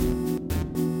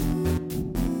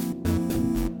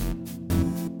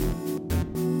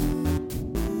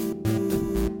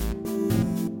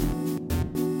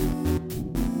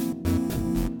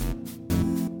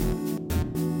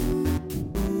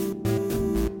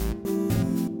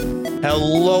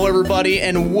Hello, everybody,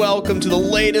 and welcome to the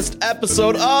latest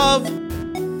episode of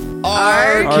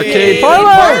Arcade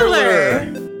Parlor.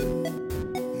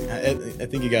 I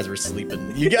think you guys were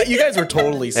sleeping. You guys were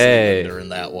totally sleeping during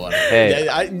that one.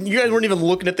 You guys weren't even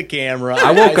looking at the camera.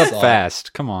 I woke up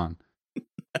fast. Come on.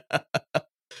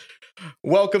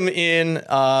 Welcome in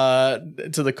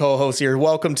to the co-host here.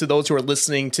 Welcome to those who are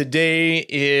listening. Today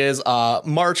is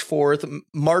March 4th.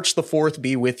 March the 4th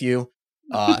be with you.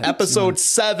 Episode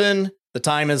 7. The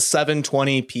time is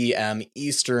 7:20 p.m.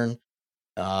 Eastern.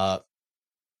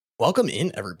 Welcome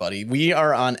in, everybody. We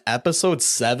are on episode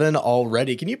 7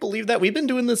 already. Can you believe that? We've been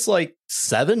doing this like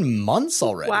 7 months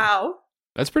already. Wow.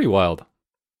 That's pretty wild.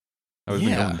 I was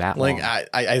been going that long. Like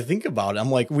I think about it.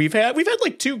 I'm like, we've had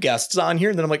like 2 guests on here,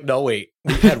 and then I'm like, no, wait,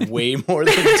 we've had way more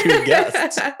than 2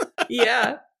 guests.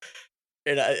 Yeah.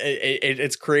 And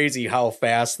it's crazy how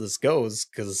fast this goes,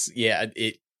 because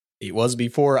it was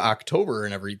before October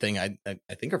and everything. I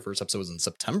think our first episode was in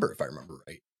September, if I remember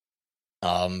right.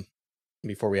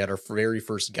 Before we had our very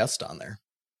first guest on there.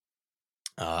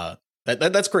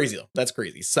 That's crazy though. That's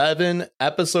crazy.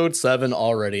 Episode 7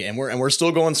 already, and we're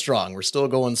still going strong. We're still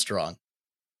going strong.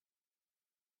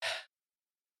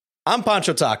 I'm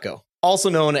Pancho Taco, also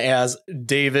known as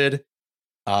David.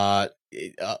 Hi,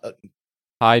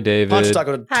 David. Pancho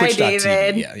Taco. Hi,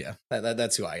 David. Yeah.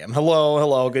 That's who I am.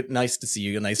 Hello. Good. Nice to see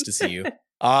you.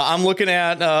 I'm looking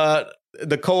at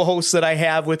the co-hosts that I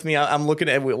have with me. I'm looking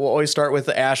at. We'll always start with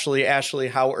Ashley. Ashley,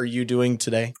 how are you doing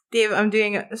today? Dave, I'm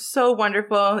doing so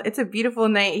wonderful. It's a beautiful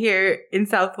night here in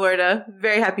South Florida.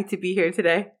 Very happy to be here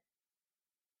today.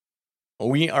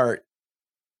 We are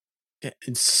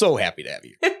so happy to have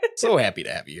you. So happy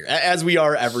to have you here, as we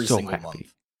are every single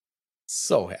month.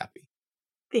 So happy.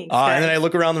 Thanks. And then I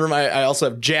look around the room. I also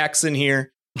have Jackson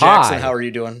here. Jackson, Hi. how are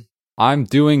you doing? I'm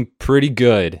doing pretty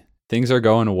good. Things are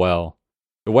going well.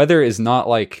 The weather is not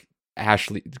like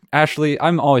Ashley. Ashley,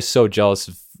 I'm always so jealous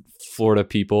of Florida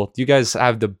people. You guys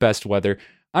have the best weather.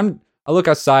 I look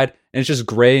outside and it's just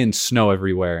gray and snow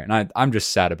everywhere, and I'm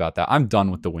just sad about that. I'm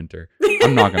done with the winter.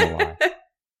 I'm not gonna lie.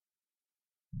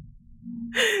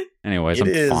 Anyways,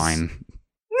 I'm fine.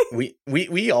 We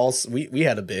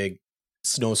had a big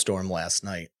snowstorm last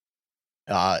night.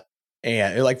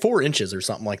 And like 4 inches or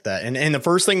something like that. And the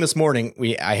first thing this morning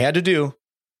I had to do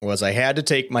was I had to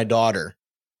take my daughter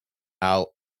out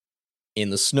in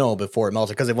the snow before it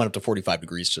melted, because it went up to 45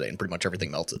 degrees today and pretty much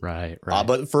everything melted. Right.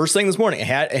 But first thing this morning, I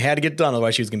had to get done,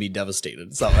 otherwise she was going to be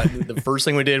devastated. So the first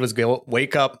thing we did was go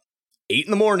wake up 8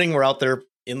 in the morning. We're out there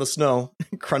in the snow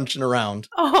crunching around.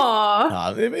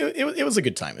 Aww. It was a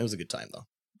good time. It was a good time though.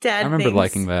 Dad, I remember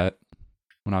liking that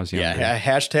when I was younger. Yeah,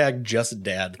 hashtag just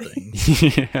dad thing.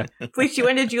 Yeah. Bleachy,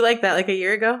 when did you like that? Like a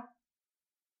year ago?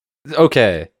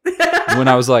 Okay. When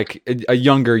I was like a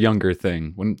younger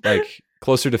thing, when like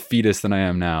closer to fetus than I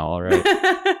am now. All right.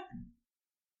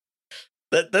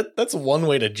 That's one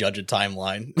way to judge a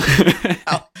timeline.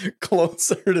 How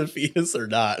closer to fetus or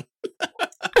not.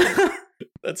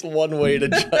 That's one way to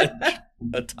judge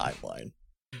a timeline.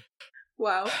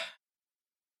 Wow.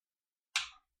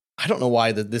 I don't know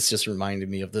why this just reminded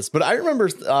me of this, but I remember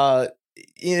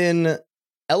in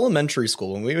elementary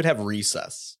school when we would have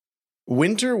recess,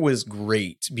 winter was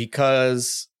great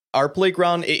because our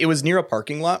playground, it was near a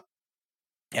parking lot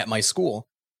at my school.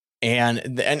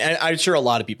 And I'm sure a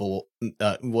lot of people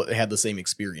had the same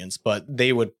experience, but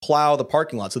they would plow the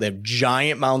parking lot. So they have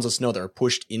giant mounds of snow that are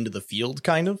pushed into the field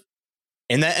kind of.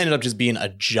 And that ended up just being a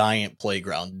giant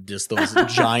playground, just those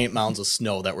giant mounds of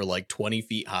snow that were like 20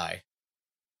 feet high.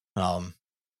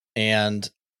 And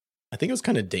I think it was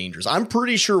kind of dangerous. I'm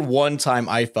pretty sure one time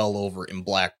I fell over and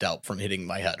blacked out from hitting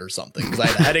my head or something, because I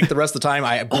had a headache the rest of the time.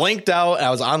 I blanked out and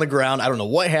I was on the ground. I don't know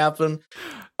what happened.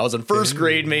 I was in first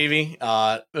grade maybe.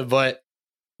 But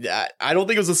I don't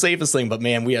think it was the safest thing, but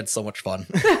man, we had so much fun.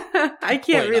 I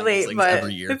can't relate, but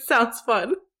it sounds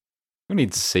fun. Who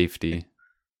needs safety?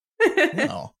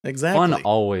 No, exactly. Fun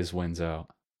always wins out.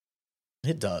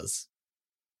 It does.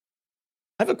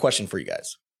 I have a question for you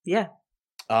guys. Yeah.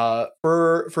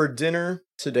 For dinner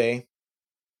today,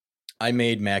 I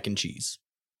made mac and cheese.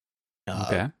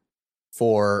 Okay.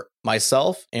 For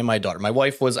myself and my daughter. My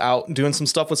wife was out doing some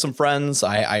stuff with some friends.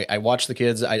 I watched the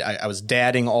kids. I was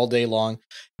dadding all day long,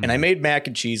 and I made mac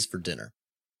and cheese for dinner.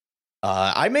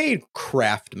 I made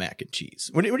Kraft Mac and cheese.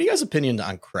 What are you guys' opinion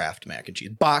on Kraft Mac and cheese?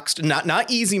 Boxed,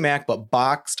 not Easy Mac, but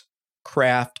boxed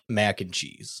Kraft Mac and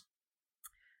cheese.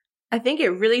 I think it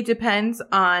really depends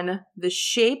on the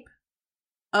shape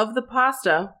of the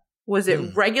pasta. Was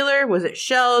it regular? Was it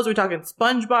shells? We're talking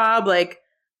SpongeBob. Like,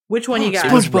 which one you got?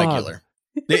 It was regular.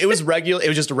 It was regular. It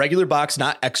was just a regular box,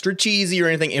 not extra cheesy or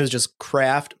anything. It was just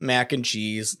Kraft mac and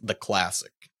cheese, the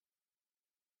classic.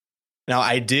 Now,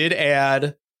 I did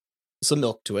add some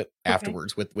milk to it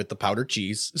afterwards with the powdered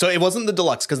cheese. So it wasn't the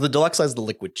deluxe because the deluxe has the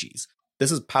liquid cheese.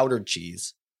 This is powdered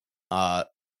cheese. I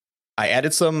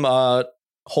added some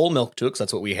whole milk to it because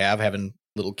that's what we have. Having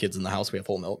little kids in the house, we have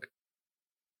whole milk.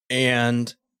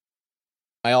 And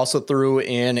I also threw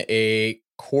in a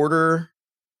quarter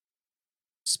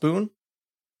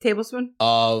tablespoon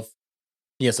of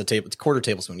quarter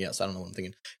tablespoon. Yes, I don't know what I'm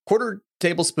thinking. Quarter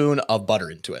tablespoon of butter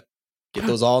into it. Get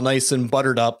those all nice and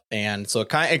buttered up, and so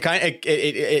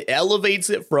it elevates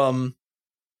it from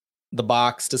the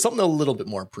box to something a little bit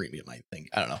more premium. I think.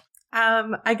 I don't know.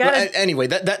 Anyway,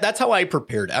 that's how I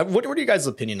prepared it. What are you guys'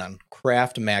 opinion on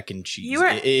Kraft mac and cheese?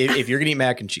 If you're gonna eat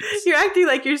mac and cheese, you're acting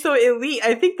like you're so elite.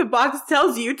 I think the box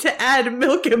tells you to add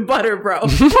milk and butter, bro.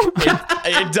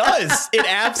 it does. It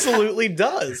absolutely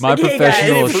does. My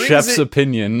professional chef's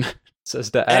opinion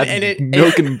says to add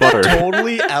milk and butter.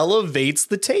 Totally elevates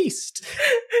the taste.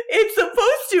 It's supposed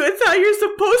to. It's how you're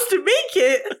supposed to make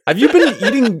it. Have you been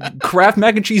eating Kraft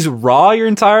mac and cheese raw your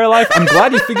entire life? I'm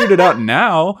glad you figured it out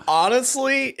now.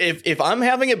 Honestly, if I'm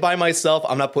having it by myself,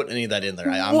 I'm not putting any of that in there.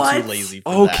 I'm too lazy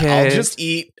for that.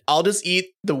 I'll just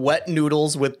eat the wet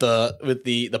noodles with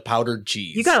the powdered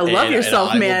cheese. You gotta love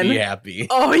yourself, man. I will be happy.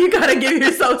 Oh, you gotta give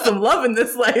yourself some love in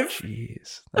this life.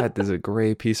 Jeez, that is a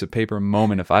gray piece of paper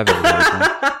moment if I've ever heard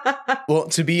one. Well,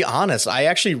 to be honest, I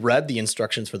actually read the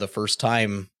instructions for the first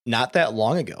time not that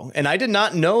long ago, and I did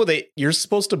not know that you're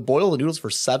supposed to boil the noodles for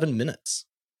 7 minutes.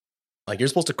 Like, you're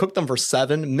supposed to cook them for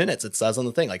 7 minutes. It says on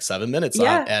the thing, like 7 minutes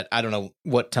at I don't know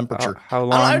what temperature. How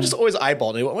long? I just always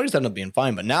eyeballed it. It just ended up being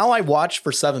fine. But now I watch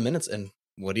for 7 minutes, and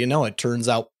what do you know? It turns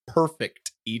out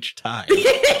perfect each time.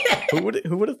 Who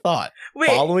would have thought?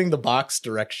 Following the box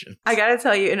direction. I gotta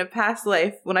tell you, in a past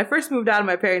life, when I first moved out of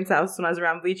my parents' house when I was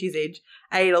around Bleachy's age,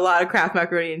 I ate a lot of Kraft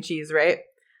macaroni and cheese, right?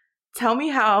 Tell me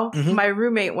how my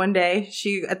roommate one day,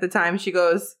 at the time, she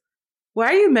goes, "Why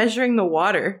are you measuring the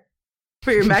water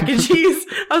for your mac and cheese?"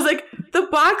 I was like, "The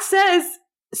box says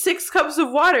 6 cups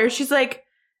of water." She's like,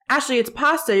 "Ashley, it's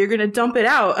pasta. You're going to dump it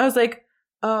out." I was like,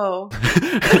 "Oh."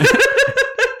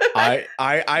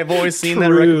 I've always seen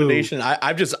that recommendation.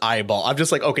 I've just eyeball. I'm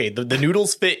just like, okay, the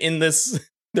noodles fit in this.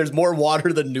 There's more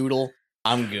water than noodle.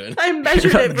 I'm good. I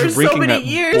measured it for so many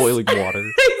years. Boiling water.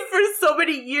 For so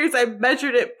many years, I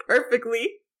measured it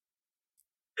perfectly.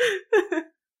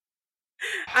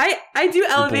 I do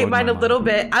elevate mine a little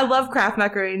bit. I love Kraft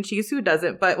macaroni and cheese. Who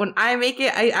doesn't? But when I make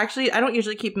it, I don't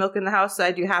usually keep milk in the house, so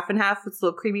I do half and half. It's a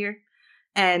little creamier,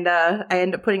 and I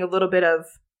end up putting a little bit of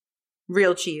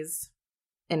real cheese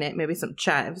in it, maybe some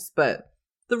chives. But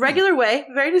the regular way,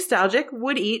 very nostalgic.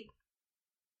 Would eat.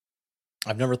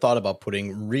 I've never thought about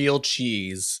putting real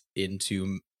cheese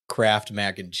into Kraft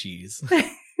mac and cheese.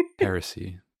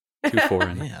 Heresy. Too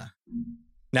foreign. Yeah.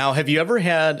 Now, have you ever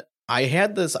had? I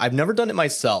had this. I've never done it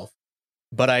myself,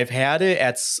 but I've had it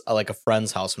at like a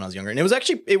friend's house when I was younger, and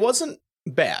it wasn't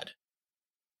bad.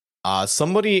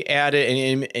 Somebody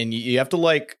added, and you have to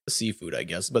like seafood, I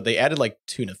guess, but they added like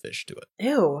tuna fish to it.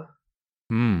 Ew.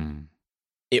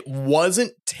 It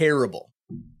wasn't terrible.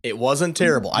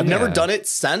 I've never done it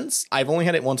since. I've only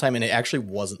had it one time, and it actually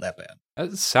wasn't that bad.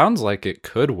 It sounds like it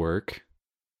could work.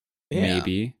 Yeah.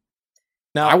 Maybe.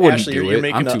 Now, I wouldn't Ashley, do you're it.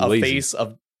 making I'm too a lazy. face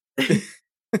of.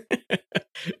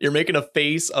 You're making a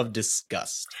face of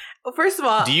disgust. Well, first of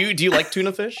all, do you like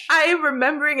tuna fish? I am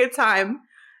remembering a time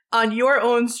on your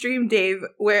own stream, Dave,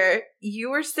 where you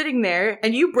were sitting there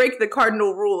and you break the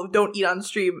cardinal rule of don't eat on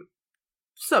stream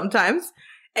sometimes.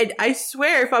 And I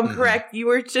swear, if I'm correct, you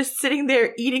were just sitting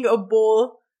there eating a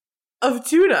bowl of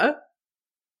tuna.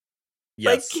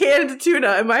 Yes. Like canned tuna.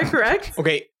 Am I correct?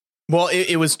 Okay. Well,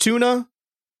 it was tuna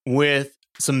with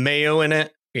some mayo in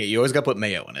it. Okay, you always got to put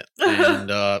mayo in it.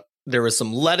 And there was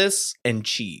some lettuce and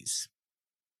cheese.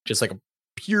 Just like a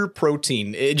pure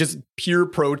protein. Just pure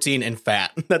protein and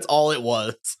fat. That's all it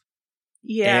was.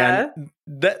 Yeah. And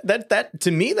that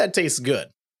to me, that tastes good.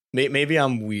 Maybe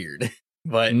I'm weird.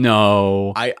 But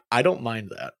no, I don't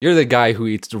mind that. You're the guy who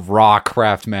eats raw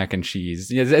Kraft mac and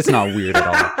cheese. It's not weird at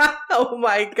all. Oh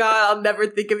my god, I'll never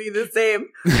think of you the same.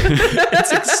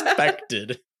 It's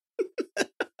expected.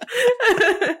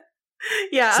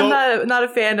 Yeah, so, I'm not a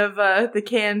fan of the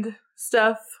canned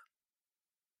stuff.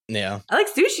 Yeah. I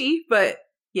like sushi, but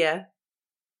yeah.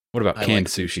 What about canned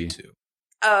sushi? Too.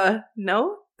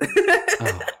 No.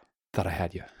 Oh, thought I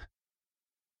had you.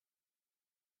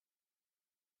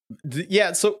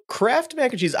 Yeah, so Kraft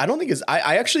mac and cheese, I don't think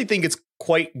I actually think it's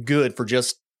quite good for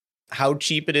just how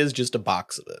cheap it is, just a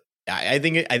box of it. I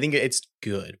think it's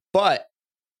good, but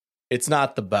it's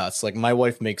not the best. Like my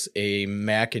wife makes a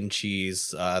mac and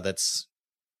cheese that's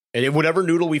whatever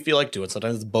noodle we feel like doing.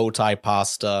 Sometimes it's bow tie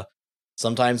pasta.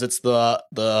 Sometimes it's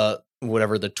the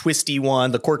whatever, the twisty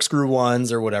one, the corkscrew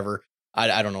ones or whatever.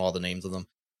 I don't know all the names of them.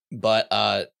 But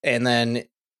and then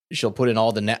she'll put in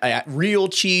all the real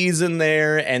cheese in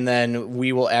there, and then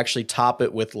we will actually top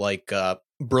it with like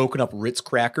broken up Ritz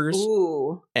crackers.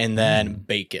 Ooh. And then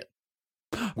bake it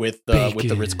with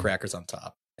the Ritz crackers on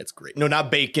top. It's great. No,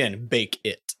 not bacon. Bake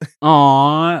it.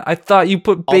 Aw, I thought you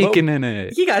put bacon in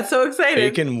it. He got so excited.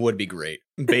 Bacon would be great.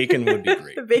 Bacon would be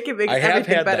great. Bacon makes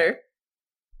everything better.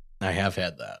 I have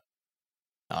had that.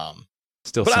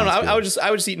 Still, but I don't know. I was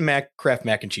just eating Kraft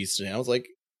mac and cheese today. And I was like,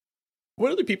 what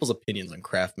are other people's opinions on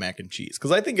Kraft mac and cheese?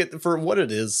 Because I think for what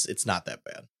it is, it's not that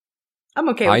bad. I'm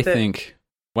okay with it. I think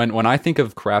when I think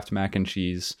of Kraft mac and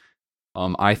cheese,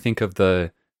 I think of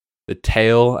the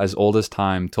tale as old as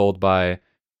time told by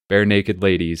Bare Naked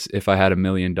Ladies. If I Had $1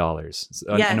 Million, it's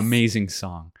an amazing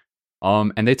song.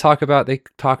 And they talk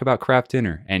about Kraft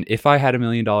dinner. And if I had $1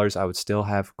 million, I would still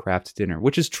have Kraft dinner,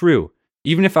 which is true.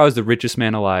 Even if I was the richest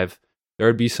man alive, there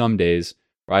would be some days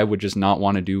where I would just not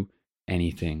want to do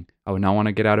anything. I would not want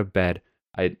to get out of bed.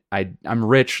 I'm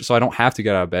rich, so I don't have to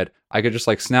get out of bed. I could just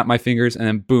like snap my fingers and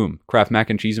then boom, Kraft mac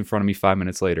and cheese in front of me 5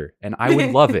 minutes later. And I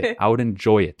would love it. I would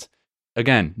enjoy it.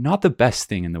 Again, not the best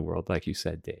thing in the world, like you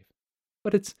said, Dave.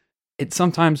 But it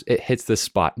sometimes it hits the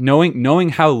spot. Knowing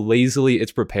how lazily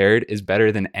it's prepared is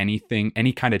better than any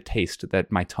kind of taste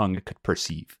that my tongue could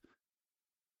perceive.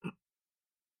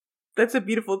 That's a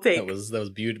beautiful take. That was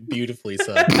beautifully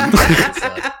said.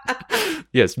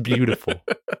 Yes, beautiful.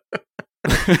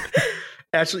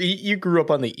 Actually, you grew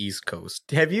up on the East Coast.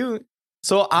 Have you?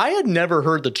 So I had never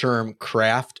heard the term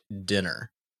Kraft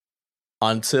dinner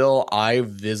until I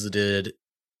visited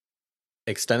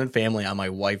extended family on my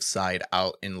wife's side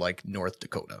out in like North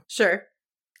Dakota. Sure.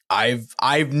 I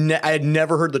had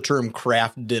never heard the term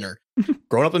Kraft dinner.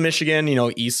 Growing up in Michigan,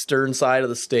 eastern side of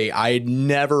the state, I had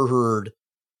never heard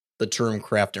the term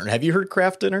Kraft dinner. Have you heard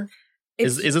Kraft dinner?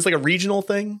 Is this like a regional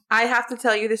thing? I have to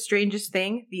tell you the strangest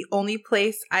thing. The only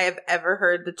place I have ever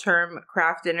heard the term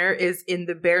Kraft dinner is in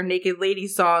the Bare Naked Lady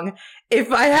song,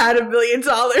 If I Had $1 Million,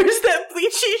 that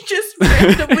Bleachy just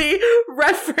randomly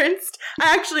referenced.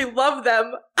 I actually love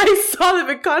them. I saw them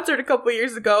in concert a couple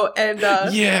years ago, and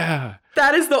yeah,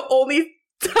 that is the only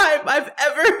time I've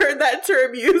ever heard that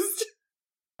term used.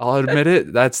 I'll admit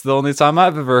it. That's the only time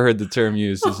I've ever heard the term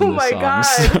used. Is in this song. God.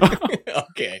 So.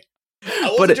 Okay.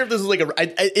 I wasn't sure if this is like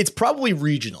it's probably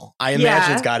regional. I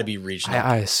imagine it's got to be regional.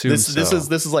 I assume this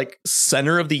is like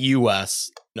center of the U.S.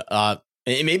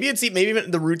 Maybe even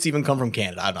the roots even come from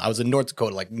Canada. I don't know. I was in North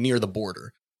Dakota, like near the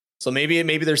border, so maybe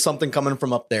there's something coming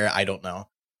from up there. I don't know.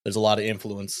 There's a lot of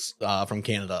influence from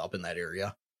Canada up in that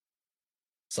area,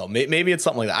 so maybe it's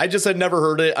something like that. I just had never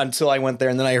heard it until I went there,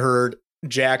 and then I heard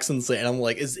Jackson say, and I'm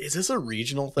like, is this a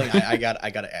regional thing? I got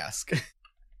to ask.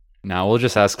 Now we'll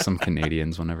just ask some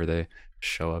Canadians whenever they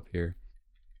show up here.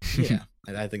 Yeah,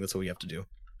 I think that's what we have to do.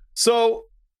 So,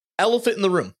 elephant in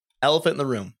the room.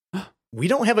 We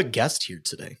don't have a guest here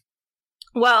today.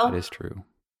 Well, that is true.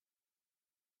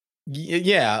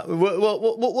 Yeah,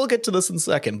 we'll get to this in a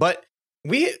second. But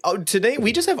today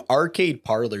we just have Arcade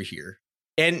Parlor here,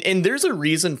 and there's a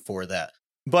reason for that.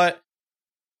 But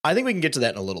I think we can get to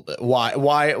that in a little bit.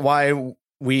 Why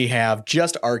we have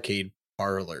just Arcade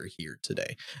Parlor here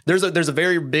today. There's a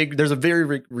very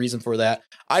reason for that.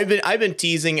 I've been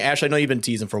teasing, Ash, I know you've been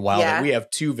teasing for a while, that we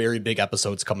have 2 very big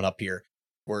episodes coming up here.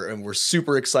 We're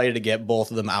super excited to get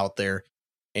both of them out there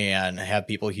and have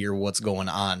people hear what's going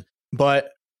on.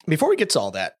 But before we get to all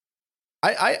that,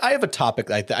 I have a topic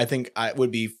that I think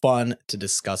would be fun to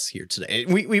discuss here today.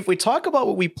 We talk about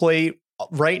what we play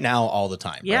right now all the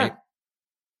time, right?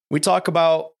 We talk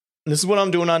about, this is what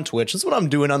I'm doing on Twitch, this is what I'm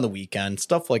doing on the weekend,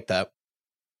 stuff like that.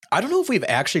 I don't know if we've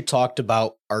actually talked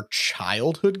about our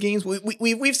childhood games.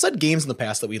 We've said games in the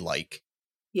past that we like.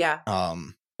 Yeah.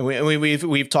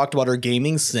 We've talked about our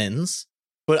gaming sins,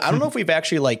 but I don't know if we've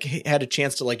actually like had a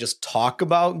chance to like just talk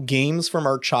about games from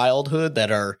our childhood that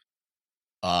are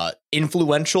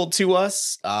influential to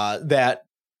us, that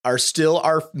are still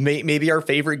maybe our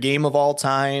favorite game of all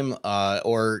time,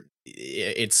 or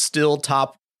it's still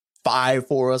top 5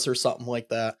 for us or something like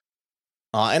that.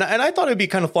 And I thought it'd be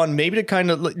kind of fun, maybe to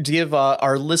kind of give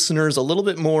our listeners a little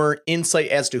bit more insight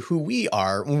as to who we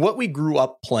are, what we grew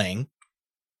up playing,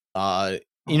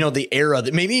 the era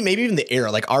that maybe even the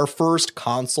era, like our first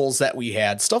consoles that we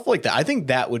had, stuff like that. I think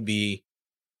that would be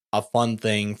a fun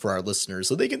thing for our listeners,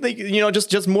 so they can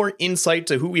just more insight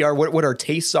to who we are, what our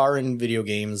tastes are in video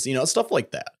games, stuff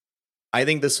like that. I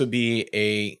think this would be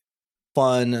a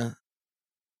fun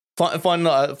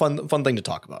fun thing to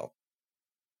talk about.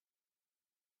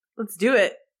 Let's do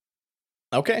it.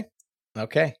 Okay.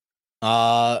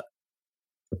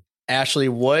 Ashley,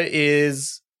 what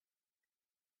is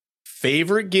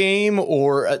favorite game,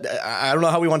 or I don't know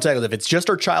how we want to tackle it. If it's just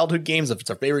our childhood games, if it's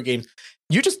our favorite games,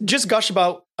 you just gush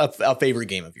about a favorite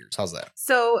game of yours. How's that?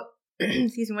 So,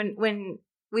 excuse me, when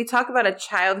we talk about a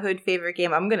childhood favorite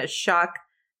game, I'm going to shock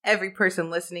every person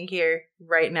listening here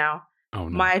right now. Oh,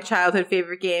 no. My childhood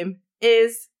favorite game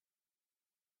is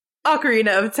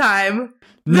Ocarina of Time.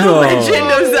 No. The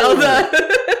Legend of Zelda.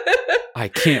 I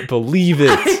can't believe it.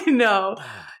 I know.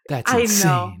 That's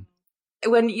insane. I know.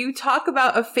 When you talk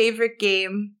about a favorite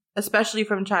game, especially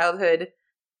from childhood,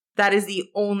 that is the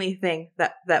only thing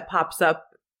that pops up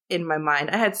in my mind.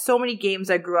 I had so many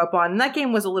games I grew up on, and that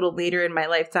game was a little later in my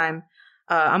lifetime.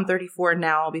 I'm 34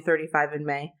 now. I'll be 35 in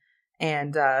May.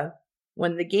 And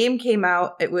when the game came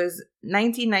out, it was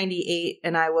 1998,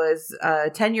 and I was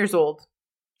 10 years old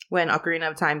when Ocarina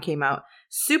of Time came out.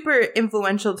 Super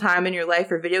influential time in your life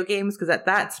for video games, because at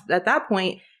that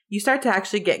point, you start to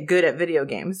actually get good at video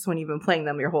games when you've been playing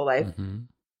them your whole life. Mm-hmm.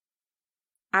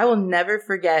 I will never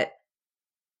forget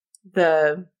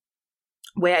the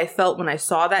way I felt when I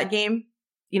saw that game.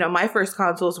 You know, my first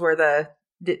consoles were the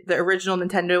original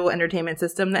Nintendo Entertainment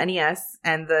System, the NES,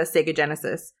 and the Sega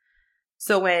Genesis.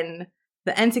 So when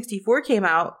the N64 came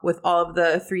out with all of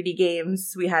the 3D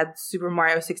games, we had Super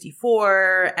Mario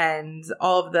 64 and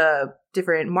all of the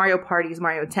different Mario parties,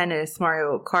 Mario Tennis,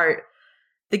 Mario Kart.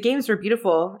 The games were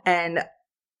beautiful, and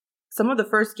some of the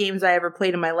first games I ever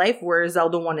played in my life were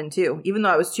Zelda 1 and 2. Even though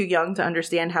I was too young to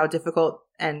understand how difficult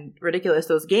and ridiculous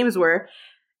those games were,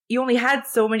 you only had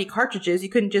so many cartridges. You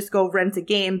couldn't just go rent a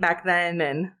game back then,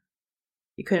 and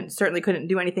you certainly couldn't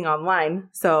do anything online.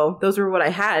 So those were what I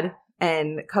had.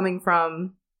 And coming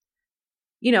from,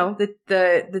 you know, the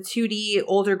 2D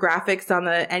older graphics on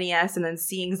the NES, and then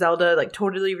seeing Zelda like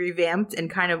totally revamped and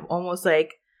kind of almost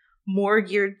like more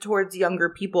geared towards younger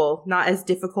people, not as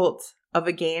difficult of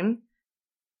a game,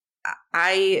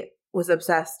 I was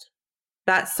obsessed.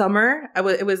 That summer,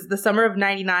 it was the summer of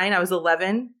 99. I was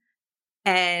 11,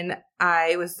 and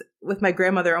I was with my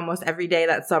grandmother almost every day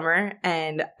that summer,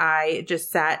 and I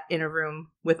just sat in a room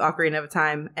with Ocarina of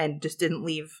Time and just didn't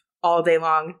leave all day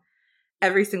long,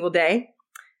 every single day.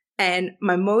 And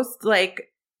my most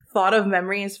like thought of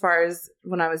memory as far as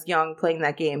when I was young playing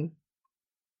that game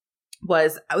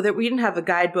was that we didn't have a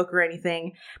guidebook or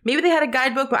anything. Maybe they had a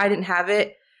guidebook, but I didn't have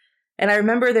it. And I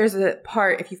remember there's a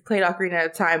part, if you've played Ocarina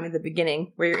of Time in the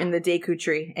beginning, where you're in the Deku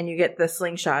Tree and you get the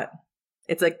slingshot.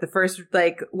 It's like the first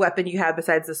like weapon you have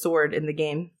besides the sword in the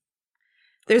game.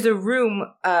 There's a room,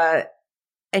 and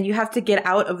you have to get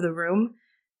out of the room.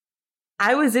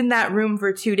 I was in that room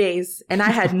for 2 days, and I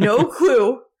had no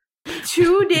clue.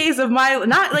 2 days of my,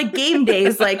 not like game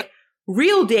days, like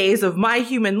real days of my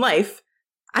human life,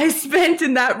 I spent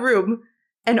in that room.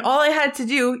 And all I had to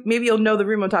do, maybe you'll know the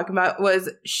room I'm talking about, was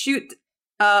shoot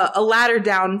a ladder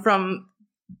down from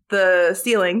the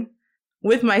ceiling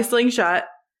with my slingshot.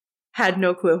 Had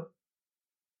no clue.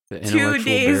 The 2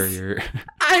 days. Barrier.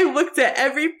 I looked at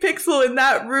every pixel in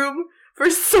that room for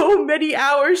so many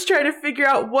hours trying to figure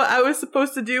out what I was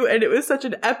supposed to do. And it was such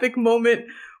an epic moment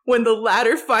when the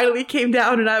ladder finally came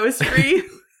down and I was free.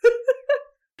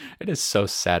 It is so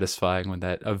satisfying when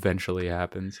that eventually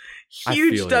happens.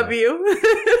 Huge W.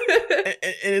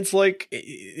 And it's like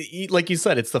you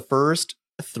said, it's the first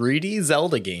 3D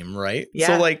Zelda game, right? Yeah.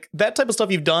 So like that type of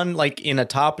stuff you've done like in a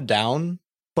top down,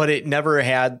 but it never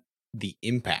had the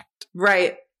impact.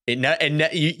 Right.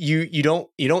 You don't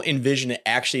envision it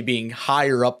actually being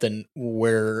higher up than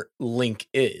where Link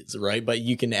is, right? But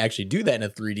you can actually do that in a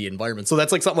 3D environment. So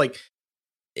that's like something like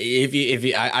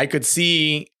I could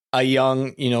see a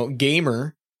young,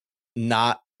 gamer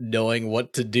not knowing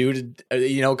what to do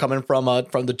to, coming from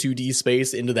the 2D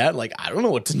space into that. Like, I don't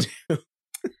know what to do.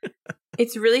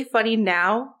 It's really funny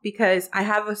now because I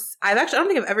don't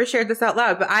think I've ever shared this out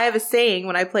loud, but I have a saying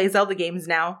when I play Zelda games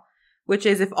now, which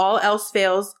is if all else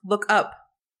fails, look up.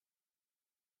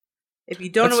 If you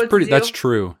don't know what to do, that's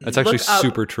true. That's actually look up.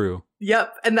 super true.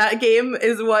 Yep. And that game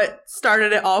is what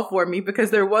started it all for me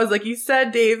because there was, like you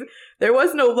said, Dave, there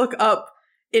was no look up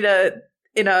in a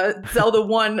Zelda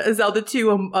 1, a Zelda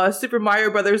 2, a Super Mario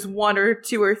Brothers 1 or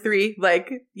 2 or 3.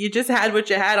 Like, you just had what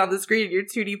you had on the screen in your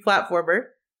 2D platformer.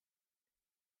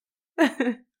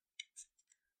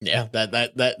 Yeah,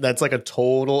 that's like it's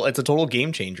a total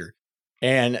game changer.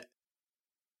 And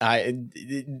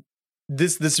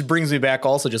this brings me back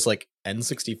also just like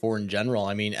N64 in general.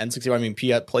 I mean,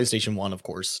 PlayStation 1, of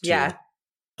course, too. Yeah.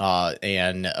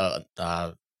 And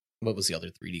what was the other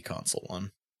 3D console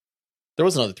one? There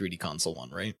was another 3D console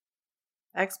one, right?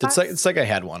 Xbox? Did Sega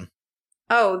had one?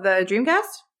 Oh, the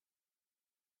Dreamcast?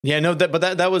 Yeah, no,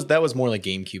 that was more like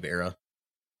GameCube era.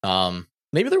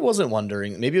 Maybe there wasn't one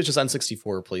maybe it was just N64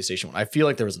 or PlayStation 1. I feel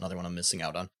like there was another one I'm missing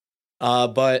out on.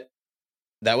 But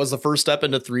that was the first step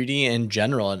into 3D in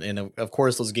general. And of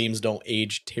course, those games don't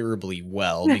age terribly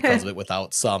well because of it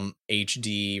without some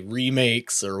HD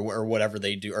remakes or whatever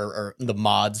they do, or the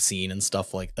mod scene and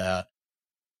stuff like that.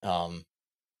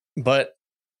 But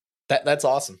that's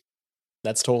awesome.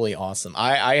 That's totally awesome.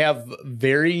 I have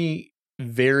very,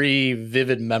 very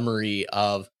vivid memory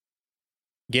of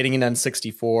getting an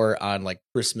N64 on like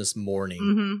Christmas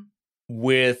morning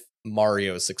with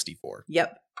Mario 64.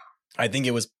 Yep. I think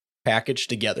it was packaged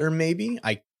together, maybe.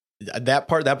 That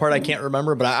part I can't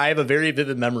remember, but I have a very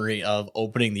vivid memory of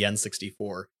opening the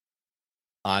N64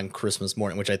 on Christmas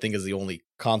morning, which I think is the only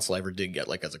console I ever did get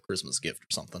like as a Christmas gift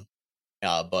or something.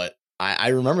 But I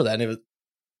remember that, and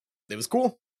it was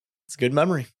cool. It's a good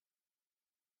memory.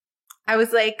 I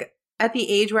was like at the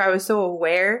age where I was so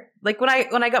aware. Like when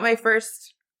I got my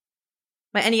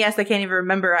NES, I can't even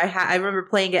remember. I remember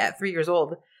playing it at 3 years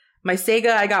old. My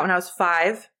Sega I got when I was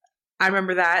 5. I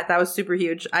remember that. That was super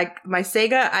huge. My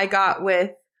Sega I got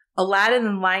with Aladdin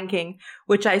and Lion King,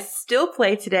 which I still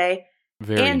play today.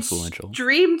 Very and influential.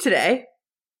 Stream today.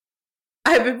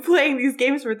 I've been playing these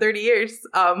games for 30 years.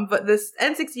 But this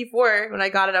N64, when I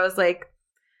got it, I was like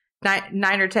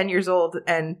 9 or 10 years old,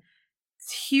 and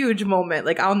it's a huge moment.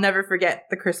 Like, I'll never forget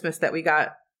the Christmas that we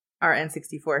got our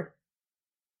N64.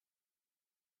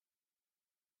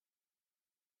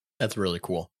 That's really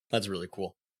cool.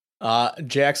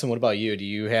 Jackson, what about you? Do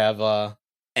you have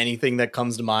anything that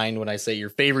comes to mind when I say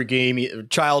your favorite game,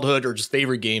 childhood, or just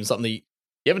favorite game, something that you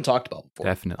haven't talked about before?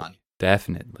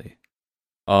 Definitely.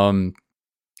 And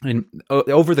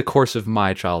over the course of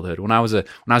my childhood, when I was a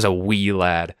wee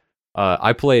lad,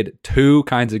 I played 2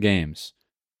 kinds of games.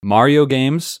 Mario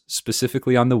games,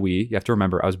 specifically on the Wii. You have to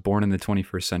remember, I was born in the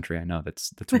 21st century. I know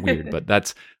that's weird, but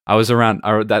that's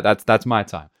my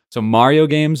time. So Mario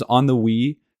games on the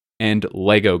Wii and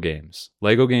Lego games.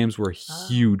 Lego games were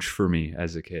huge for me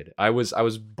as a kid. I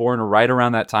was born right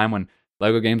around that time when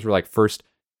Lego games were like first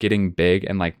getting big,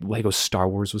 and like Lego Star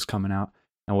Wars was coming out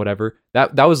and whatever.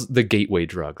 That was the gateway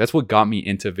drug. That's what got me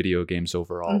into video games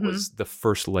overall. Was the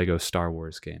first Lego Star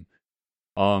Wars game.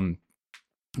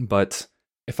 But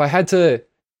if I had to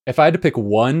pick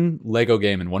one Lego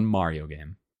game and one Mario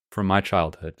game from my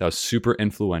childhood that was super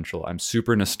influential, I'm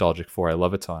super nostalgic for, I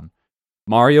love a ton,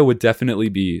 Mario would definitely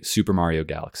be Super Mario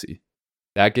Galaxy.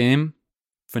 That game,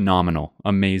 phenomenal,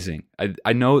 amazing.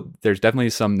 I know there's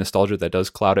definitely some nostalgia that does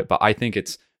cloud it, but I think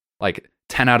it's like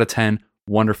 10 out of 10,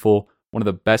 wonderful, one of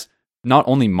the best, not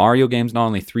only Mario games, not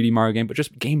only 3D Mario game, but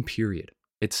just game period.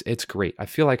 It's great. I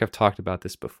feel like I've talked about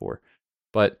this before,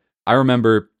 but I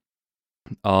remember,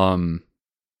 I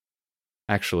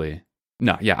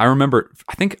remember,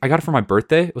 I think I got it for my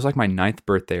birthday. It was like my 9th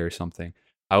birthday or something.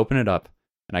 I open it up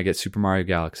and I get Super Mario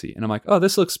Galaxy, and I'm like, oh,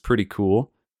 this looks pretty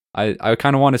cool. I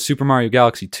kind of wanted Super Mario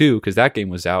Galaxy 2 because that game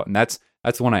was out, and that's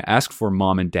the one I asked for,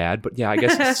 Mom and Dad. But yeah, I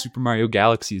guess Super Mario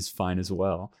Galaxy is fine as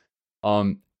well.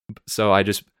 So I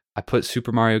put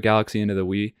Super Mario Galaxy into the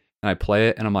Wii, and I play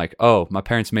it, and I'm like, oh, my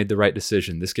parents made the right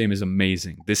decision. This game is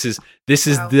amazing. This is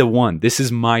wow. The one. This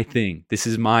is my thing. This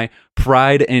is my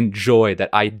pride and joy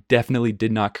that I definitely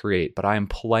did not create, but I am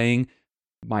playing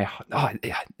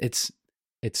it's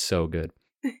so good.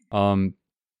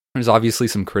 There's obviously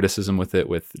some criticism with it,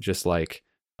 with just like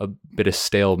a bit of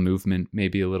stale movement,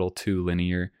 maybe a little too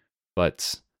linear,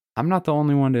 but I'm not the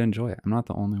only one to enjoy it. I'm not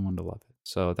the only one to love it.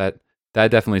 So that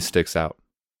definitely sticks out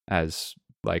as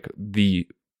like the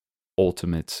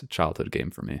ultimate childhood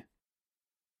game for me.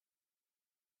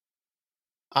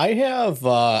 I have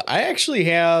one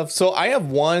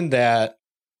that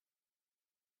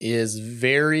is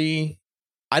very,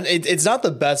 it's not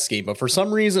the best game, but for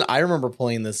some reason I remember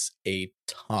playing this a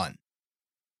ton.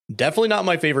 Definitely not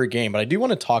my favorite game, but I do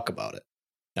want to talk about it.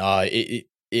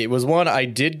 It was one I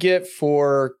did get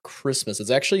for Christmas. It's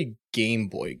actually a Game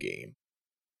Boy game.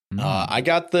 I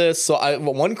got this.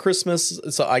 One Christmas.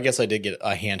 So I guess I did get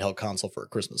a handheld console for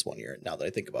Christmas one year. Now that I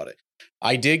think about it,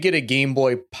 I did get a Game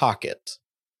Boy Pocket,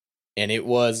 and it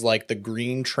was like the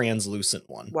green translucent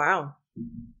one. Wow.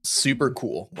 Super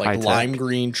cool. Like lime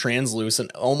green,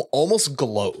 translucent, almost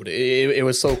glowed. It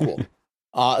was so cool.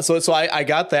 So I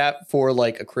got that for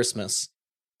like a Christmas.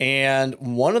 And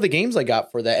one of the games I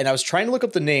got for that, and I was trying to look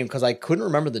up the name because I couldn't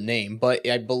remember the name, but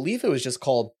I believe it was just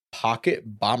called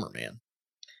Pocket Bomberman.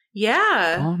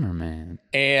 Yeah. Bomberman.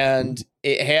 And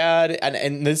it had,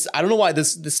 and this, I don't know why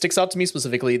this sticks out to me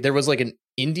specifically. There was like an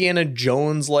Indiana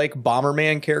Jones like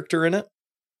Bomberman character in it.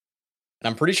 And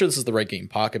I'm pretty sure this is the right game,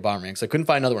 Pocket Bomberman, because I couldn't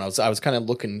find another one. I was kind of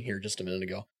looking here just a minute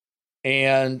ago.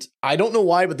 And I don't know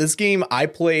why, but this game I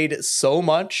played so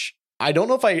much. I don't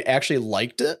know if I actually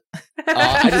liked it.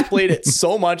 I just played it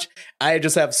so much. I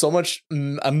just have so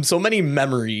many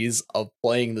memories of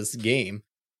playing this game.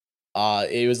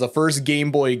 It was the first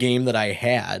Game Boy game that I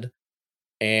had,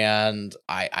 and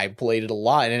I played it a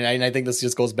lot. And I think this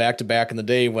just goes back in the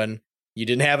day when you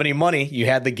didn't have any money. You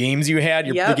had the games you had,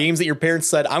 the games that your parents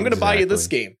said, I'm going to buy you this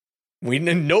game.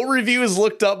 No reviews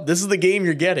looked up. This is the game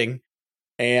you're getting.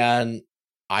 And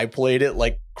I played it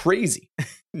like crazy.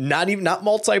 Not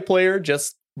multiplayer,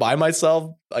 just by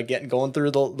myself, again, going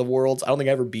through the worlds. I don't think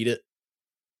I ever beat it.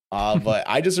 But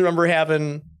I just remember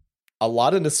having a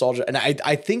lot of nostalgia. And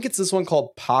I think it's this one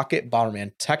called Pocket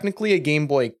Bomberman. Technically a Game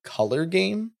Boy Color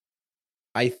game.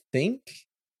 I think.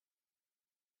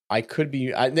 I could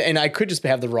be, and I could just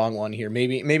have the wrong one here.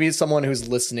 Maybe someone who's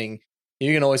listening,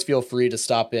 you can always feel free to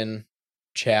stop in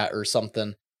chat or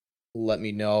something. Let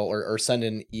me know, or send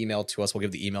an email to us. We'll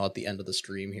give the email at the end of the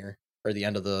stream here, or the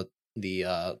end of the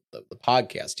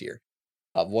podcast here,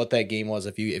 of what that game was,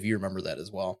 if you remember that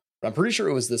as well. But I'm pretty sure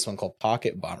it was this one called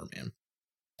Pocket Bomberman.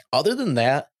 Other than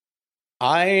that,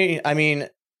 I mean,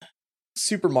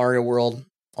 Super Mario World,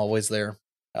 always there.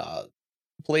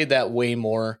 Played that way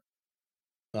more.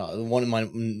 One of my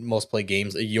most played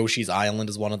games, Yoshi's Island,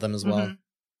 is one of them as well.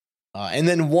 Mm-hmm. And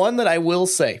then one that I will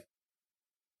say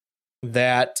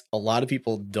that a lot of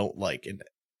people don't like,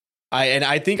 and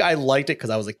I think I liked it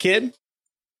because I was a kid.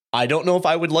 I don't know if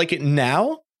I would like it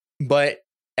now, but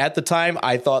at the time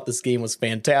I thought this game was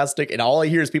fantastic, and all I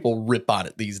hear is people rip on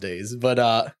it these days.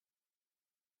 But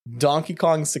Donkey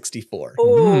Kong 64.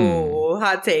 Oh,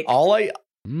 hot take. I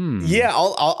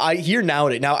hear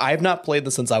nowadays. Now, I have not played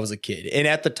this since I was a kid, and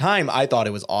at the time, I thought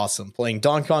it was awesome. Playing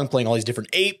Donkey Kong, playing all these different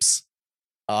apes,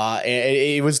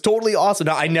 it was totally awesome.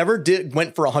 Now, I never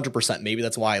went for 100%. Maybe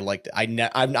that's why I liked it. I'm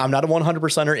not a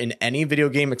 100%er in any video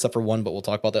game except for one, but we'll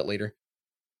talk about that later.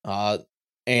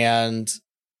 And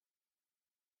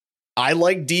I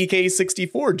like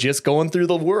DK64, just going through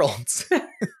the worlds.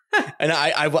 And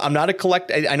I'm not a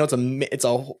collect. I know it's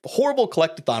a horrible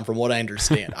collectathon from what I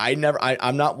understand. I'm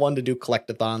not one to do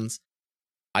collectathons.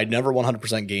 I never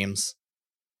 100% games.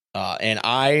 And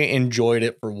I enjoyed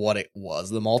it for what it was.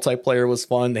 The multiplayer was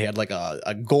fun. They had like a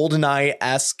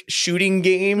GoldenEye-esque shooting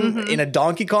game in a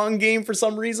Donkey Kong game for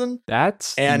some reason.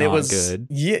 It was good.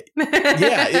 Yeah.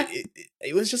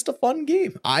 It was just a fun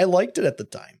game. I liked it at the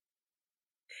time.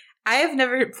 I have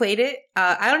never played it.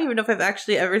 I don't even know if I've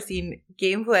actually ever seen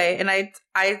gameplay. And I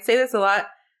say this a lot.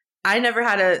 I never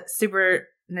had a Super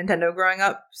Nintendo growing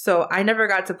up, so I never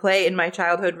got to play in my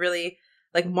childhood really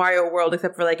like Mario World,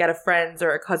 except for like at a friend's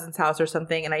or a cousin's house or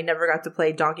something. And I never got to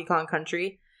play Donkey Kong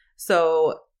Country.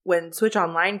 So when Switch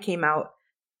Online came out,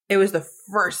 it was the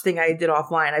first thing I did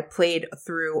offline. I played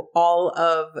through all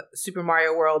of Super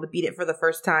Mario World, beat it for the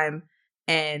first time,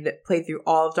 and played through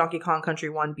all of Donkey Kong Country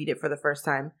 1, beat it for the first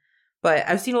time. But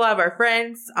I've seen a lot of our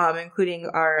friends, including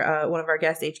our one of our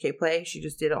guests, HK Play. She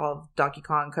just did all of Donkey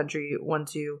Kong Country 1,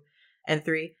 2, and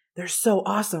 3. They're so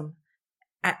awesome.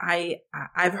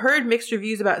 I've heard mixed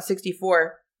reviews about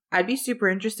 64. I'd be super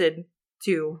interested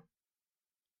to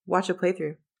watch a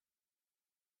playthrough.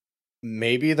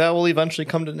 Maybe that will eventually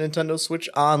come to Nintendo Switch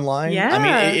Online. Yeah. I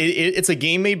mean, it's a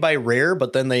game made by Rare,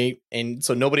 but then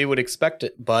so nobody would expect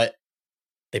it. But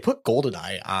they put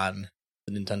GoldenEye on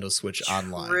the Nintendo Switch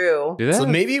Online. True. So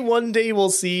maybe one day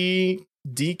we'll see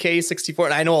DK64.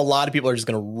 And I know a lot of people are just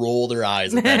going to roll their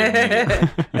eyes at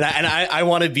that. and I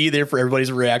want to be there for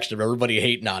everybody's reaction of everybody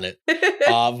hating on it.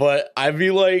 But I'd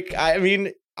be like,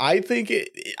 I think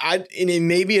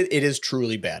maybe it is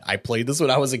truly bad. I played this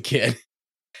when I was a kid.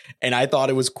 And I thought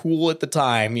it was cool at the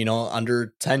time,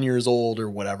 under 10 years old or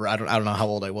whatever. I don't know how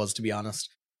old I was, to be honest.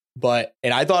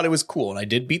 And I thought it was cool. And I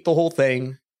did beat the whole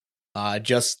thing.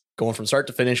 Just going from start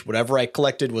to finish, whatever I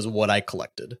collected was what I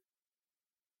collected.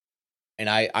 And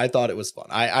I thought it was fun.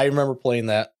 I remember playing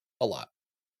that a lot.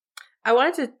 I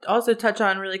wanted to also touch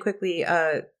on really quickly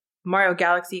Mario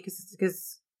Galaxy,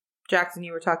 because Jackson,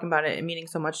 you were talking about it and meaning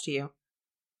so much to you.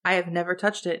 I have never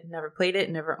touched it, never played it,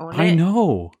 never owned it. I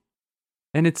know.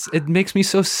 And it makes me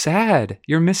so sad.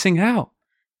 You're missing out.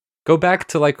 Go back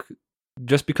to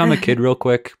just become a kid real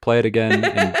quick, play it again,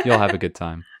 and you'll have a good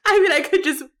time. I mean, I could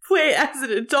just play it as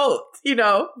an adult,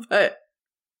 but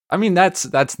I mean, that's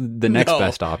the next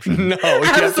best option. No, you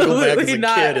have to go back as a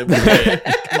kid and play it.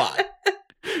 Come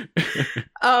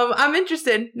on. I'm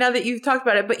interested now that you've talked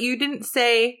about it, but you didn't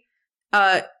say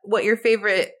what your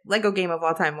favorite Lego game of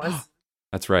all time was.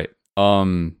 That's right.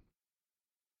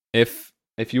 If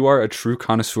you are a true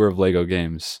connoisseur of Lego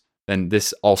games, then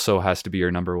this also has to be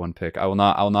your number one pick. I will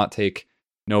not take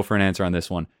no for an answer on this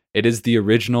one. It is the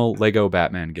original Lego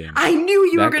Batman game. I knew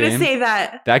you were going to say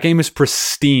that. That game is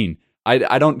pristine.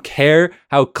 I don't care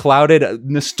how clouded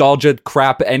nostalgia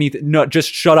crap anything. No,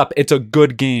 just shut up. It's a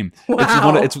good game.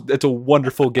 Wow. It's a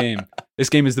wonderful game. This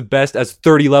game is the best. As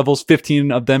 30 levels,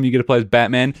 15 of them you get to play as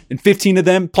Batman, and 15 of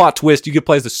them, plot twist, you get to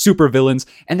play as the super villains,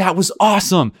 and that was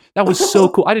awesome. That was so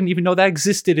cool. I didn't even know that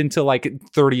existed until like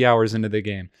 30 hours into the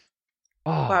game.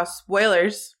 Oh. Wow,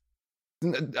 spoilers.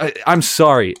 I'm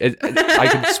sorry. I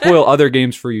could spoil other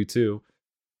games for you too.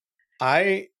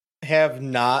 I have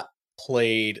not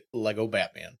played Lego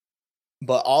Batman,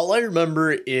 but all I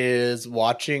remember is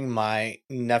watching my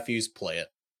nephews play it.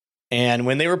 And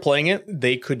when they were playing it,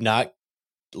 they could not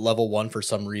level 1 for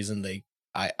some reason.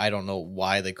 I don't know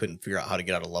why they couldn't figure out how to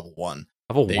get out of level 1.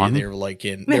 Level 1? They were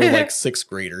like sixth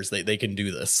graders. They can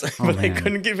do this, but they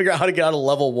couldn't figure out how to get out of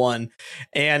level 1.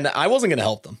 And I wasn't going to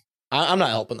help them. I'm not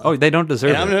helping them. Oh, they don't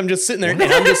deserve it. I'm just sitting there and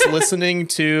I'm just listening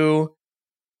to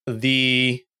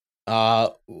the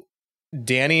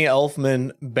Danny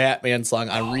Elfman Batman song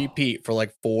on repeat for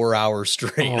like 4 hours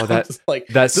straight. Oh,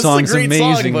 that song's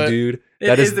amazing, dude.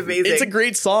 That is amazing. It's a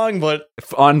great song, but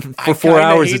for 4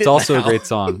 hours, it's also a great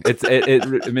song.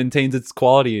 It maintains its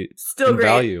quality and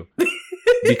value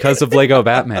because of Lego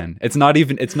Batman. It's not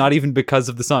even because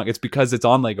of the song. It's because it's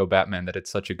on Lego Batman that it's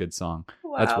such a good song.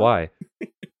 Wow. That's why.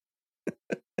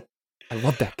 I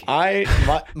love that game.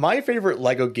 My favorite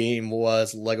Lego game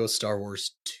was Lego Star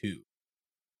Wars 2.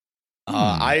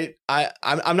 I'm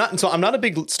not a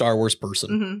big Star Wars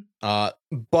person.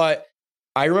 But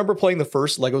I remember playing the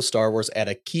first Lego Star Wars at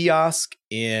a kiosk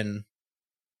in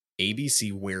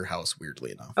ABC Warehouse,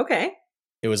 weirdly enough. Okay.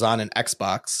 It was on an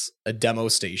Xbox, a demo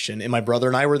station, and my brother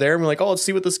and I were there, and we're like, oh, let's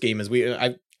see what this game is.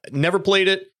 I never played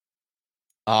it.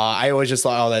 I always just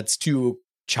thought, oh, that's too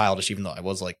childish, even though I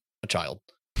was like a child.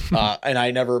 And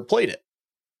I never played it.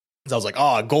 So I was like,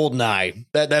 oh, GoldenEye.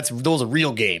 Those are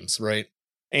real games, right?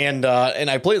 And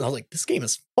I played it, and I was like, this game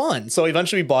is fun. So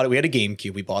eventually we bought it. We had a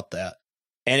GameCube. We bought that.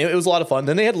 And it was a lot of fun.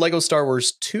 Then they had Lego Star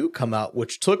Wars 2 come out,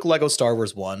 which took Lego Star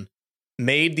Wars 1,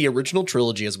 made the original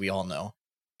trilogy, as we all know.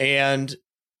 And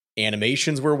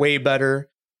animations were way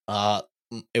better.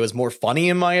 It was more funny,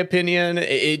 in my opinion.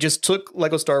 It just took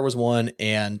Lego Star Wars 1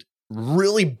 and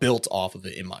really built off of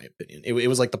it, in my opinion. It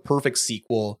was like the perfect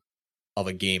sequel of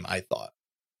a game, I thought.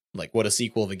 Like what a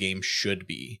sequel of a game should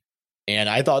be. And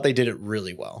I thought they did it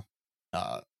really well.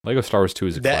 Lego Star Wars 2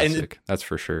 is a classic. That's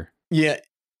for sure. Yeah.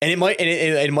 And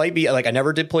it might be like, I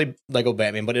never did play Lego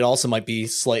Batman, but it also might be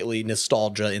slightly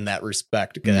nostalgia in that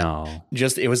respect. No.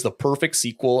 It was the perfect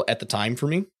sequel at the time for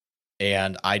me.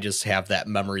 And I just have that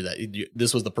memory that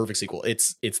this was the perfect sequel.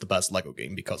 It's the best Lego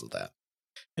game because of that.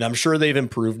 And I'm sure they've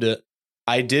improved it.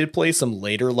 I did play some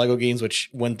later Lego games, which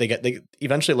when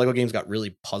eventually Lego games got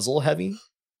really puzzle heavy,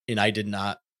 and I did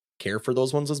not care for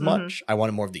those ones as much. I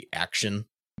wanted more of the action.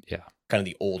 Yeah. Kind of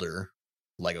the older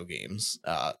Lego games.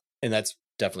 And that's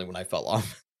definitely when I fell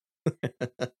off.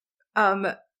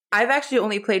 I've actually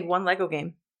only played one Lego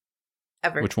game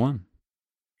ever. Which one?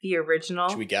 The original.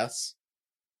 Should we guess?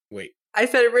 Wait. I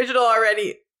said original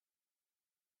already.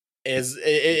 Is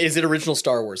it original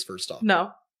Star Wars first off?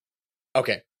 No.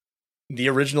 Okay. The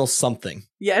original something.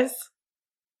 Yes.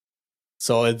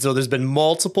 So there's been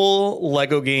multiple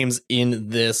Lego games in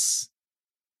this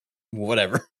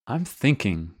whatever. I'm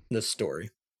thinking this story.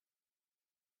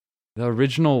 The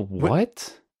original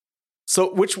what?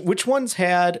 So which ones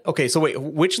had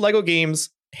which Lego games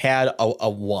had a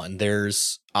one?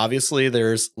 There's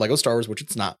Lego Star Wars, which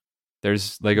it's not.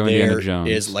 There's Lego Indiana Jones.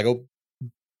 There is Lego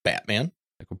Batman.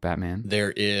 Lego Batman.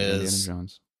 There is Indiana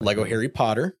Jones. Lego Harry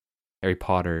Potter. Harry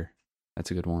Potter.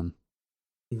 That's a good one.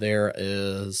 There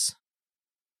is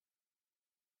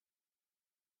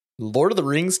Lord of the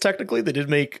Rings. Technically, they did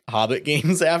make Hobbit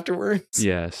games afterwards.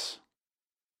 Yes.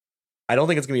 I don't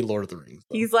think it's gonna be Lord of the Rings,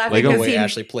 though. He's laughing because he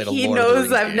actually played a he Lord of the knows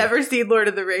Rings I've game. never seen Lord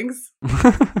of the Rings.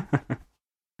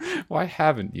 Why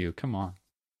haven't you? Come on.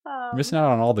 You're missing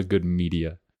out on all the good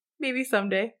media. Maybe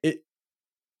someday.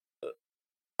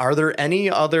 Are there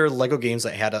any other Lego games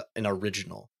that had an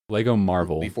original? Lego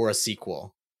Marvel. Before a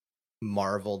sequel.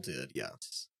 Marvel did,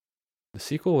 yes. The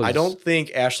sequel was... I don't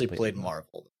think Ashley played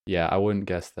Marvel. Yeah, I wouldn't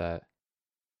guess that.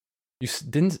 You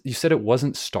said it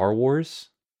wasn't Star Wars?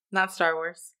 Not Star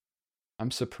Wars.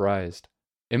 I'm surprised.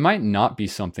 It might not be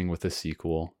something with a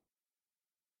sequel.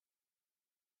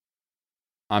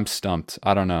 I'm stumped.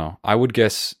 I don't know.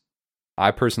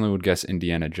 I personally would guess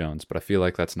Indiana Jones, but I feel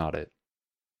like that's not it.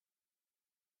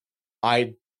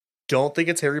 I don't think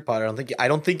it's Harry Potter. I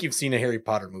don't think you've seen a Harry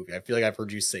Potter movie. I feel like I've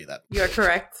heard you say that. You are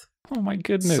correct. Oh my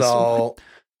goodness. So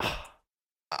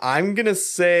I'm gonna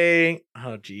say,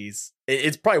 oh geez,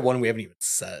 it's probably one we haven't even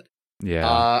said. Yeah.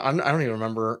 I don't even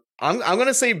remember. I'm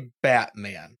gonna say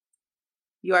Batman.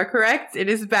 You are correct. It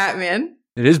is Batman.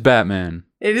 It is Batman.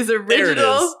 It is original, There it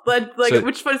is. but like, So-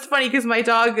 which was funny because my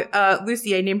dog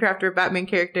Lucy, I named her after a Batman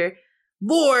character.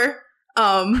 Lore,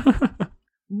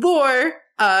 Lore.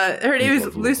 Her name is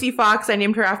love Lore. Lucy Fox. I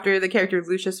named her after the character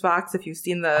Lucius Fox. If you've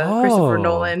seen the Oh. Christopher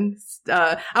Nolan,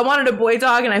 I wanted a boy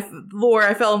dog, and I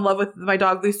fell in love with my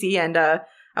dog Lucy, and I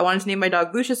wanted to name my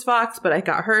dog Lucius Fox, but I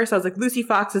got her, so I was like, Lucy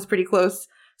Fox is pretty close.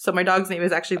 So my dog's name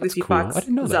is actually That's Lucy cool. Fox. I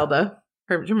didn't know that. Zelda.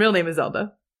 Her real name is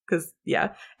Zelda. Because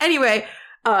yeah. Anyway,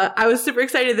 I was super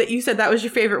excited that you said that was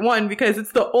your favorite one because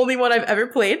it's the only one I've ever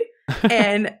played,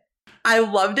 and I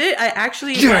loved it. I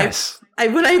actually Yes.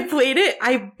 when I played it,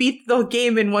 I beat the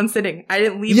game in one sitting. I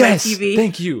didn't leave Yes. my TV.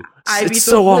 Thank you. I beat It's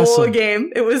the so whole awesome.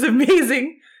 game. It was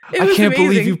amazing. It I was can't believe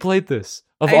amazing. you played this.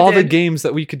 Of I all the did. games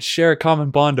that we could share a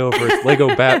common bond over, it's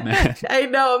Lego Batman. I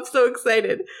know. I'm so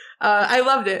excited. I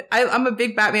loved it. I'm a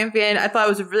big Batman fan. I thought it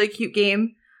was a really cute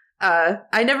game.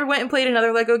 I never went and played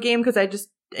another Lego game because I just,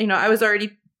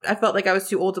 I felt like I was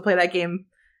too old to play that game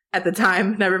at the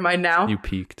time. Never mind now. You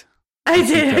peaked. I You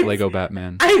peaked did. at Lego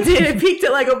Batman. I did. I peaked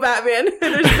at Lego Batman.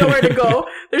 There's nowhere to go.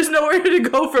 There's nowhere to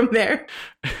go from there.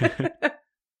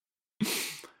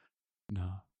 No.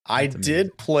 I That's did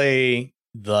amazing. play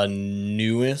the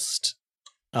newest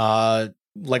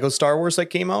Lego Star Wars that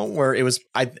came out, where it was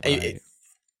Right.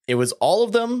 it was all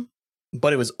of them,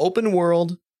 but it was open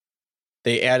world.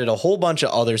 They added a whole bunch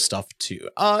of other stuff too.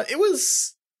 It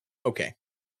was okay,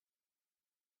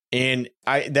 and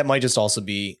that might just also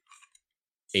be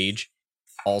age,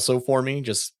 also for me.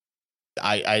 Just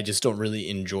I just don't really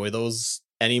enjoy those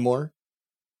anymore.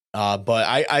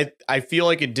 But I feel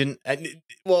like it didn't.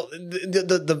 Well,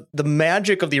 the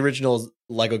magic of the original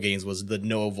Lego games was the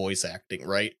no voice acting,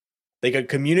 right? They could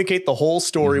communicate the whole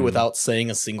story Mhm. without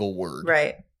saying a single word,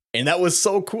 Right. and that was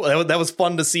so cool. That was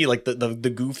fun to see, like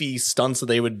the goofy stunts that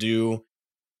they would do.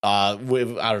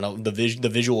 With I don't know the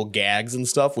visual gags and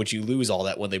stuff, which you lose all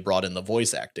that when they brought in the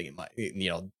voice acting.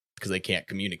 Because they can't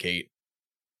communicate,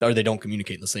 or they don't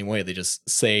communicate in the same way. They just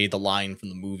say the line from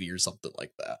the movie or something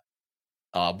like that.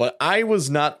 But I was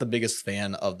not the biggest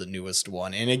fan of the newest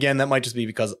one. And again, that might just be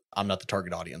because I'm not the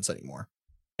target audience anymore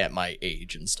at my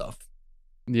age and stuff.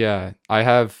 Yeah, I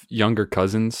have younger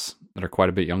cousins that are quite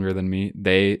a bit younger than me.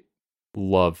 They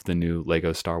love the new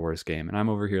Lego Star Wars game, and I'm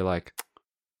over here like,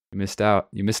 you missed out.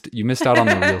 You missed out on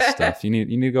the real stuff. You need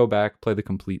to go back, play the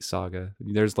complete saga.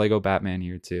 There's Lego Batman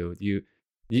here too.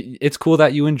 It's cool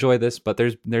that you enjoy this, but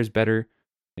there's better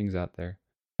things out there.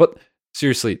 But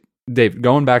seriously, Dave,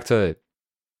 going back to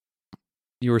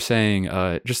you were saying,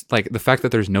 just like the fact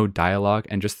that there's no dialogue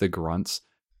and just the grunts.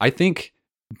 I think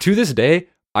to this day,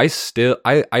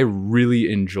 I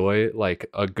really enjoy like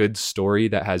a good story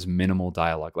that has minimal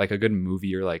dialogue, like a good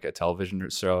movie or like a television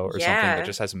show or something Yeah. that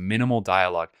just has minimal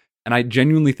dialogue. And I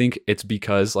genuinely think it's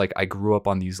because like I grew up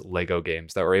on these Lego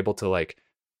games that were able to like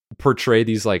portray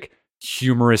these like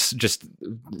humorous, just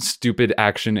stupid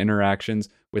action interactions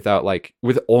with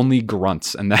only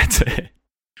grunts, and that's it.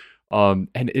 And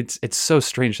it's so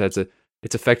strange that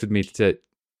it's affected me to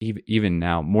even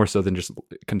now more so than just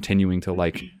continuing to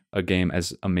like a game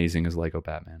as amazing as Lego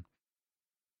Batman.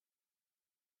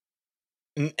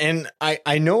 And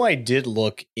I know I did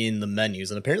look in the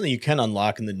menus, and apparently you can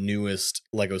unlock in the newest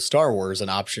Lego Star Wars an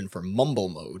option for mumble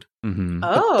mode. Mm-hmm.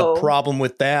 But Oh. the problem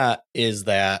with that is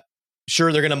that,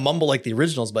 sure, they're going to mumble like the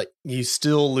originals, but you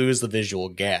still lose the visual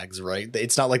gags, right?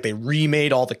 It's not like they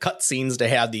remade all the cutscenes to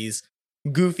have these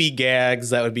goofy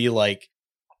gags that would be like,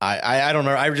 I don't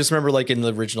remember. I just remember like in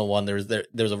the original one, there's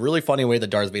a really funny way that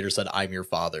Darth Vader said, "I'm your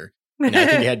father." And I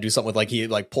think he had to do something with like he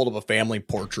like pulled up a family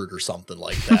portrait or something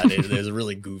like that. It was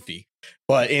really goofy.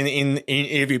 But in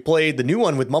if you played the new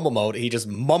one with mumble mode, he just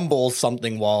mumbles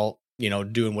something while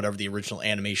doing whatever the original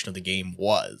animation of the game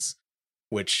was,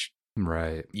 which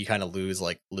Right. you kind of lose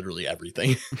like literally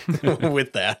everything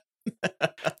with that.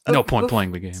 No point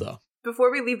playing the game. So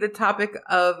Before we leave the topic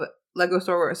of Lego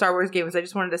Star Wars games, I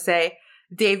just wanted to say,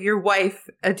 Dave, your wife,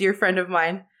 a dear friend of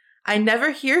mine, I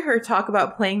never hear her talk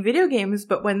about playing video games,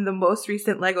 but when the most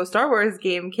recent Lego Star Wars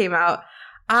game came out,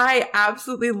 I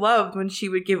absolutely loved when she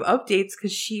would give updates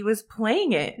because she was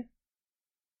playing it.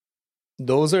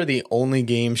 those are the only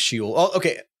games she will. Oh,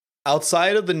 okay.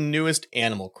 Outside of the newest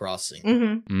Animal Crossing,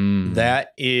 Mm-hmm. that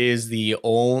is the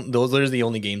only. Those are the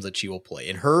only games that she will play,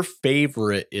 and her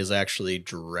favorite is actually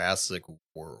Jurassic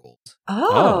World.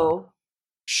 Oh.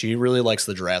 She really likes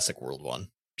the Jurassic World one.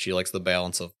 She likes the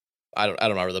balance of I don't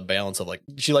remember the balance of like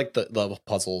she liked the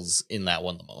puzzles in that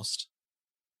one the most.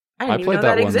 I I didn't even played know that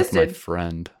that one with my existed.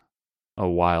 friend a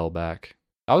while back.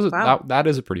 That was Wow. that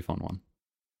is a pretty fun one.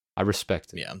 I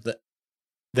respect it. Yeah,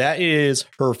 that is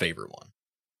her favorite one.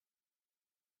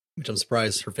 Which I'm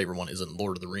surprised her favorite one isn't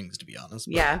Lord of the Rings, to be honest.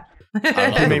 But Yeah. I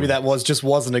don't know. Maybe that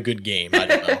wasn't a good game. I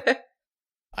don't know.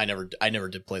 I never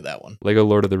did play that one. Lego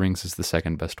Lord of the Rings is the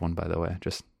second best one, by the way.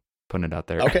 Just putting it out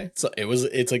there. Okay, so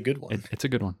it's a good one. It's a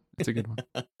good one. It's a good one.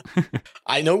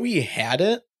 I know we had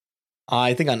it.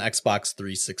 I think on Xbox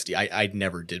 360. I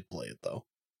never did play it though.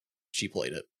 She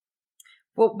played it.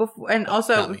 Well, before and Not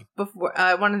also me. before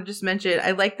I wanted to just mention,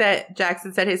 I like that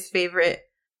Jackson said his favorite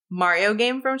Mario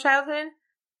game from childhood.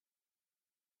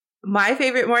 My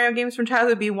favorite Mario games from childhood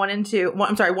would be 1 and 2.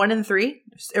 I'm sorry, 1 and 3.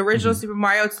 Original Super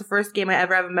Mario. It's the first game I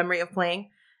ever have a memory of playing,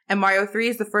 and Mario 3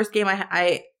 is the first game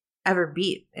I ever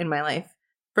beat in my life.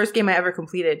 First game I ever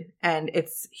completed, and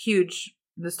it's huge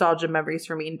nostalgia memories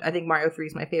for me. I think Mario 3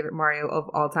 is my favorite Mario of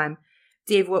all time.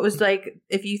 Dave, what was like,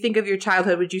 if you think of your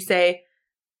childhood, would you say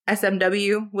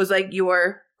SMW was like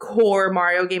your core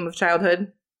Mario game of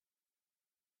childhood?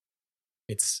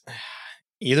 It's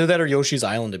either that or Yoshi's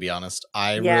Island, to be honest.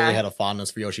 I Yeah. really had a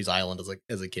fondness for Yoshi's Island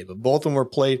as a kid, but both of them were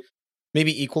played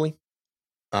maybe equally.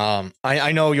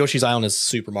 I know Yoshi's Island is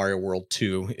Super Mario World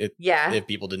 2. Yeah. If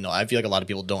people didn't know, I feel like a lot of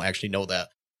people don't actually know that.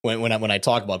 When I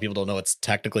talk about it, people don't know it's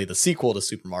technically the sequel to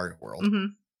Super Mario World.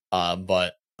 Mm-hmm.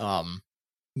 But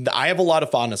I have a lot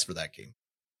of fondness for that game,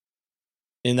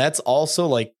 and that's also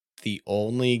like the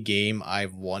only game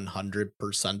I've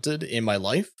 100%ed in my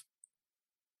life,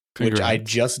 which I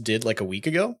just did like a week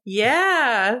ago.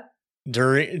 Yeah.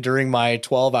 During my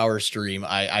 12-hour stream,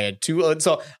 I had two.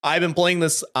 So I've been playing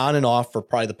this on and off for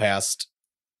probably the past,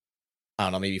 I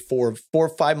don't know, maybe four or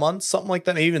 5 months, something like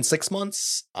that, maybe even 6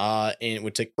 months. And it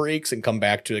would take breaks and come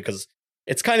back to it because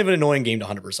it's kind of an annoying game to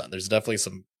 100%. There's definitely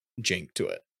some jank to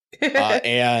it.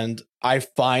 And I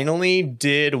finally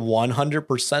did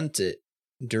 100% it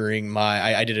during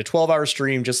I did a 12-hour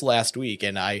stream just last week,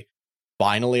 and I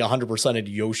finally 100%ed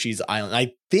Yoshi's Island.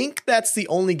 I think that's the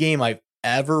only game I've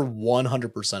ever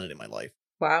 100%ed in my life.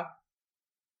 Wow.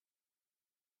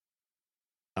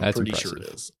 I'm pretty sure it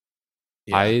is.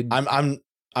 Yeah.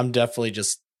 I'm definitely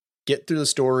just get through the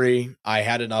story. I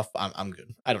had enough. I'm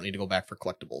good. I don't need to go back for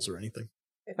collectibles or anything.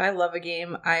 If I love a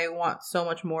game, I want so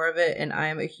much more of it, and I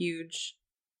am a huge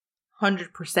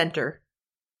 100%er,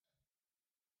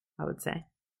 I would say.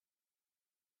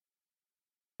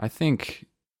 I think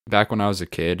back when I was a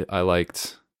kid, I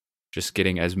liked just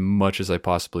getting as much as I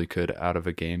possibly could out of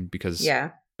a game because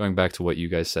going back to what you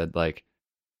guys said, like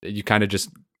you kind of just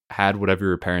had whatever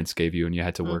your parents gave you and you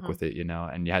had to work with it, you know,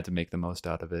 and you had to make the most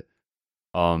out of it.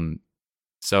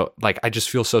 So like I just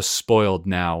feel so spoiled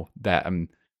now that I'm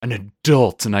an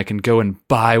adult and I can go and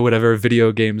buy whatever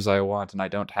video games I want and I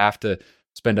don't have to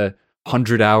spend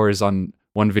 100 hours on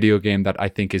one video game that I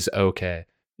think is okay.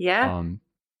 Yeah.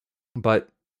 But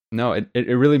no, it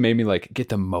really made me like get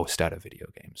the most out of video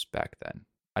games back then.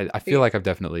 I feel like I've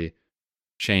definitely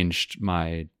changed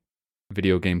my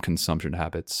video game consumption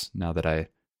habits now that I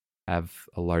have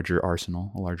a larger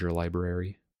arsenal, a larger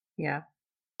library. Yeah.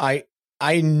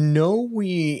 I know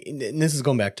and this is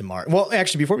going back to Mario. Well,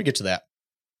 actually, before we get to that,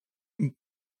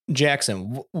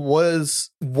 Jackson,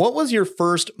 what was your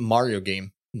first Mario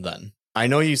game then? I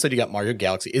know you said you got Mario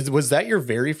Galaxy. Was that your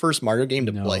very first Mario game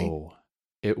to play? No,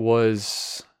 it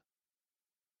was.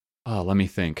 Oh, let me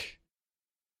think.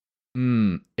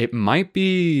 It might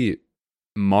be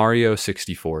Mario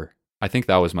 64. I think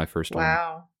that was my first one.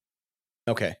 Wow.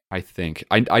 Okay. I think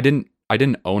I didn't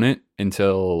own it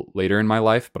until later in my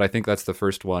life, but I think that's the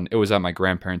first one. It was at my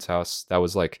grandparents' house. That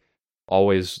was like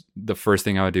always the first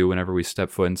thing I would do whenever we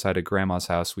stepped foot inside of grandma's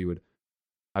house.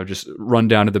 I would just run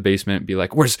down to the basement and be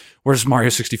like, "Where's Mario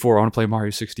 64? I want to play Mario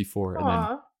 64."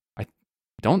 And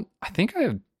then I think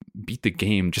I beat the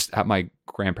game just at my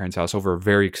grandparents' house over a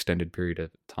very extended period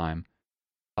of time.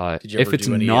 If it's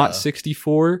not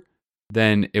 64,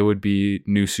 then it would be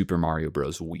New Super Mario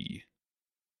Bros. Wii.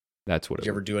 That's what. Did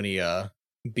you ever do any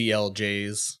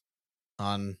BLJs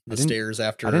on the stairs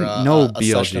after I didn't know a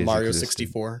session of Mario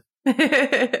 64?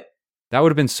 That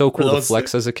would have been so cool to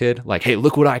flex as a kid. Like, hey,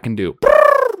 look what I can do.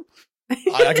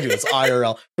 I can do this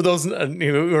IRL. For those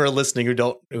who are listening who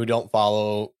don't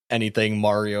follow anything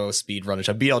Mario speedrun,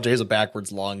 a BLJ is a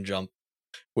backwards long jump,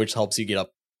 which helps you get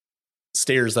up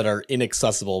stairs that are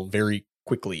inaccessible very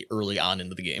quickly early on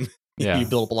into the game. Yeah. You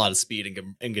build up a lot of speed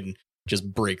and can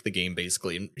just break the game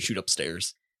basically and shoot up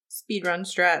stairs. Speedrun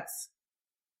strats.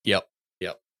 Yep.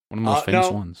 One of the most famous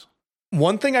ones.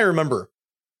 One thing I remember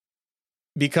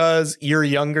because you're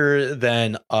younger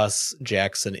than us,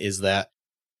 Jackson, is that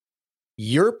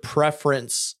your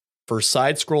preference for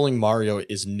side-scrolling Mario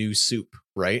is New Soup,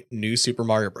 right? New Super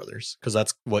Mario Brothers, because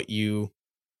that's what you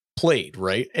played,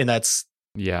 right? And that's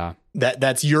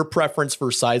your preference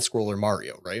for side-scroller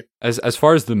Mario, right? As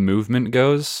far as the movement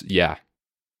goes, yeah,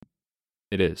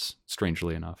 it is.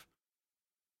 Strangely enough,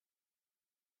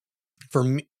 for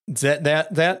me,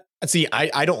 that see,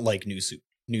 I don't like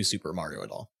New Super Mario at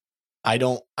all. I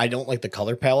don't like the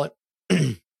color palette.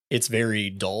 It's very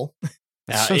dull.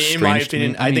 So in my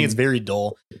opinion, I think it's very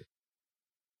dull.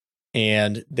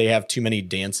 And they have too many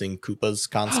dancing Koopas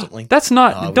constantly. That's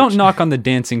not. Don't knock on the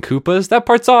dancing Koopas. That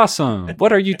part's awesome.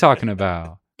 What are you talking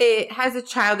about? It has a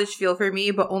childish feel for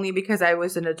me, but only because I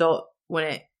was an adult when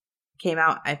it came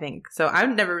out, I think. So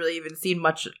I've never really even seen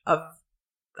much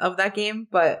of that game,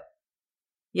 but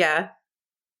yeah.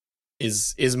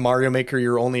 Is Mario Maker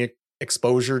your only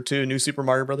exposure to New Super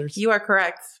Mario Brothers? You are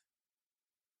correct.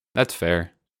 That's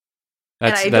fair.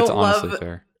 That's honestly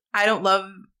fair. I don't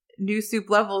love New Soup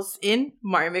levels in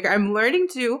Mario Maker. I'm learning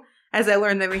to as I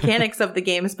learn the mechanics of the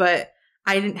games, but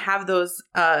I didn't have those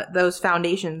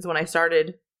foundations when I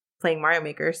started playing Mario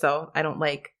Maker, so I don't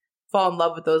fall in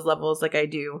love with those levels like I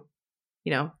do,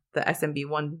 the SMB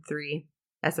 1-3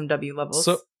 SMW levels.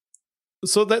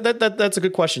 So that's a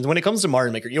good question. When it comes to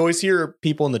Mario Maker, you always hear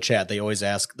people in the chat, they always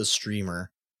ask the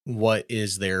streamer what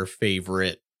is their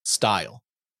favorite style.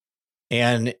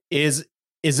 And is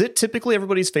it typically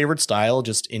everybody's favorite style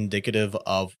just indicative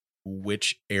of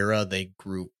which era they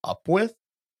grew up with?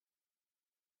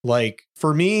 Like,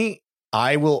 for me,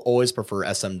 I will always prefer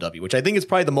SMW, which I think is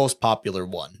probably the most popular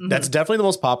one. Mm-hmm. That's definitely the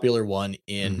most popular one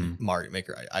in Mario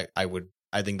Maker. I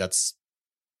think that's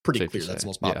pretty clear. That's the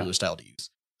most popular style to use.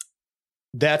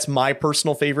 That's my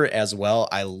personal favorite as well.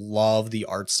 I love the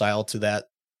art style to that.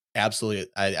 Absolutely.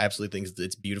 I absolutely think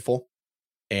it's beautiful.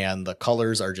 And the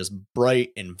colors are just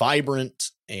bright and vibrant,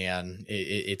 and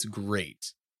it's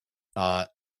great.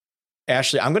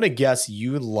 Ashley, I'm going to guess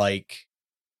you like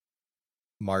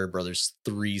Mario Brothers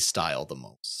 3 style the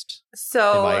most.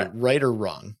 So, am I right or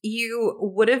wrong? You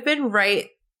would have been right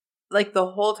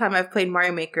the whole time I've played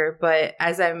Mario Maker, but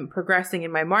as I'm progressing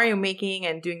in my Mario making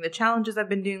and doing the challenges I've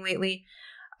been doing lately,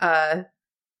 and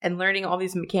learning all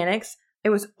these mechanics, it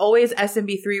was always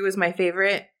SMB3 was my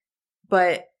favorite,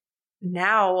 but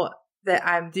now that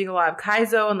I'm doing a lot of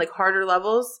Kaizo and harder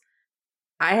levels,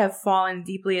 I have fallen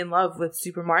deeply in love with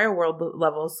Super Mario World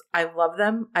levels. I love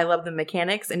them. I love the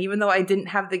mechanics. And even though I didn't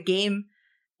have the game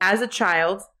as a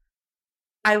child,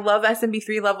 I love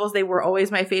SMB3 levels. They were always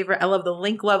my favorite. I love the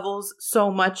Link levels so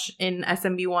much in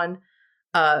SMB1.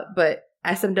 But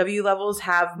SMW levels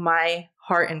have my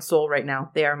heart and soul right now.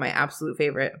 They are my absolute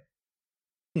favorite.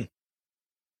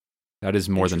 That is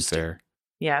more than fair.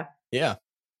 Yeah. Yeah.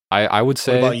 I would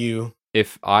say, what about you?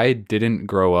 If I didn't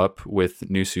grow up with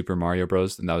New Super Mario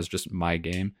Bros. And that was just my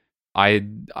game,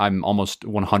 I'm almost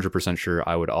 100% sure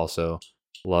I would also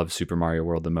love Super Mario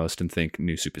World the most and think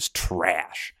New Soup is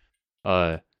trash.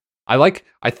 I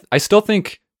still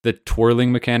think the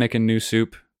twirling mechanic in New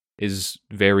Soup is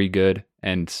very good,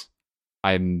 and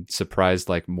I'm surprised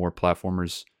more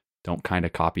platformers don't kind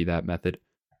of copy that method,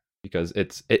 because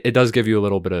it does give you a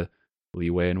little bit of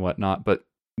leeway and whatnot, but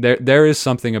there is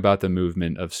something about the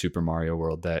movement of Super Mario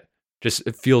World that just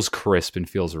it feels crisp and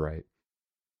feels right.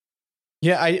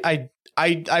 Yeah,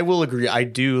 I will agree. I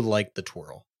do like the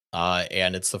twirl.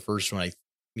 And it's the first one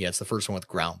it's the first one with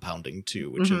ground pounding too,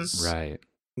 which is right.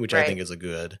 Which I think is a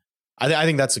good I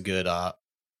think that's a good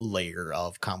layer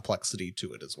of complexity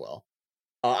to it as well.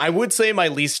 I would say my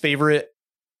least favorite,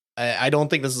 I don't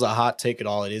think this is a hot take at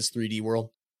all, it is 3D World.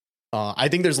 I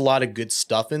think there's a lot of good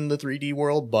stuff in the 3D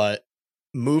World, but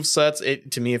movesets,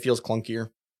 to me, it feels clunkier.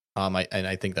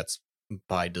 I think that's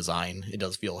by design. It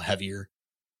does feel heavier.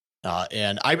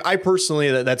 And I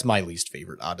personally, that's my least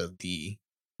favorite out of the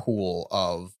pool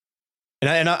of,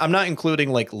 and I'm not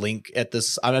including Link at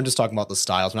this. I'm just talking about the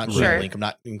styles. I'm not including Link. I'm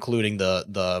not including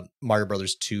the Mario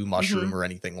Brothers 2 Mushroom or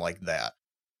anything like that.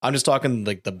 I'm just talking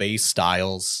the base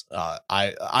styles.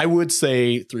 I would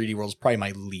say 3D World is probably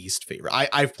my least favorite.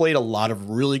 I've played a lot of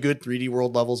really good 3D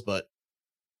World levels, but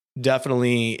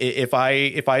definitely if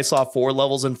I saw 4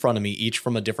 levels in front of me, each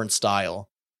from a different style,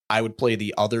 I would play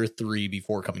the other 3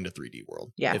 before coming to 3D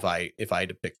World. Yeah. If I had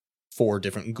to pick 4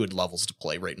 different good levels to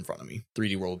play right in front of me,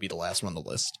 3D World would be the last one on the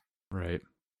list. Right.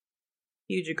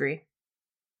 Huge agree.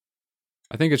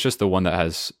 I think it's just the one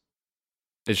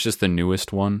it's just the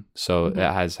newest one, so it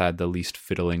has had the least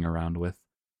fiddling around with.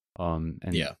 And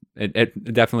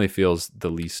it definitely feels the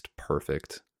least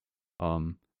perfect.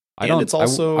 I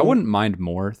wouldn't mind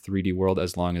more 3D World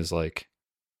as long as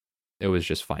It was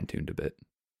just fine-tuned a bit.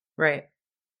 Right.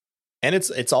 And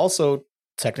it's also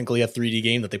technically a 3D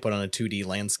game that they put on a 2D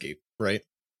landscape, right?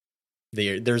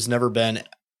 There's never been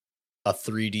a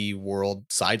 3D world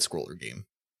side-scroller game.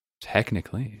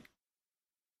 Technically.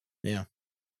 Yeah.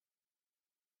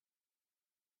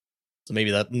 So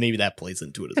maybe that plays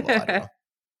into it as well. I don't know.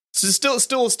 So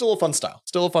still a fun style.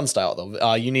 Still a fun style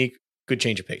though. Unique, good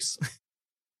change of pace.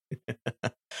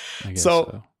 I guess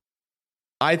so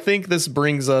I think this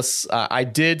brings us. I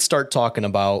did start talking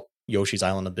about Yoshi's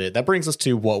Island a bit. That brings us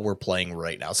to what we're playing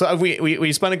right now. So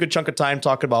we spent a good chunk of time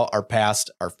talking about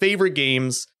our favorite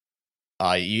games.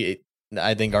 I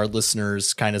think our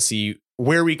listeners kind of see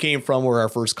where we came from, where our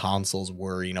first consoles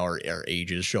were. Our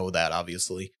ages show that,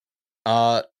 obviously.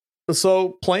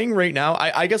 So playing right now,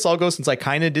 I guess I'll go since I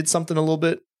kind of did something a little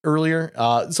bit earlier.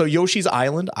 So Yoshi's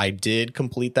Island, I did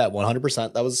complete that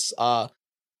 100%. That was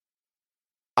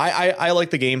I like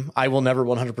the game. I will never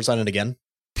 100% it again.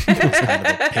 It's kind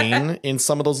of a pain in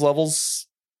some of those levels.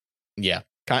 Yeah,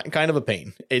 kind of a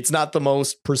pain. It's not the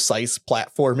most precise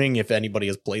platforming. If anybody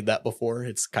has played that before,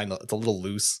 it's a little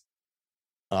loose.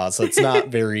 So it's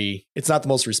not the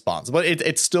most responsive, but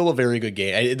it's still a very good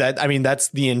game. That's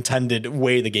the intended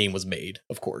way the game was made,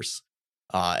 of course.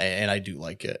 And I do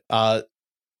like it.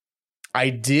 I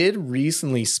did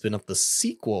recently spin up the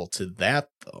sequel to that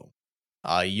though.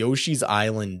 Yoshi's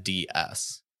Island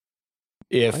DS.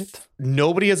 If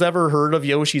nobody has ever heard of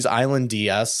Yoshi's Island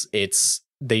DS,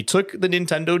 they took the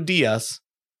Nintendo DS,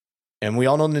 and we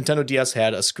all know the Nintendo DS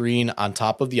had a screen on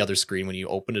top of the other screen when you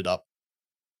opened it up.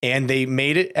 And they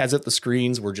made it as if the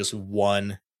screens were just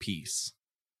one piece.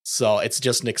 So it's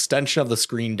just an extension of the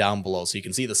screen down below. So you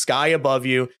can see the sky above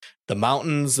you, the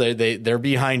mountains, they're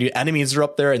behind you, enemies are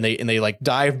up there, and they like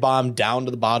dive bomb down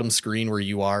to the bottom screen where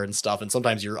you are and stuff. And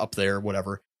sometimes you're up there,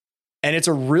 whatever. And it's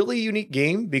a really unique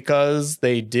game because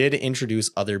they did introduce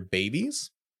other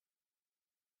babies.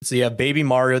 So you have Baby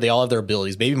Mario, they all have their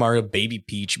abilities. Baby Mario, Baby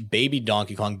Peach, Baby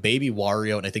Donkey Kong, Baby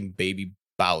Wario, and I think Baby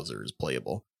Bowser is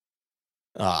playable.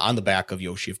 On the back of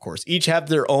Yoshi, of course. Each have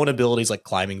their own abilities, like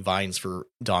climbing vines for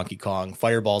Donkey Kong,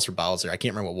 fireballs for Bowser. I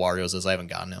can't remember what Wario's is. I haven't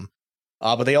gotten him.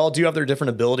 But they all do have their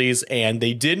different abilities, and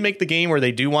they did make the game where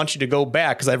they do want you to go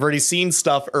back, because I've already seen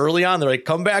stuff early on. They're like,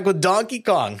 come back with Donkey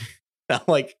Kong. I'm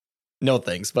like, no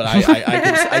thanks, but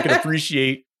I can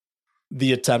appreciate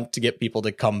the attempt to get people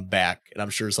to come back, and I'm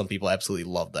sure some people absolutely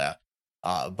love that.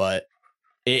 But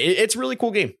it's a really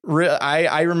cool game.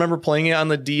 I remember playing it on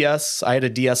the DS. I had a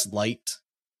DS Lite,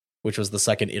 which was the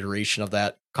second iteration of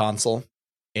that console,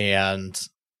 and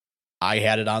I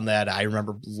had it on that. I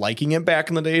remember liking it back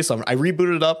in the day, so I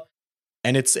rebooted it up,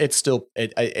 and I think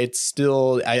it's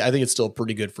still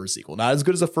pretty good for a sequel. Not as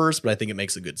good as the first, but I think it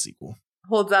makes a good sequel.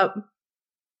 Holds up.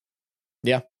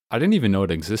 Yeah, I didn't even know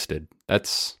it existed.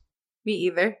 That's me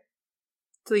either.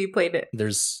 Till you played it.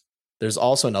 There's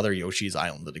also another Yoshi's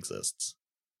Island that exists.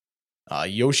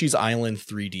 Yoshi's Island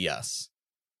 3DS.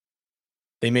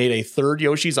 They made a third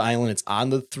Yoshi's Island. It's on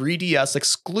the 3DS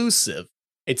exclusive.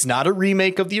 It's not a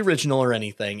remake of the original or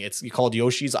anything. It's called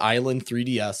Yoshi's Island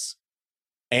 3DS.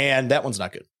 And that one's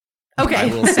not good. Okay. I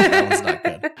will say that one's not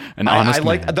good.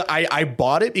 I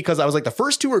bought it because I was like, the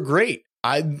first two are great.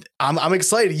 I'm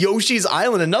excited. Yoshi's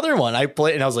Island, another one. I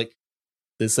played and I was like,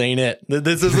 this ain't it.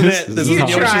 This isn't it. This isn't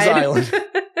Yoshi's Island.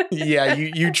 Yeah,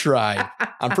 you tried.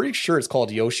 I'm pretty sure it's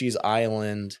called Yoshi's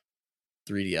Island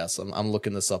 3DS. I'm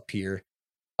looking this up here.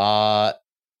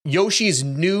 Yoshi's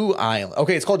New Island.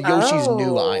 Okay, it's called Yoshi's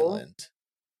New Island.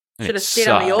 Should have stayed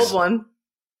on the old one.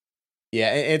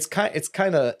 Yeah, it's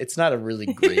not a really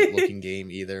great looking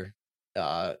game either.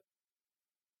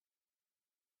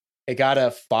 It got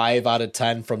a 5 out of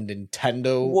 10 from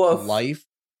Nintendo Woof. Life.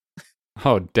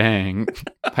 Oh dang!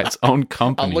 By its own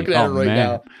company. I'm looking at it right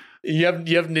now. You have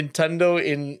Nintendo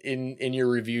in your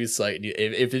review site.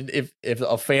 If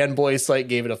a fanboy site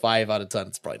gave it a 5 out of 10,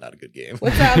 it's probably not a good game.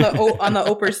 What's that on the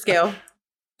Oper scale? Is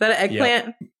that an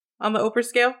eggplant on the Oper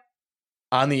scale?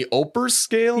 On the Oper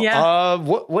scale? Yeah.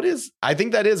 What is? I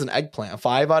think that is an eggplant.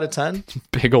 5 out of 10.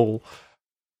 Big ol'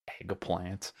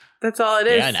 eggplant. That's all it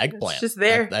is. Yeah, an eggplant. It's just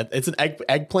there. It's an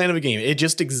eggplant of a game. It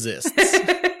just exists.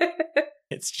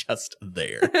 It's just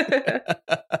there.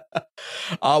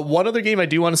 One other game I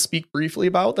do want to speak briefly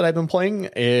about that I've been playing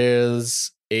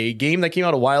is a game that came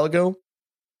out a while ago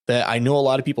that I know a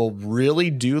lot of people really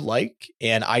do like.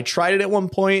 And I tried it at one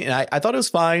point and I thought it was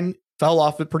fine. Fell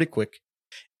off it pretty quick.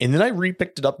 And then I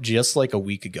repicked it up just like a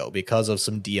week ago because of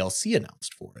some DLC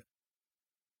announced for it.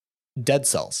 Dead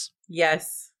Cells.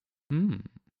 Yes.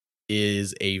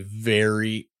 Is a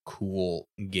very cool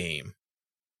game.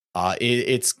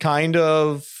 It's kind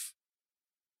of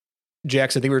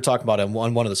Jackson, I think we were talking about it on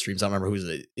one of the streams. I don't remember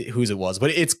whose it was,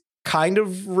 but it's kind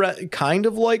of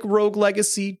like Rogue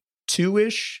Legacy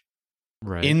 2-ish.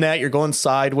 Right. In that you're going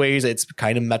sideways. It's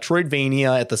kind of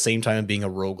Metroidvania at the same time being a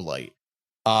roguelite.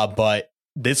 But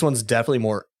this one's definitely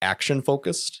more action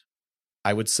focused.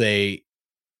 I would say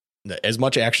as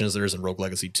much action as there is in Rogue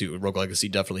Legacy 2. Rogue Legacy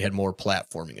definitely had more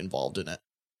platforming involved in it.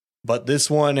 But this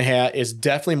one is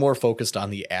definitely more focused on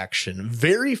the action.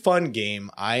 Very fun game.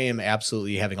 I am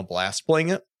absolutely having a blast playing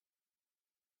it.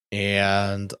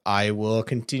 And I will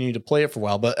continue to play it for a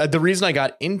while. But the reason I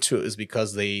got into it is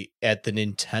because at the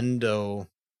Nintendo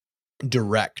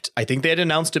Direct, I think they had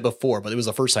announced it before, but it was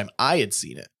the first time I had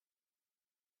seen it.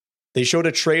 They showed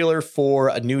a trailer for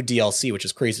a new DLC, which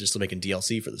is crazy, just making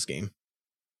DLC for this game,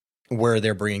 where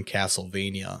they're bringing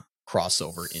Castlevania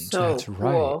crossover into it. That's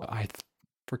cool. Right. I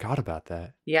forgot about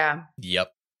that. Yeah.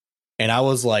 Yep. And I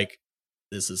was like,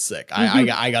 this is sick.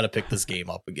 I got to pick this game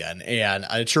up again. And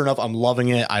sure enough, I'm loving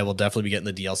it. I will definitely be getting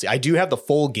the DLC. I do have the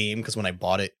full game because when I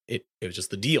bought it, it was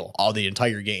just the deal, all the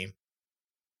entire game.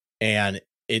 And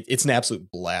it's an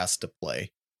absolute blast to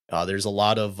play. There's a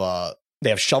lot of,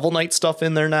 they have Shovel Knight stuff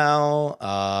in there now.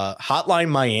 Hotline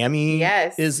Miami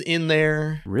is in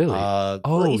there. Really?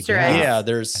 Easter eggs. Yeah,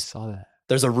 I saw that.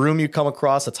 There's a room you come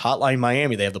across that's Hotline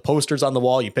Miami. They have the posters on the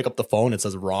wall. You pick up the phone. It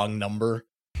says wrong number.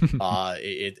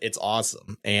 It's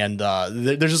awesome. And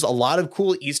there's just a lot of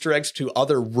cool Easter eggs to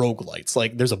other roguelites.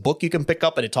 Like there's a book you can pick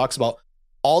up and it talks about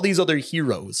all these other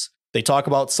heroes. They talk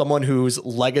about someone whose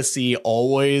legacy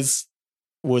always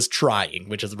was trying,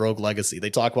 which is Rogue Legacy.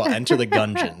 They talk about Enter the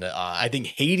Gungeon. I think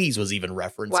Hades was even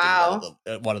referenced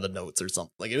in one of the notes or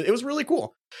something. Like it was really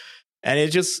cool. And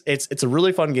it's a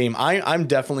really fun game. I'm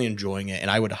definitely enjoying it,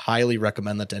 and I would highly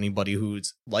recommend that to anybody who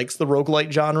likes the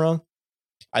roguelite genre.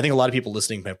 I think a lot of people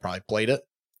listening have probably played it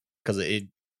because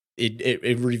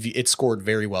it scored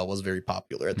very well, was very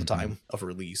popular at the time of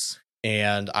release.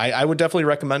 And I would definitely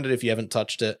recommend it if you haven't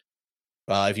touched it.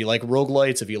 If you like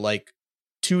roguelites, if you like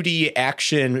 2D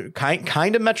action,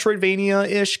 kind of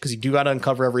Metroidvania-ish, because you do got to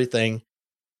uncover everything.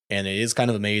 And it is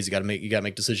kind of a maze. You got to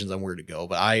make decisions on where to go.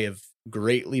 But I have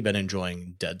greatly been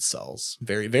enjoying Dead Cells.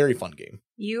 Very, very fun game.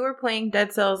 You were playing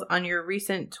Dead Cells on your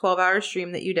recent 12-hour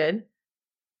stream that you did.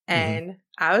 And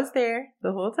I was there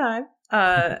the whole time.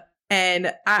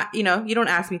 And I, you don't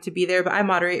ask me to be there, but I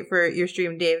moderate for your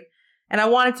stream, Dave. And I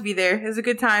wanted to be there. It was a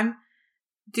good time.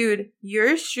 Dude,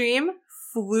 your stream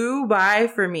flew by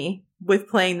for me with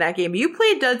playing that game. You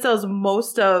played Dead Cells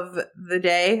most of the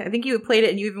day. I think you played it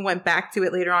and you even went back to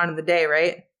it later on in the day,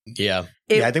 right? Yeah.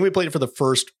 I think we played it for the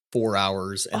first 4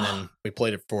 hours and then we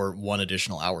played it for one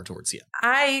additional hour towards the end.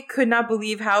 I could not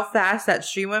believe how fast that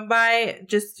stream went by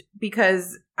just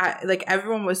because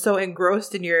everyone was so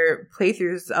engrossed in your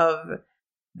playthroughs of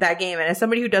that game. And as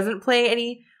somebody who doesn't play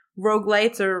any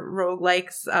roguelites or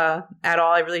roguelikes at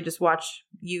all, I really just watch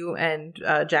you and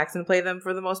Jackson play them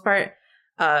for the most part.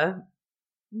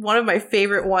 One of my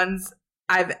favorite ones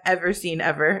I've ever seen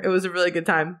ever. It was a really good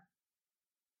time.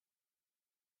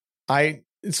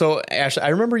 So Ashley, I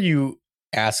remember you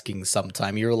asking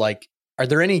sometime, you were like, are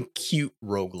there any cute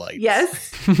roguelites?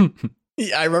 Yes.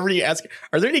 Yeah, I remember you asking,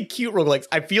 are there any cute roguelikes?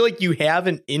 I feel like you have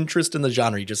an interest in the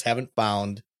genre. You just haven't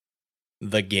found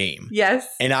the game. Yes.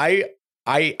 And I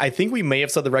think we may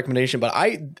have said the recommendation, but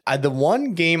I the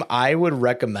one game I would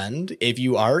recommend if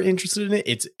you are interested in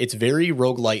it, it's very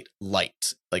roguelite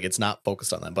light. Like it's not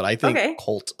focused on that, but I think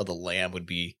Cult of the Lamb would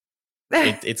be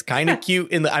it's kind of cute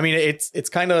it's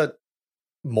kind of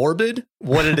morbid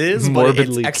what it is, but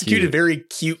it's executed cute. Very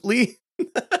cutely.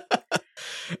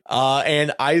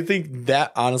 And I think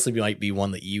that honestly might be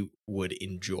one that you would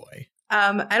enjoy.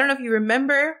 I don't know if you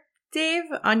remember, Dave,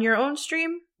 on your own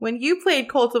stream, when you played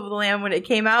Cult of the Lamb when it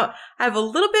came out, I have a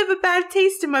little bit of a bad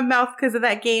taste in my mouth because of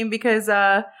that game because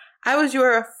I was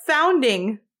your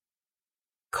founding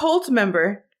cult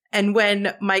member. And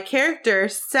when my character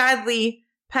sadly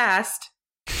passed,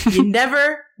 you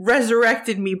never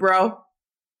resurrected me, bro.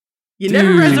 You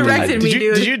never resurrected me,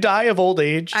 dude. Did you die of old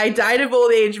age? I died of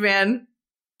old age, man.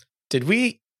 Did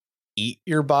we eat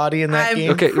your body in that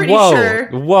game? Okay,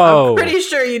 whoa. I'm pretty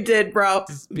sure you did, bro.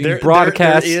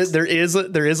 Broadcast. There is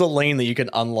a lane that you can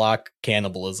unlock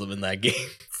cannibalism in that game.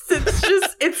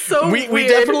 It's so weird. We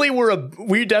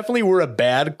definitely were a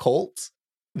bad cult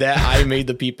that I made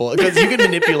the people, because you can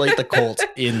manipulate the cult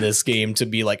in this game to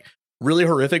be like really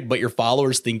horrific, but your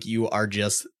followers think you are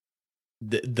just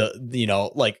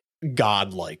the like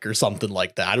godlike or something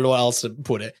like that. I don't know how else to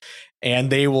put it.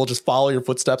 And they will just follow your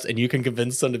footsteps and you can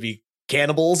convince them to be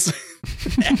cannibals,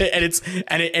 and it's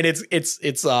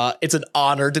an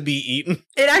honor to be eaten.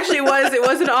 It actually was. It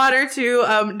was an honor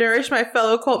to nourish my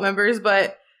fellow cult members,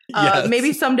 but Yes.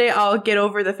 maybe someday I'll get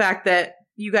over the fact that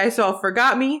you guys all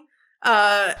forgot me,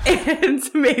 and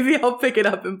maybe I'll pick it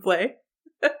up and play.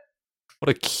 What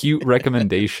a cute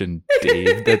recommendation,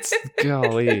 Dave. That's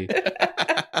golly.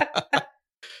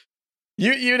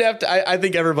 You'd have to. I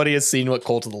think everybody has seen what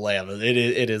Cult of the Lamb is.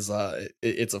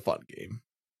 It's a fun game.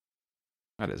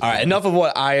 That is all right. Enough of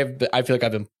what I feel like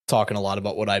I've been talking a lot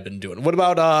about what I've been doing. What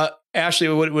about Ashley?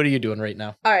 What are you doing right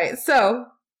now? All right, so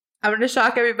I'm going to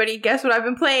shock everybody. Guess what I've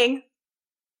been playing?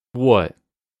 What?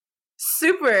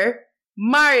 Super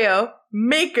Mario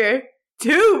Maker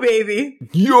 2, baby.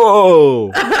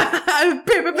 Yo!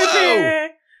 Whoa!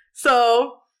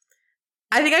 So,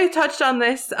 I think I touched on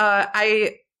this.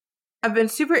 I've been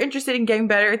super interested in getting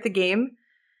better at the game.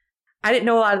 I didn't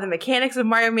know a lot of the mechanics of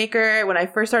Mario Maker. When I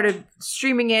first started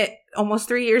streaming it almost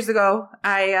 3 years ago,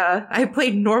 I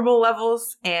played normal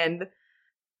levels and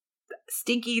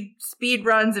stinky speed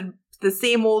runs and the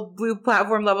same old blue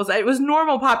platform levels. It was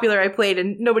normal popular I played,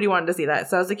 and nobody wanted to see that.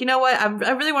 So I was like, you know what?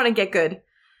 I really want to get good.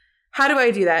 How do I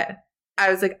do that? I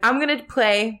was like, I'm going to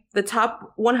play the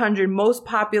top 100 most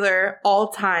popular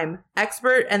all-time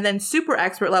expert and then super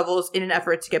expert levels in an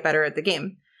effort to get better at the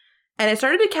game. And it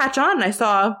started to catch on, and I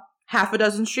saw half a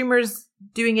dozen streamers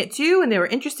doing it too, and they were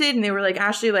interested, and they were like,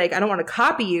 Ashley, like, I don't want to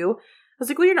copy you. I was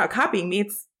like, well, you're not copying me.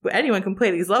 Anyone can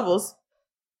play these levels.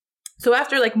 So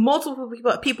after like multiple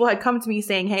people had come to me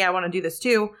saying, hey, I want to do this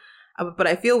too, but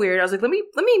I feel weird. I was like, let me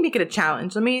make it a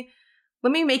challenge. Let me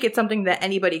make it something that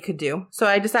anybody could do. So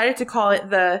I decided to call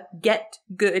it the Get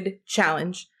Good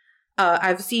Challenge.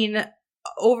 I've seen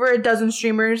over a dozen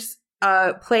streamers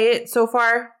play it so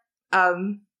far.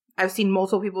 I've seen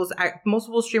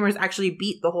multiple streamers actually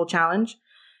beat the whole challenge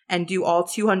and do all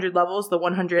 200 levels, the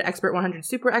 100 expert, 100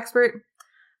 super expert.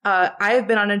 I have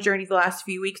been on a journey the last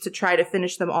few weeks to try to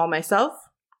finish them all myself.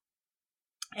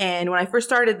 And when I first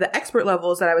started, the expert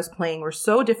levels that I was playing were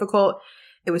so difficult.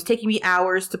 It was taking me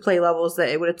hours to play levels that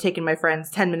it would have taken my friends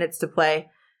 10 minutes to play.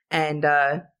 And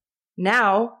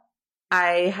now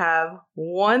I have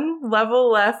one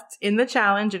level left in the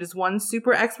challenge. It is one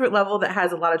super expert level that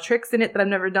has a lot of tricks in it that I've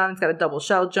never done. It's got a double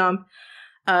shell jump.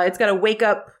 It's got a wake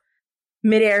up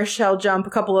midair shell jump,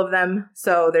 a couple of them.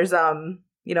 So there's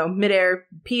midair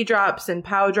P drops and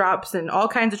POW drops and all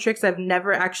kinds of tricks I've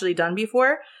never actually done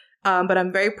before. But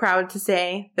I'm very proud to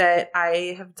say that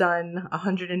I have done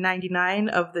 199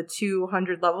 of the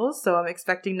 200 levels. So I'm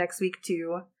expecting next week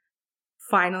to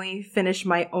finally finish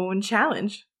my own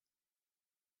challenge.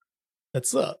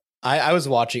 That's I was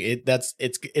watching it.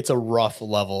 It's a rough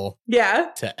level.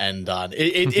 Yeah. To end on.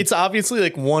 It's obviously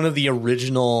like one of the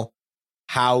original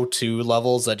how-to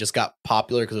levels that just got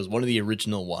popular because it was one of the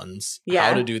original ones. Yeah.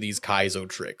 How to do these Kaizo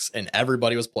tricks, and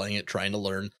everybody was playing it, trying to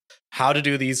learn how to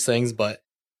do these things, but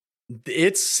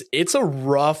it's a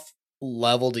rough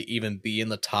level to even be in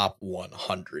the top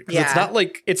 100 because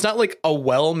it's not like a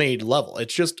well-made level.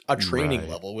 It's just a training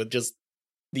level with just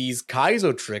these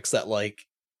Kaizo tricks that like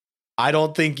I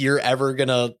don't think you're ever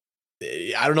gonna.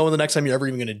 I don't know when the next time you're ever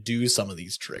even gonna do some of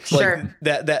these tricks. Sure.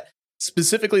 Like that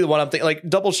specifically the one I'm thinking, like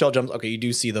double shell jumps. Okay, you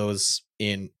do see those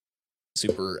in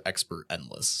super expert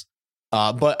endless,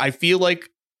 but I feel like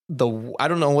I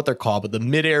don't know what they're called, but the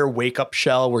midair wake up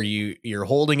shell where you're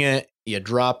holding it, you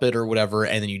drop it or whatever,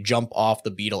 and then you jump off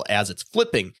the beetle as it's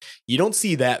flipping. You don't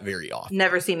see that very often.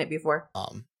 Never seen it before.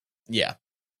 Yeah.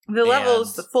 The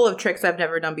level's full of tricks I've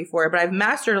never done before, but I've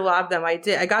mastered a lot of them.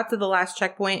 I got to the last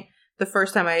checkpoint the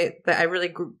first time I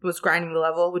really was grinding the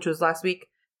level, which was last week.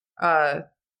 I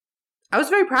was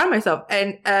very proud of myself,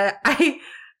 and I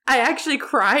actually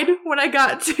cried when I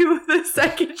got to the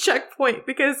second checkpoint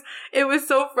because it was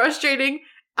so frustrating.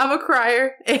 I'm a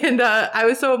crier, and I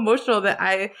was so emotional that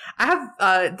I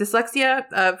have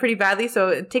dyslexia pretty badly, so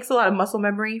it takes a lot of muscle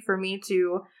memory for me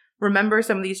to remember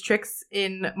some of these tricks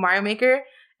in Mario Maker.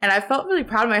 And I felt really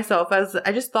proud of myself as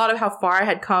I just thought of how far I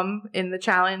had come in the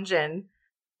challenge. And,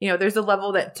 there's a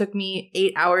level that took me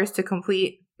 8 hours to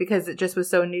complete because it just was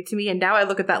so new to me. And now I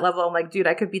look at that level, I'm like, dude,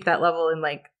 I could beat that level in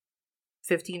like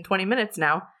 15, 20 minutes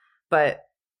now. But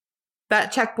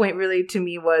that checkpoint really to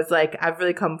me was like, I've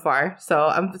really come far. So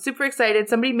I'm super excited.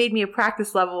 Somebody made me a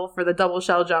practice level for the double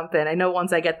shell jump. And I know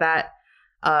once I get that,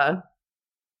 that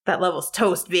level's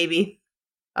toast, baby.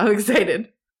 I'm excited.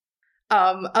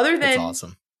 That's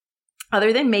awesome.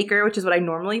 Other than Maker, which is what I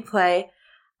normally play,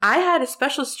 I had a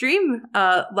special stream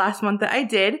last month that I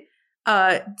did.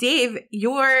 Dave,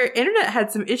 your internet had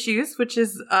some issues, which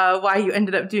is why you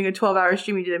ended up doing a 12-hour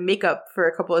stream. You did a makeup for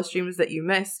a couple of streams that you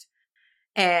missed.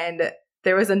 And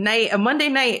there was a Monday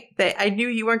night that I knew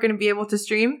you weren't going to be able to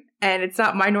stream, and it's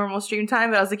not my normal stream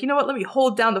time, but I was like, you know what? Let me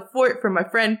hold down the fort for my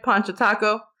friend Pancho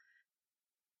Taco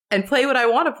and play what I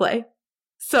want to play.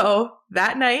 So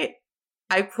that night,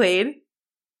 I played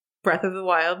Breath of the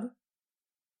Wild.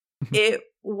 It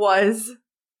was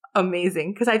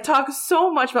amazing because I talk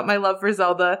so much about my love for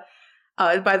Zelda.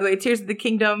 By the way, Tears of the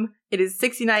Kingdom, it is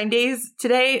 69 days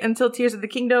today until Tears of the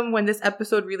Kingdom. When this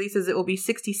episode releases, it will be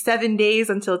 67 days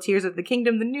until Tears of the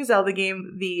Kingdom, the new Zelda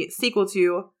game, the sequel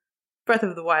to Breath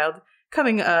of the Wild,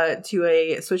 coming to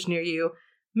a Switch near you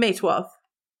May 12th,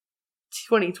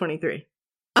 2023.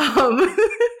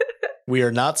 We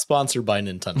are not sponsored by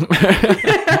Nintendo.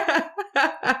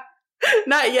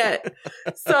 Not yet.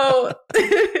 So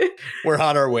we're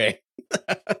on our way.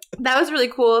 That was really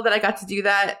cool that I got to do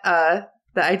that.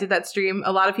 That I did that stream.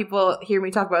 A lot of people hear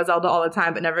me talk about Zelda all the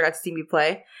time, but never got to see me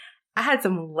play. I had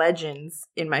some legends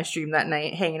in my stream that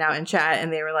night hanging out in chat,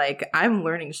 and they were like, I'm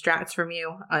learning strats from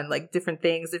you on like different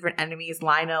things, different enemies,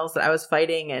 Lionels that I was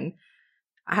fighting, and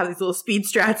I have these little speed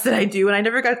strats that I do, and I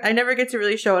never get to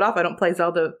really show it off. I don't play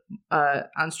Zelda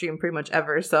on stream pretty much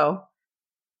ever, so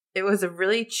it was a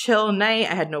really chill night.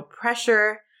 I had no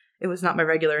pressure. It was not my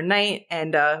regular night,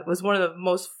 and it was one of the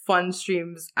most fun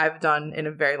streams I've done in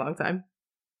a very long time.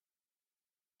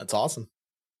 That's awesome.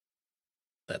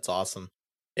 That's awesome.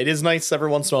 It is nice every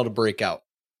once in a while to break out.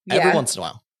 Yeah. Every once in a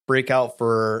while. Break out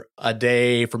for a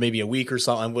day, for maybe a week or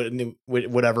something,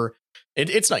 whatever.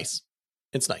 It's nice.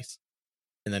 It's nice.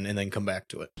 And then come back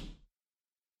to it.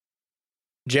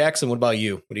 Jackson, what about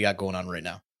you? What do you got going on right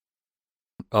now?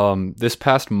 This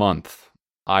past month,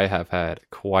 I have had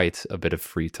quite a bit of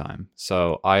free time.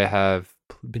 So I have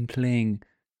been playing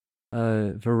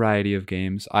a variety of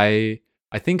games. I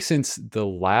think since the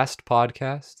last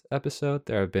podcast episode,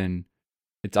 there have been,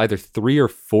 it's either 3 or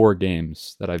 4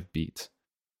 games that I've beat.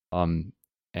 And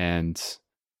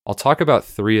I'll talk about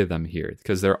 3 of them here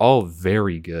because they're all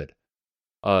very good.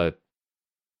 2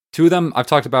 of them I've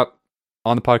talked about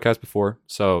on the podcast before.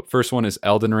 So first one is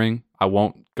Elden Ring. I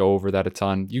won't go over that a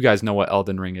ton. You guys know what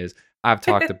Elden Ring is. I've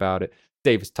talked about it.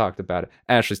 Dave has talked about it.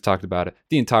 Ashley's talked about it.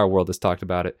 The entire world has talked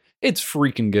about it. It's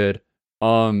freaking good.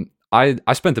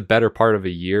 I spent the better part of a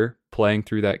year playing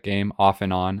through that game off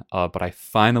and on, but I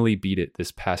finally beat it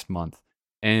this past month.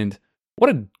 And what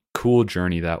a cool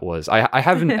journey that was. I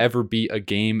haven't ever beat a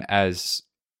game as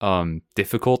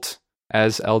difficult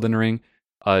as Elden Ring.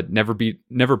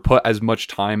 Never put as much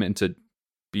time into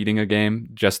beating a game,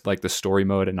 just like the story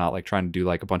mode and not like trying to do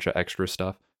like a bunch of extra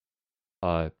stuff.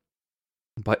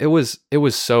 But it was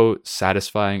so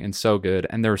satisfying and so good,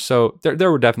 and there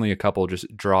were definitely a couple just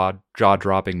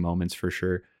jaw-dropping moments for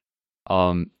sure.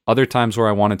 Other times where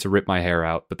I wanted to rip my hair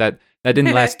out, but that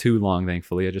didn't last too long,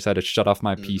 thankfully. I just had to shut off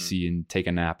my PC and take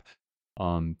a nap.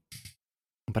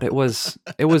 But it was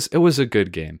a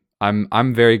good game.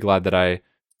 I'm very glad that I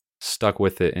stuck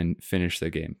with it and finished the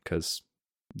game because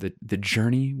the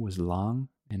journey was long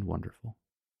and wonderful.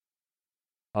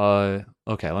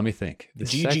 Okay, let me think. The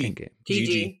second game.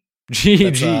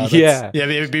 GG.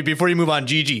 Yeah, before you move on,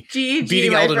 GG.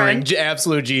 Beating Elden Ring,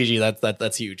 absolute GG.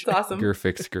 That's huge. It's awesome.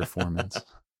 Gerfix Gerformance.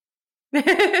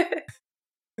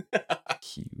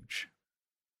 Huge.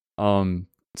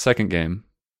 Second game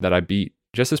that I beat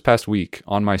just this past week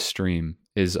on my stream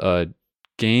is a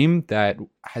game that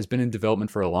has been in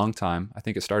development for a long time. I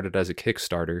think it started as a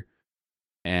Kickstarter,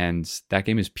 and that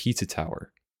game is Pizza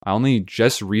Tower. I only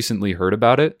just recently heard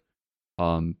about it,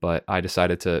 but I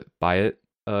decided to buy it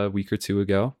a week or 2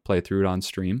 ago, play through it on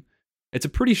stream. It's a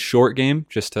pretty short game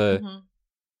just to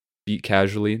beat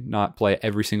casually, not play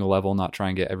every single level, not try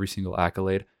and get every single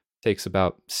accolade. Takes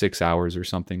about 6 hours or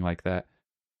something like that.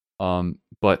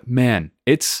 But man,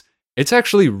 it's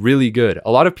actually really good.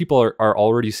 A lot of people are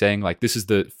already saying like this is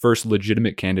the first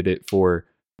legitimate candidate for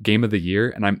Game of the Year,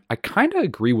 and I kind of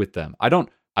agree with them. I don't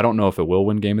know if it will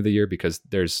win Game of the Year because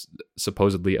there's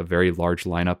supposedly a very large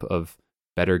lineup of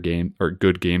better game or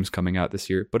good games coming out this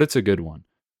year, but it's a good one.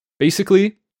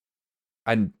 Basically,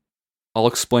 I'll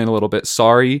explain a little bit.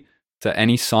 Sorry to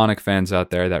any Sonic fans out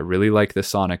there that really like the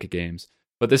Sonic games,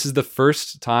 but this is the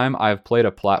first time I've played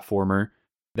a platformer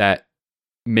that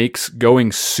makes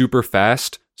going super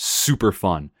fast super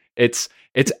fun. It's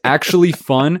actually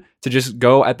fun to just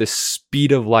go at the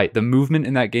speed of light. The movement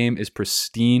in that game is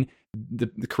pristine. The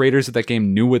creators of that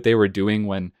game knew what they were doing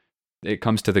when it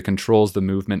comes to the controls, the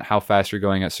movement, how fast you're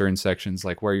going at certain sections,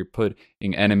 like where you're putting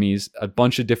enemies, a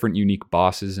bunch of different unique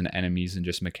bosses and enemies and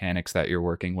just mechanics that you're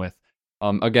working with.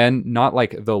 Again, not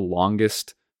like the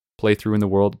longest playthrough in the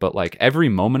world, but like every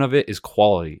moment of it is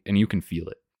quality and you can feel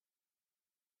it.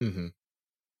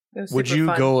 Would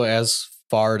you go as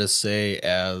far to say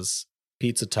as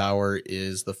Pizza Tower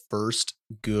is the first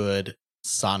good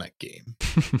Sonic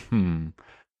game.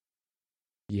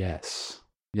 Yes.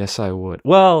 Yes, I would.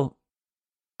 Well,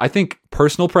 I think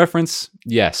personal preference,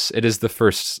 yes, it is the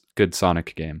first good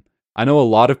Sonic game. I know a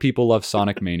lot of people love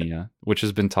Sonic Mania, which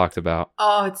has been talked about.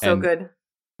 Oh, it's so good.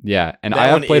 Yeah, and That I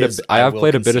have one played is, I I have will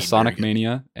played a bit of concede, very Sonic good.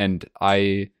 Mania, and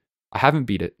I haven't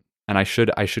beat it, and I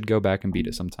should go back and beat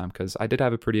it sometime because I did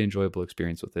have a pretty enjoyable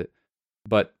experience with it.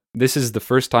 But this is the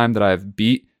first time that I've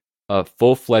beat a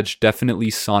full-fledged, definitely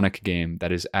Sonic game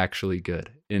that is actually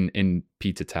good in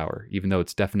Pizza Tower, even though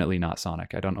it's definitely not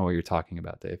Sonic. I don't know what you're talking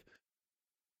about, Dave.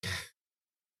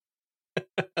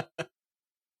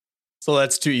 So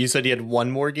that's two. You said you had one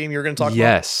more game you were going to talk about?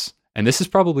 Yes, and this is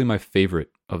probably my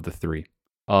favorite of the three.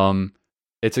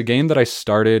 It's a game that I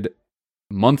started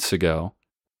months ago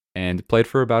and played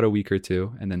for about a week or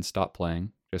two and then stopped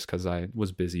playing just because I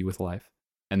was busy with life.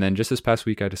 And then just this past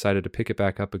week, I decided to pick it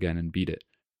back up again and beat it.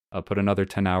 Put another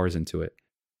 10 hours into it.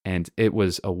 And it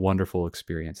was a wonderful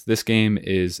experience. This game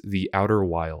is The Outer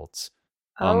Wilds.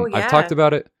 Oh, yeah. I've talked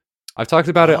about it. I've talked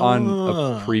about it on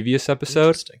Ah, a previous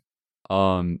episode. Interesting.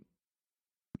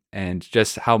 And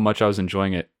just how much I was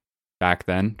enjoying it back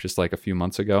then, just like a few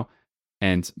months ago.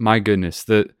 And my goodness,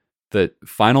 the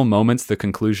final moments, the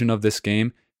conclusion of this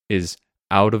game is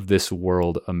out of this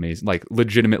world amazing. Like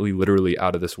legitimately, literally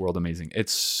out of this world amazing.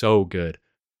 It's so good.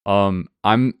 I'm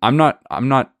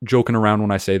not joking around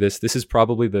when I say this. This is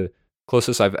probably the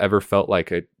closest I've ever felt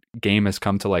like a game has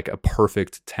come to like a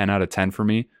perfect 10 out of 10 for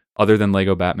me, other than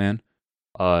Lego Batman.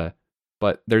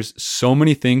 But there's so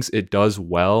many things it does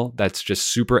well that's just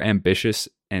super ambitious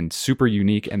and super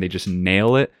unique, and they just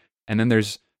nail it. And then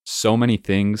there's so many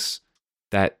things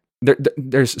that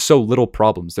there's so little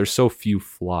problems. There's so few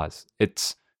flaws.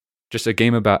 It's just a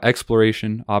game about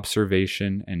exploration,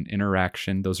 observation, and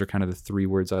interaction. Those are kind of the three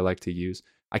words I like to use.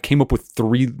 I came up with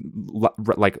three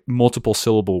like multiple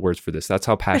syllable words for this. That's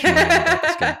how passionate I am about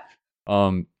this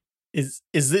game.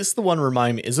 Is this the one?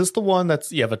 Remind me. Is this the one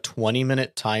that's you have a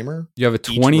 20-minute timer? You have a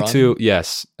 22.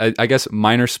 Yes, I guess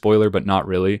minor spoiler, but not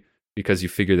really, because you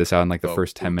figure this out in like the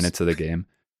first 10 minutes of the game.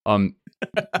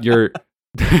 You're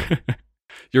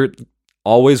you're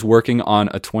always working on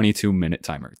a 22-minute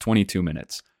timer. 22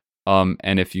 minutes.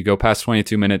 And if you go past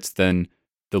 22 minutes, then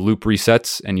the loop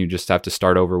resets, and you just have to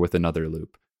start over with another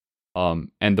loop.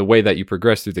 And the way that you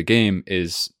progress through the game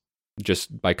is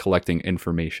just by collecting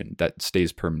information that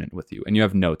stays permanent with you. And you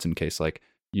have notes in case like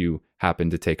you happen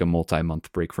to take a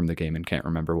multi-month break from the game and can't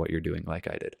remember what you're doing like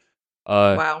I did.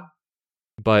 Wow.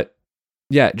 But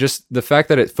yeah, just the fact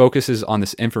that it focuses on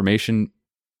this information,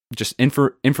 just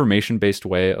information-based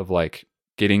way of like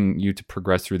getting you to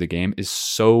progress through the game is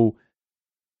so...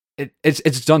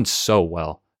 It's done so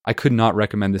well. I could not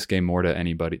recommend this game more to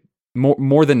anybody.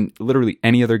 More than literally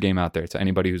any other game out there to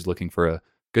anybody who's looking for a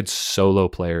good solo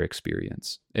player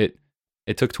experience. It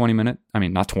took 20 minutes. I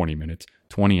mean, not 20 minutes,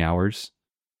 20 hours.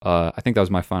 I think that was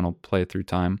my final playthrough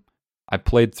time. I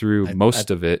played through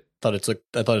most of it. I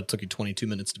thought it took you 22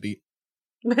 minutes to beat.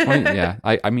 20, yeah.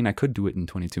 I mean, I could do it in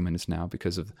 22 minutes now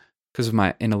because of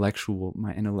my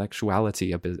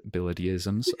intellectuality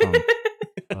abilityisms.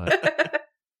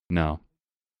 No.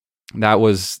 That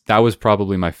was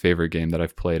probably my favorite game that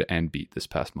I've played and beat this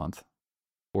past month.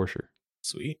 For sure.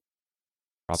 Sweet.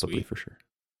 Probably Sweet. for sure.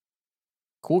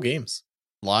 Cool games.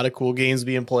 A lot of cool games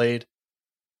being played.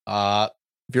 If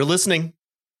you're listening,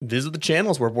 visit the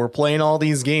channels where we're playing all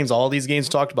these games. All these games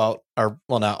talked about are,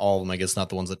 well, not all of them, I guess, not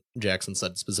the ones that Jackson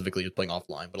said specifically is playing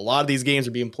offline, but a lot of these games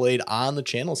are being played on the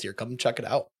channels here. Come and check it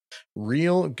out.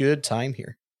 Real good time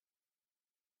here.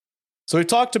 So we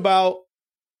talked about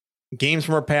games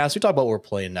from our past. We talked about what we're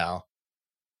playing now.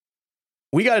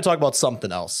 We got to talk about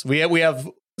something else. We have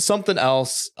something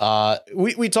else.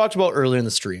 We talked about earlier in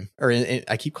the stream, or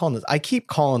I keep calling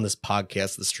this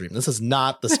podcast the stream. This is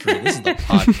not the stream. This is the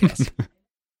podcast.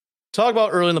 Talk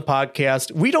about earlier in the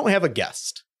podcast. We don't have a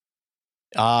guest.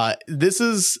 This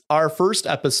is our first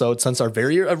episode since our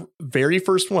very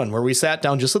first one, where we sat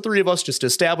down, just the three of us, just to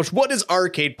establish what is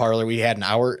Arcade Parlor. We had an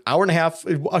hour and a half,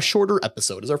 a shorter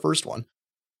episode is our first one.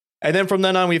 And then from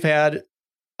then on, we've had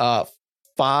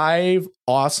 5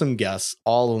 awesome guests,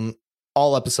 all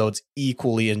episodes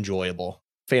equally enjoyable.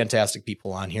 Fantastic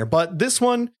people on here. But this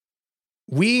one,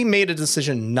 we made a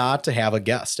decision not to have a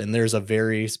guest. And there's a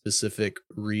very specific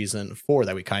reason for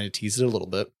that. We kind of teased it a little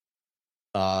bit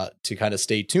to kind of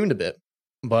stay tuned a bit.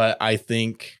 But I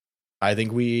think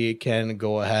we can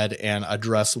go ahead and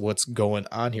address what's going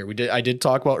on here. I did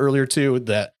talk about earlier, too,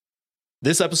 that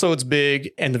this episode's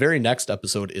big and the very next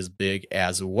episode is big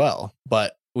as well.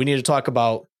 But we need to talk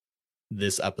about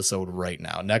this episode right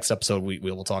now. Next episode we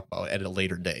will talk about at a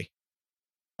later day.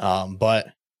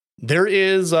 But there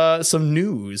is some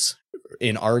news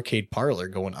in Arcade Parlor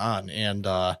going on, and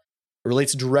it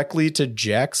relates directly to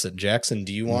Jackson. Jackson,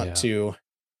 do you want to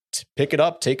pick it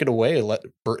up, take it away,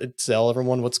 tell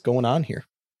everyone what's going on here?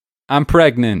 I'm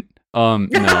pregnant. No, I'm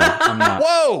not.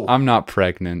 Whoa! I'm not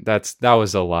pregnant. That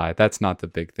was a lie. That's not the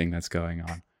big thing that's going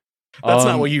on. That's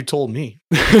not what you told me.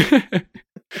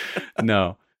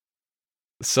 No.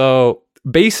 So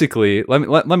basically, let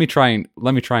me try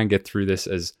and get through this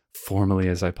as formally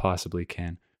as I possibly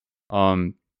can.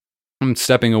 I'm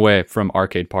stepping away from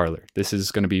Arcade Parlor. This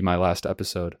is going to be my last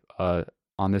episode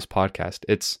on this podcast.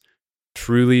 It's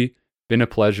truly been a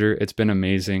pleasure. It's been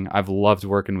amazing. I've loved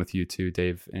working with you two,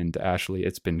 Dave and Ashley.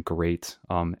 It's been great.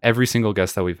 Every single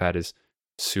guest that we've had is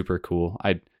super cool.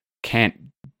 I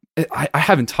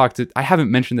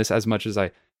haven't mentioned this as much as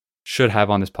I should have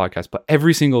on this podcast, but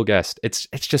every single guest, it's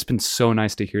just been so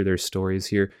nice to hear their stories,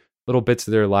 hear little bits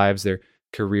of their lives, their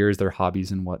careers, their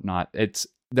hobbies and whatnot.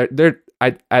 They're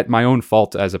at my own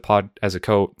fault as a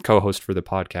co-host for the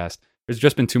podcast. There's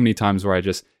just been too many times where I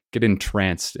just get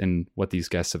entranced in what these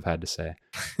guests have had to say.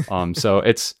 So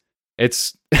it's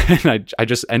and I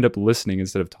just end up listening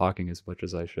instead of talking as much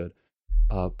as I should.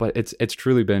 But it's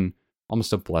truly been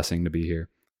almost a blessing to be here.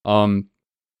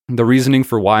 The reasoning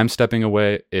for why I'm stepping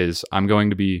away is I'm going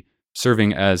to be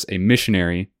serving as a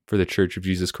missionary for the Church of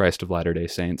Jesus Christ of Latter-day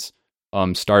Saints,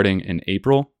 starting in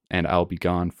April, and I'll be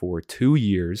gone for 2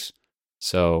 years.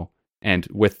 So, and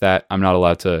with that, I'm not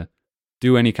allowed to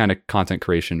do any kind of content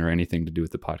creation or anything to do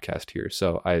with the podcast here.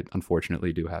 So I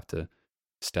unfortunately do have to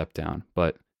step down,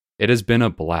 but it has been a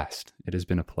blast. It has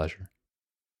been a pleasure.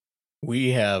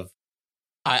 We have,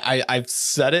 I've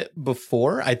said it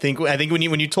before. I think when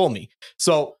you told me.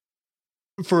 So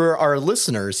for our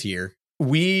listeners here,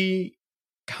 we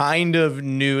kind of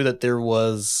knew that there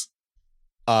was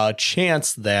a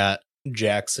chance that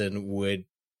Jackson would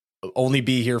only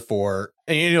be here for,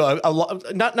 and a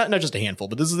lot, not just a handful,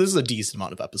 but this is a decent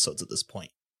amount of episodes at this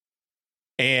point.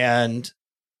 And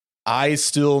I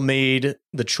still made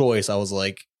the choice. I was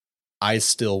like, I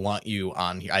still want you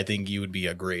on here. I think you would be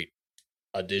a great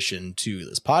addition to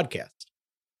this podcast.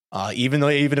 Even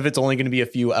if it's only going to be a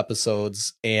few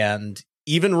episodes, and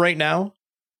even right now,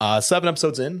 7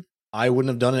 episodes in, I wouldn't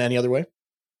have done it any other way.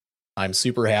 I'm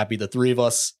super happy the three of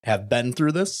us have been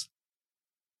through this.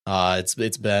 It's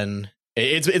been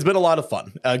a lot of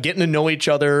fun getting to know each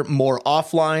other more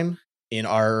offline in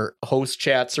our host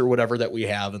chats or whatever that we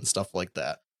have and stuff like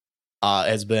that.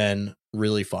 Has been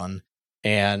really fun.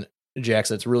 And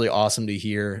Jackson, it's really awesome to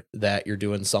hear that you're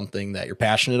doing something that you're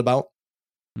passionate about.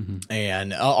 Mm-hmm.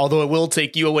 And although it will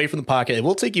take you away from the pocket, it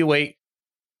will take you away,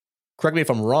 correct me if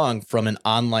I'm wrong, from an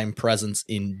online presence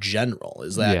in general.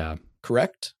 Is that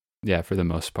correct? Yeah, for the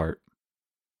most part.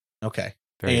 Okay.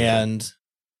 And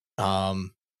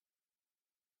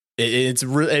it's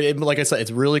really, like I said,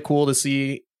 it's really cool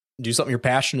to do something you're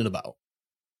passionate about.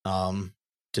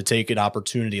 To take an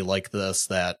opportunity like this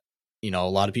that, a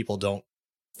lot of people don't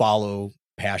follow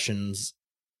passions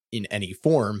in any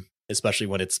form, especially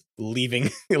when it's leaving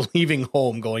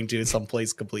home, going to some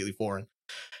place completely foreign.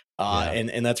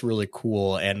 And that's really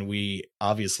cool. And we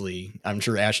obviously, I'm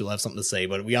sure Ashley will have something to say,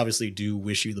 but we obviously do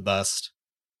wish you the best.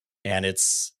 And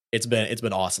it's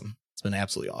been awesome. It's been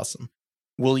absolutely awesome.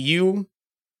 Will you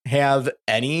have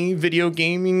any video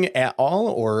gaming at all,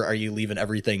 or are you leaving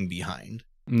everything behind?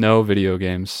 No video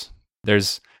games.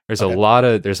 There's okay. a lot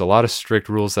of strict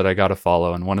rules that I got to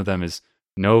follow, and one of them is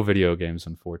no video games,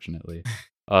 unfortunately.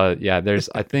 There's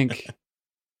I think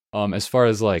as far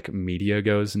as like media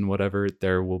goes and whatever,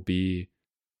 there will be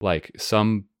like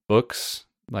some books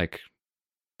like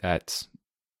that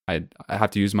I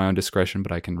have to use my own discretion,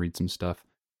 but I can read some stuff.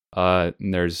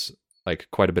 And there's like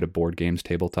quite a bit of board games,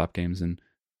 tabletop games and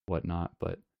whatnot,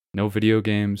 but no video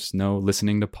games, no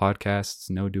listening to podcasts,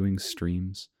 no doing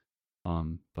streams.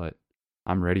 But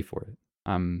I'm ready for it.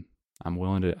 I'm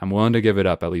willing to give it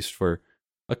up at least for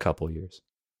a couple years.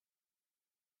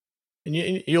 And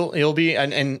you'll be,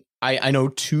 and I know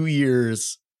 2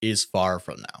 years is far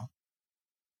from now.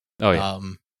 Oh yeah.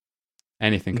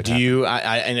 Anything could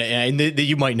happen. And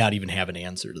you might not even have an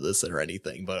answer to this or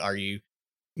anything, but are you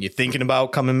thinking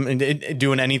about coming and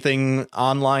doing anything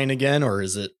online again, or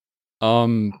is it?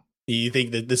 You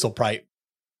think that this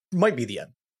might be the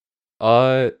end?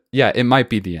 Yeah, it might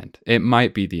be the end. It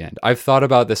might be the end. I've thought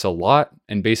about this a lot,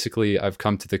 and basically I've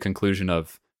come to the conclusion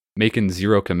of making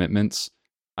 0 commitments.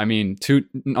 I mean,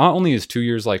 not only is 2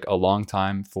 years like a long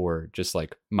time for just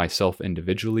like myself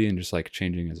individually and just like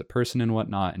changing as a person and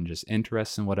whatnot and just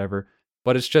interests and whatever,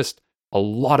 but it's just a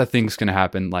lot of things can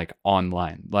happen like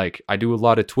online. Like I do a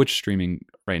lot of Twitch streaming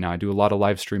right now. I do a lot of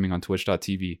live streaming on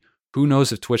twitch.tv. Who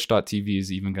knows if twitch.tv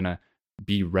is even going to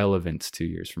be relevant 2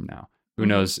 years from now? Who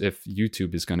knows if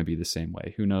YouTube is going to be the same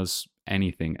way? Who knows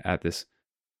anything at this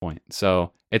point?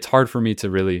 So it's hard for me to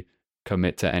really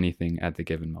commit to anything at the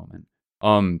given moment.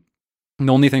 The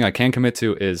only thing I can commit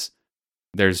to is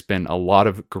there's been a lot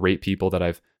of great people that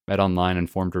I've met online and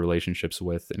formed relationships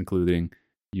with, including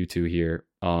you two here,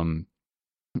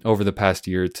 over the past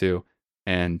year or two.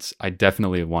 And I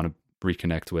definitely want to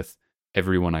reconnect with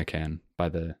everyone I can by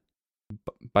the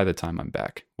time I'm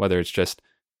back, whether it's just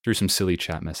through some silly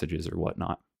chat messages or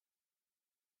whatnot.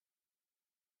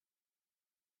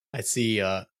 I see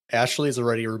Ashley's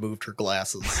already removed her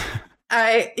glasses.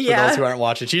 For those who aren't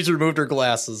watching, she's removed her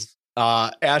glasses.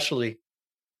 Ashley,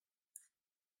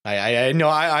 I know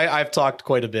I've talked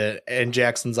quite a bit, and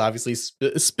Jackson's obviously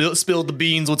spilled the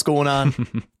beans. What's going on?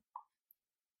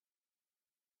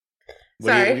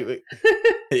 Sorry.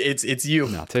 It's you.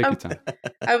 No, take your time.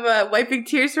 I'm wiping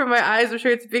tears from my eyes. I'm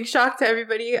sure it's a big shock to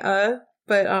everybody.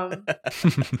 But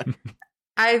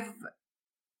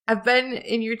I've been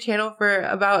in your channel for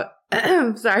about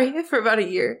for about a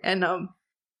year, and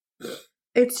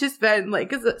it's just been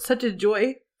like such a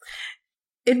joy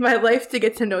in my life to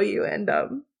get to know you, and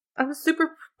I'm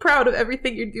super proud of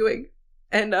everything you're doing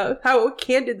and how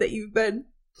candid that you've been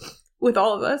with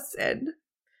all of us, and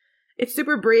it's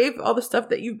super brave, all the stuff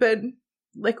that you've been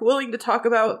like willing to talk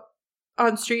about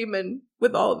on stream and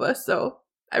with all of us. So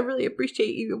I really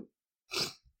appreciate you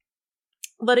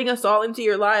letting us all into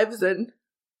your lives, and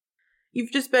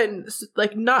you've just been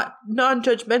like not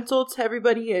non-judgmental to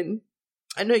everybody, and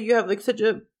I know you have like such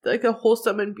a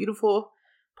wholesome and beautiful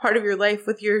part of your life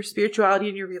with your spirituality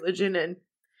and your religion, and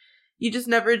you just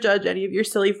never judge any of your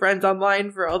silly friends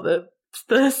online for all the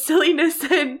silliness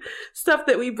and stuff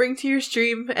that we bring to your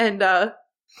stream. And I'm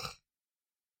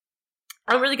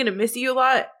really gonna miss you a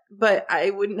lot, but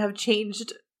I wouldn't have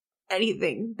changed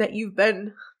anything that you've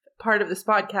been part of this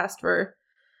podcast for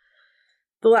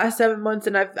the last 7 months.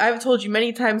 And I've told you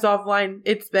many times offline,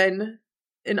 it's been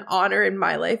an honor in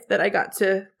my life that I got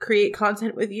to create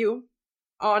content with you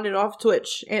on and off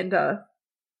Twitch, and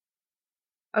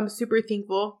I'm super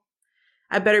thankful.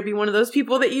 I better be one of those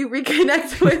people that you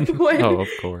reconnect with when oh, of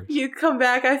course. You come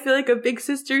back. I feel like a big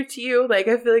sister to you. Like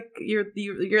I feel like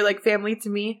you're like family to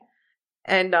me,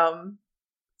 and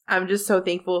I'm just so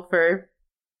thankful for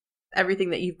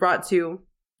everything that you've brought to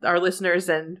our listeners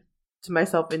and to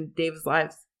myself and Dave's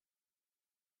lives.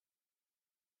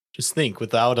 Just think,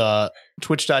 without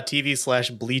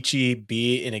twitch.tv/bleachy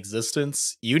be in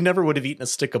existence, you never would have eaten a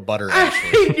stick of butter.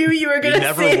 Actually. I knew you were going to say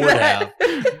never would that.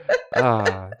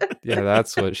 have. Yeah,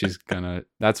 that's what she's gonna.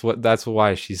 That's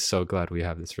why she's so glad we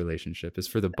have this relationship. Is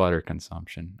for the butter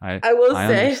consumption. I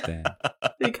understand.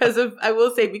 because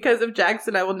of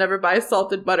Jackson, I will never buy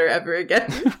salted butter ever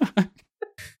again.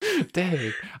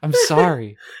 Dave, I'm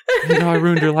sorry. You know I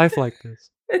ruined your life like this.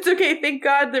 It's okay. Thank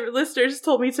God the listeners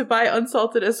told me to buy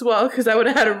unsalted as well, because I would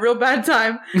have had a real bad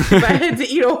time if I had to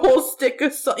eat a whole stick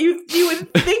of salt. You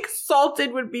would think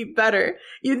salted would be better.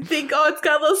 You'd think, oh, it's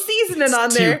got a little seasoning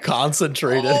on there. Too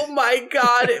concentrated. Oh my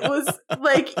God. It was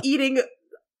like eating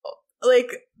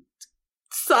like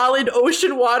solid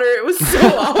ocean water. It was so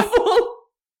awful.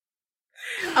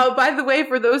 By the way,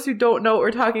 for those who don't know what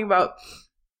we're talking about,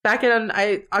 back in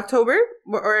October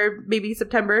or maybe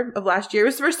September of last year, it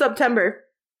was for September,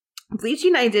 Bleachy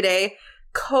and I did a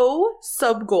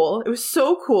co-sub goal. It was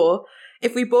so cool.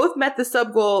 If we both met the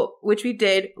sub goal, which we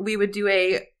did, we would do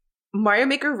a Mario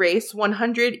Maker race,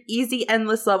 100 easy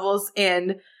endless levels,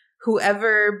 and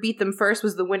whoever beat them first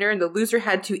was the winner, and the loser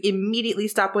had to immediately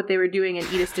stop what they were doing and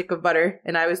eat a stick of butter.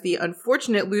 And I was the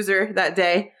unfortunate loser that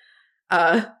day.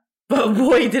 But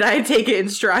boy, did I take it in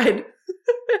stride.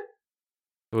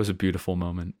 It was a beautiful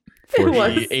moment.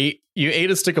 You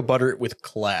ate a stick of butter with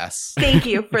class. Thank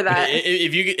you for that.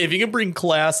 If you can bring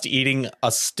class to eating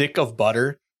a stick of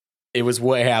butter, it was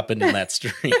what happened in that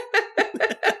stream.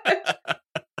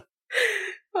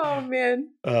 Oh man,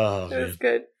 it was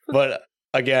good. But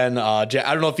again, Jack,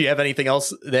 I don't know if you have anything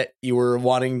else that you were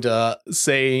wanting to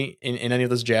say in any of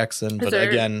this, Jackson. But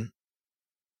again,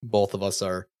 both of us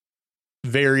are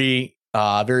very,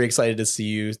 very excited to see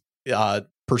you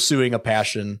pursuing a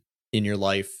passion in your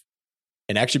life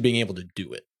and actually being able to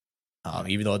do it.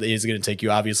 Even though it is going to take you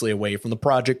obviously away from the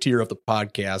project here of the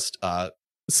podcast,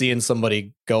 seeing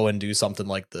somebody go and do something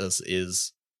like this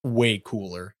is way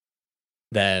cooler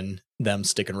than them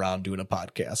sticking around doing a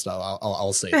podcast.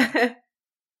 I'll say that.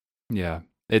 Yeah,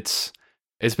 it's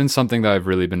been something that I've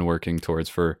really been working towards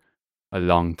for a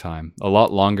long time, a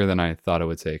lot longer than I thought it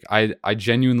would take. I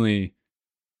genuinely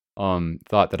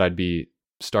thought that I'd be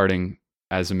starting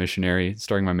as a missionary,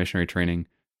 starting my missionary training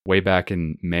way back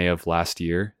in May of last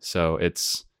year. So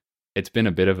it's been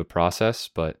a bit of a process,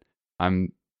 but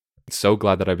I'm so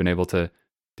glad that I've been able to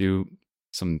do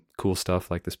some cool stuff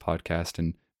like this podcast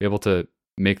and be able to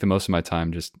make the most of my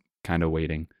time just kind of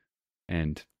waiting.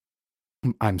 And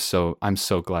I'm so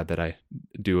glad that I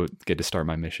do get to start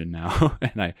my mission now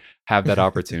and I have that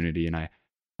opportunity, and I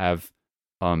have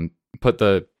put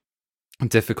the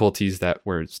difficulties that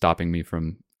were stopping me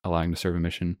from allowing to serve a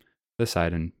mission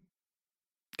aside and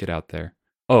get out there.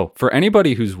 Oh, for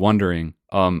anybody who's wondering,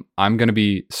 I'm going to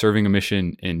be serving a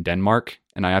mission in Denmark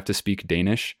and I have to speak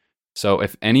Danish. So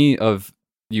if any of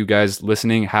you guys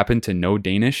listening happen to know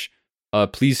Danish,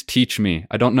 please teach me.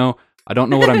 I don't know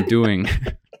what I'm doing.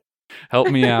 Help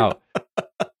me out.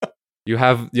 You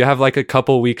have like a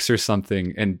couple weeks or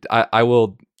something, and I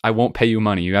won't pay you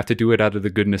money. You have to do it out of the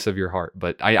goodness of your heart.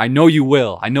 But I know you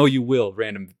will. I know you will,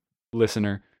 random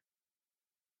listener.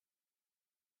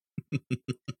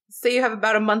 So you have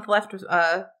about a month left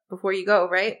before you go,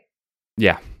 right?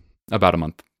 Yeah, about a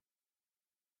month.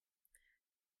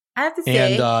 I have to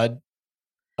say... And,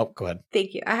 go ahead.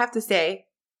 Thank you. I have to say,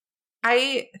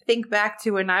 I think back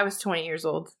to when I was 20 years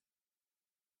old.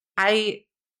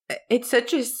 It's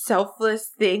such a selfless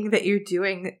thing that you're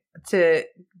doing to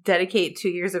dedicate 2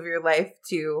 years of your life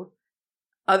to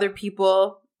other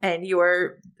people and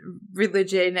your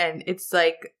religion. And it's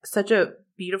like such a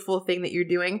beautiful thing that you're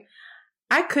doing.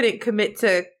 I couldn't commit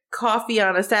to coffee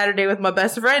on a Saturday with my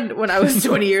best friend when I was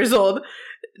 20 years old.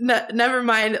 Never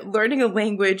mind learning a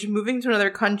language, moving to another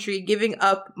country, giving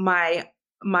up my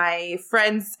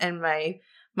friends and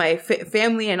my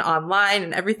family and online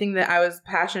and everything that I was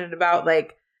passionate about,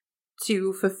 like,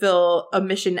 to fulfill a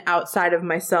mission outside of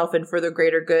myself and for the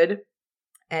greater good.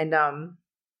 And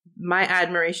my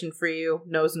admiration for you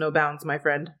knows no bounds, my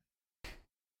friend.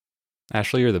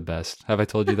 Ashley, you're the best. Have I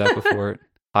told you that before?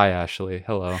 Hi, Ashley.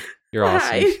 Hello. You're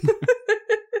awesome.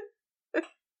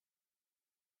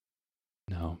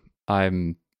 No,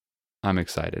 I'm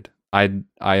excited. I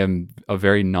am a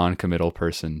very non-committal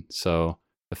person, so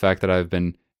the fact that I've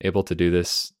been able to do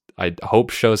this, I hope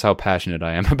shows how passionate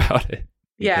I am about it.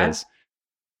 Because,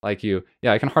 like you,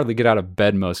 I can hardly get out of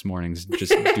bed most mornings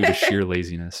just due to sheer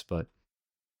laziness. But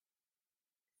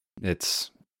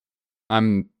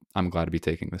I'm glad to be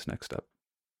taking this next step.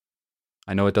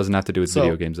 I know it doesn't have to do with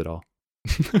video games at all.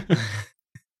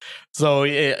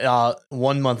 So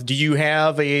 1 month. Do you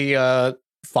have a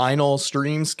final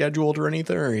stream scheduled or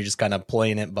anything, or are you just kind of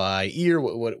playing it by ear?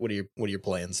 What are your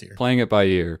plans here? Playing it by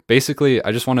ear. Basically,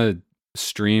 I just want to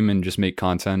stream and just make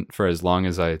content for as long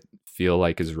as I feel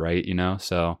like is right, you know?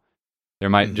 So there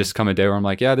might just come a day where I'm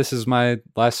like, yeah, this is my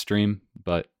last stream,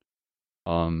 but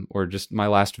or just my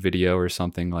last video or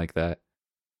something like that.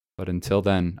 But until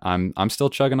then, I'm still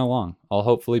chugging along. I'll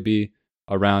hopefully be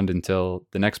around until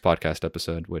the next podcast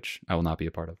episode, which I will not be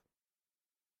a part of.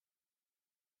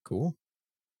 Cool.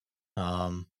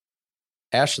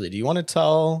 Ashley, do you want to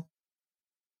tell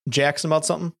Jackson about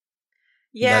something?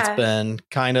 Yeah. That's been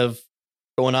kind of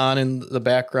going on in the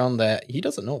background that he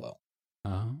doesn't know about.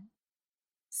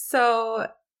 So,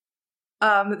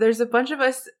 there's a bunch of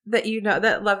us that you know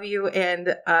that love you,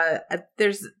 and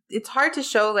it's hard to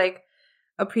show like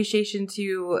appreciation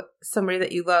to somebody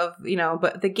that you love, you know,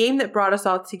 but the game that brought us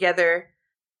all together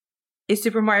is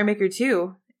Super Mario Maker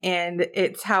 2. And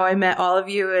it's how I met all of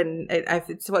you, and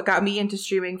it's what got me into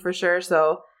streaming for sure.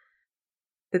 So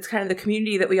it's kind of the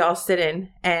community that we all sit in.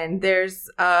 And there's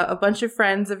a bunch of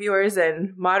friends of yours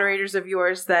and moderators of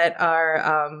yours that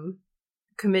are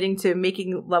committing to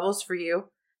making levels for you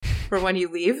for when you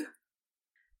leave.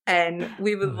 And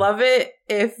we would love it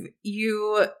if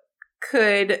you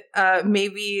could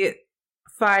maybe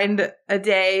find a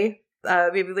day,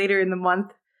 maybe later in the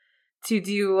month, to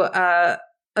do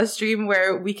a stream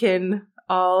where we can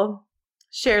all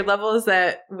share levels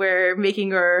that we're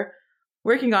making or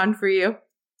working on for you.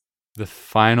 The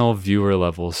final viewer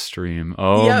level stream.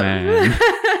 Oh, yep. Man.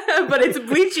 But it's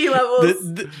bleachy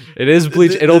levels. It is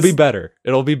bleach. It'll be better.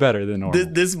 It'll be better than normal.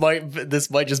 This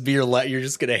might just be you're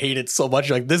just gonna hate it so much.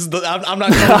 Like, this is I'm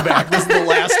not coming back. This is the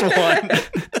last one.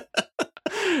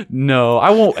 No,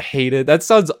 I won't hate it. That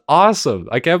sounds awesome.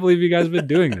 I can't believe you guys have been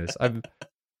doing this. I'm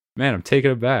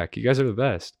taking it back. You guys are the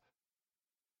best.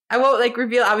 I won't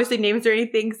reveal obviously names or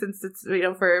anything since it's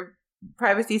for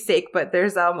privacy's sake, but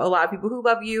there's a lot of people who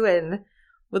love you and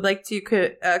would like to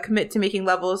commit to making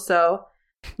levels. So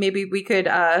maybe we could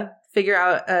figure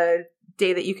out a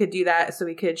day that you could do that, so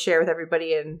we could share with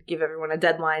everybody and give everyone a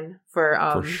deadline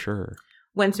for sure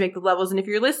when to make the levels. And if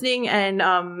you're listening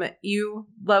and you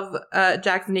love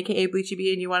Jackson, aka Bleachy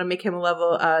B, and you want to make him a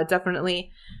level,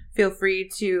 definitely feel free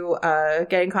to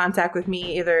get in contact with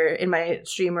me either in my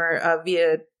stream or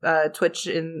via Twitch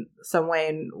in some way,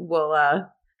 and we'll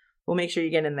make sure you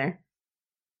get in there.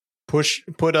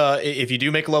 If you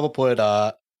do make a level,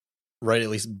 write at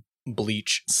least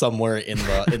Bleach somewhere in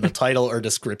the title or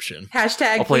description.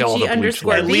 Hashtag Bleachy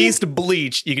 _ at least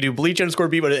Bleach. You can do Bleach _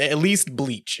 B, but at least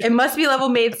Bleach. It must be level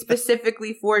made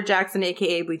specifically for Jackson,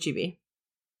 aka Bleachy B.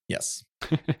 Yes.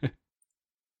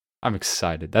 I'm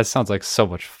excited. That sounds like so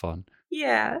much fun.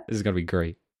 Yeah. This is gonna be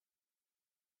great.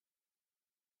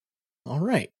 All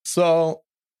right. So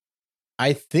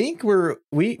I think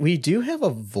we do have a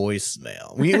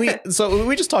voicemail. So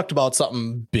we just talked about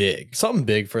something big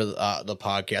for the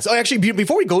podcast. Oh, actually,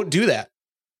 before we go do that,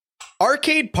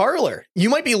 Arcade Parlor.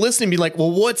 You might be listening and be like, well,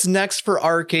 what's next for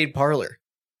Arcade Parlor?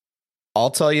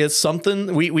 I'll tell you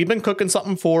something. We've been cooking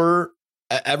something for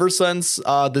ever since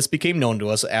this became known to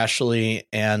us. Ashley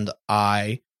and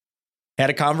I had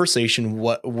a conversation.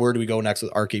 Where do we go next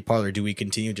with Arcade Parlor? Do we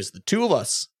continue just the two of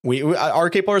us?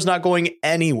 Arcade Parlor is not going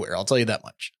anywhere. I'll tell you that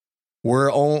much.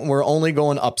 We're only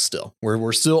going up still.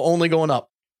 We're still only going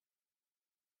up.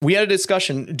 We had a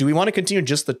discussion. Do we want to continue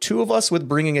just the two of us with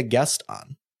bringing a guest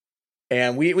on?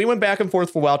 And we went back and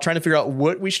forth for a while trying to figure out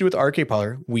what we should do with Arcade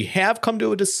Parlor. We have come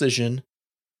to a decision,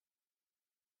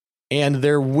 and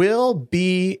there will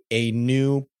be a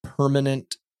new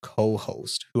permanent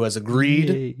co-host who has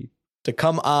agreed to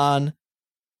come on.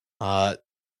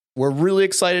 We're really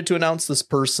excited to announce this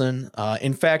person.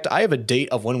 In fact, I have a date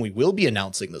of when we will be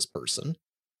announcing this person.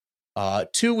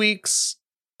 2 weeks,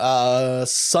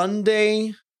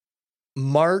 Sunday,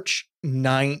 March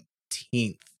 19th.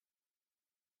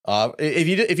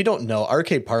 If you don't know,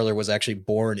 Arcade Parlor was actually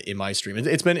born in my stream.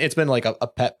 It's been like a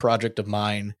pet project of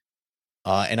mine.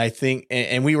 And I think,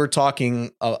 and we were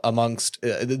talking amongst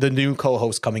the new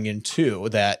co-host coming in too,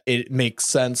 that it makes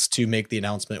sense to make the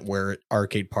announcement where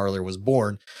Arcade Parlor was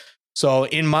born. So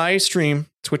in my stream,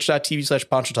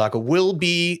 twitch.tv/PanchoTaco will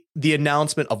be the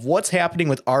announcement of what's happening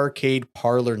with Arcade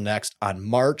Parlor next on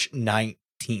March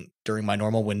 19th during my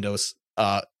normal windows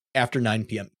after 9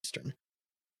 p.m. Eastern.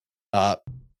 I'll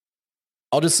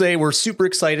just say we're super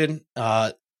excited.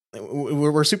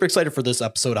 We're super excited for this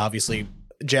episode, obviously.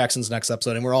 Jackson's next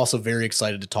episode, and we're also very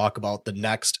excited to talk about the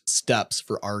next steps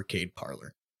for Arcade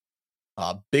Parlor.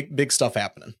 Big stuff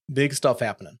happening.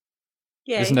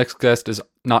 Yay. This next guest is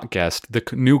not guest. The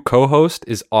new co-host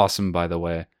is awesome, by the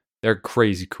way. They're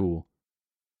crazy cool.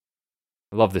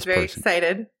 I love this very person.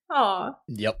 Excited. Aw.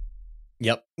 Yep.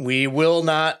 We will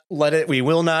not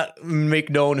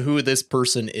make known who this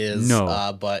person is.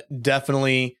 No. But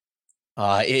definitely,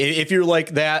 if you're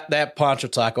like that Pancho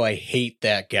Taco, I hate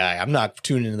that guy. I'm not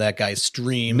tuning into that guy's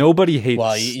stream. Nobody hates.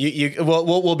 Well,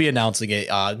 we'll be announcing it.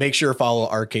 Make sure to follow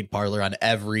Arcade Parlor on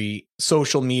every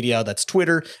social media. That's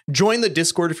Twitter. Join the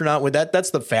Discord if you're not with that.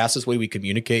 That's the fastest way we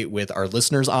communicate with our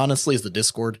listeners. Honestly, is the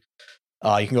Discord.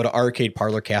 You can go to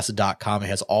arcadeparlorcast.com. It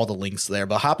has all the links there.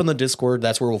 But hop in the Discord.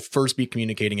 That's where we'll first be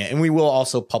communicating it, and we will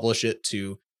also publish it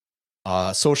to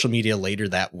social media later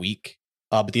that week.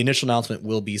 But the initial announcement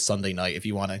will be Sunday night if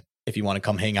you want to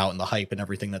come hang out in the hype and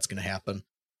everything that's going to happen.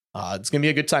 It's going to be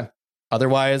a good time.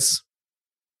 Otherwise,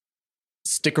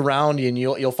 stick around and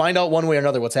you'll find out one way or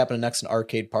another what's happening next in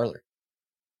Arcade Parlor.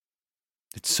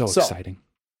 It's so exciting.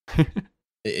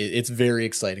 It's very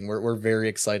exciting. We're very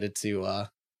excited to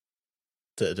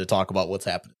talk about what's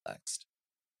happening next.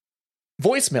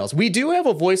 Voicemails. We do have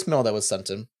a voicemail that was sent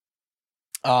in.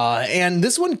 And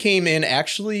this one came in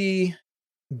actually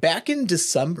back in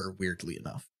December, weirdly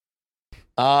enough.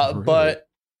 Really? But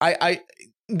I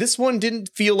this one didn't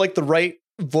feel like the right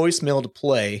voicemail to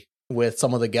play with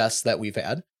some of the guests that we've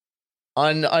had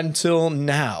until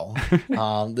now.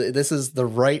 This is the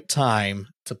right time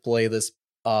to play this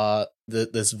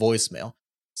this voicemail.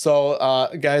 So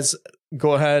guys,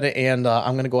 go ahead and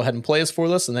I'm going to go ahead and play this for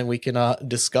us, and then we can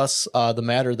discuss the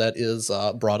matter that is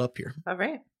brought up here. All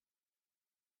right.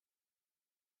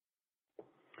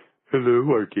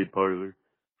 Hello, Arcade Parlor.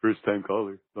 First time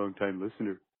caller, long time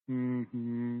listener.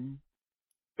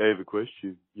 I have a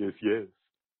question. Yes.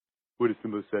 What is the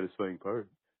most satisfying part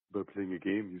about playing a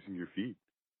game using your feet?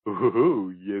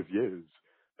 Oh, yes.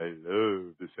 I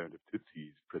love the sound of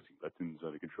tootsies pressing buttons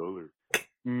on a controller.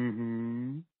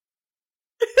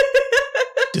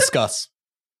 Discuss.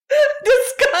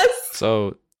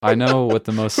 So I know what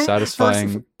the most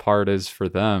satisfying part is for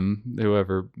them,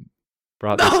 whoever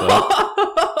brought this up.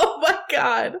 Oh my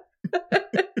god.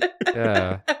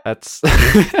 Yeah, that's...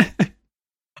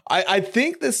 I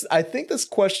think this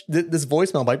question, this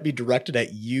voicemail might be directed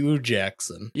at you,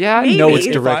 Jackson. Yeah, I know it's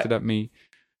directed at me.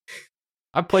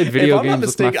 I played video games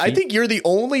with my feet. I think you're the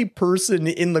only person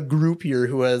in the group here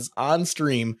who has on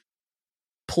stream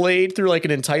played through like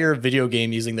an entire video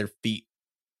game using their feet.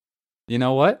 You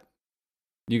know what?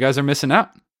 You guys are missing out.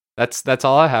 That's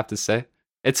all I have to say.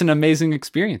 It's an amazing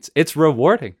experience. It's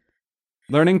rewarding.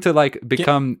 Learning to like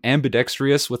become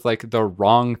ambidextrous with like the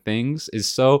wrong things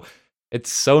is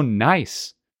it's so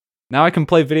nice. Now I can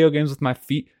play video games with my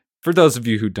feet. For those of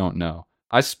you who don't know,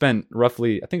 I spent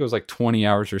roughly, I think it was like 20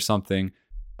 hours or something,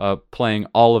 playing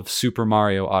all of Super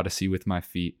Mario Odyssey with my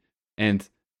feet. And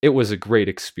it was a great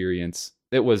experience.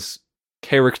 It was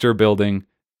character building,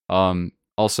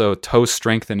 also toe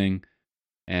strengthening,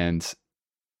 and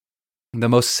the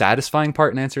most satisfying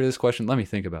part in answer to this question, let me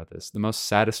think about this. The most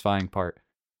satisfying part,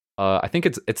 I think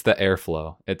it's the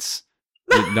airflow. It's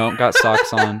you don't got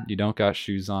socks on, you don't got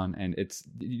shoes on, and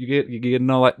you get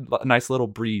a nice little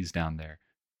breeze down there.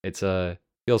 It's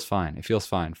feels fine. It feels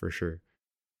fine for sure.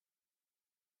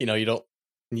 You know, it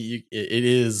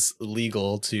is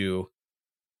legal to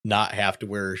not have to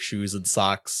wear shoes and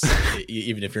socks,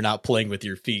 even if you're not playing with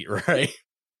your feet, right?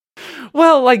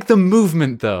 Well, like the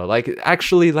movement though, like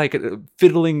actually like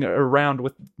fiddling around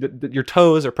with your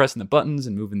toes or pressing the buttons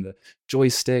and moving the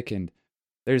joystick, and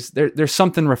there's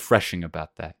something refreshing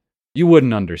about that. You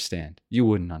wouldn't understand.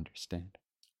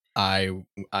 I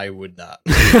would not.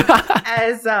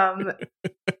 As I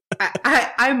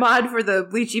mod for the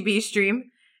Bleachy Bee stream,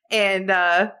 and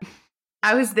I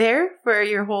was there for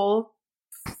your whole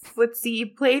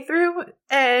footsie playthrough,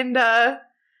 and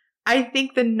I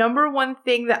think the number one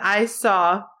thing that I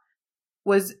saw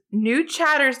was new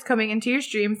chatters coming into your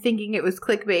stream thinking it was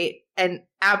clickbait and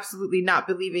absolutely not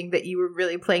believing that you were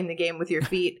really playing the game with your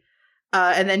feet,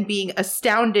 and then being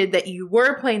astounded that you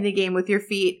were playing the game with your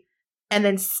feet, and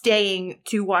then staying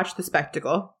to watch the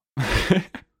spectacle. It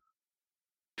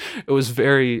was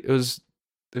very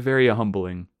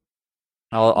humbling.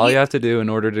 All you have to do in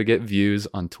order to get views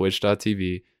on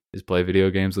twitch.tv is play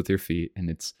video games with your feet, and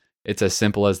it's as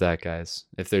simple as that, guys.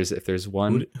 If there's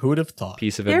one who would have thought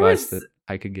piece of advice that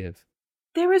I could give.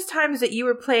 There was times that you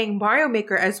were playing Mario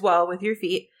Maker as well with your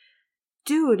feet.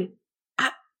 Dude,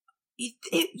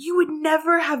 you would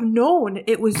never have known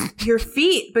it was your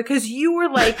feet because you were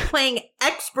like playing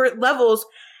expert levels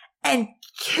and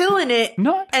killing it.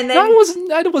 No, and then I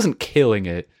wasn't killing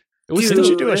it. Didn't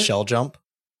you do a shell jump?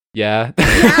 Yeah.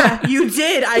 Yeah, you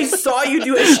did. I saw you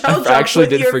do a shell jump. I actually with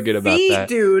did your forget about feet, that,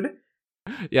 dude.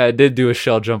 Yeah, I did do a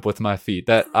shell jump with my feet.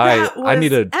 I need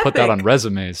to put that on epic.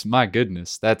 resumes. My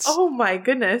goodness, Oh my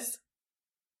goodness.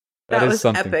 that is was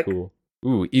something epic. cool.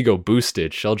 Ooh, ego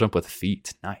boosted shell jump with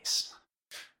feet. Nice.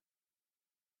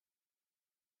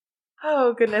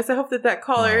 Oh goodness. I hope that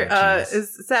caller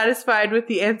is satisfied with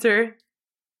the answer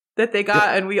that they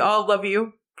got, and we all love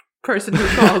you, person who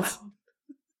called.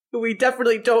 We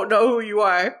definitely don't know who you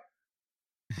are.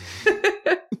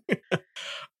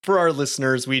 For our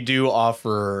listeners, we do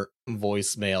offer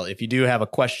voicemail. If you do have a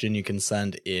question, you can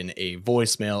send in a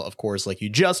voicemail, of course, like you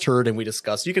just heard and we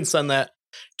discussed. You can send that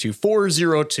to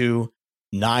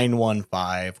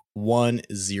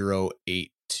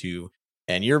 402-915-1082.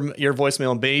 And your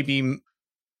voicemail may be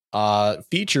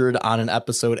featured on an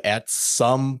episode at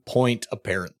some point,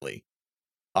 apparently.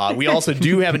 We also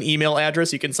do have an email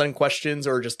address. You can send questions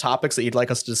or just topics that you'd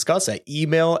like us to discuss at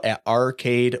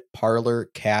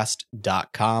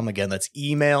email@arcadeparlorcast.com. Again, that's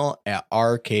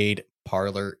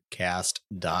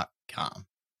email@arcadeparlorcast.com.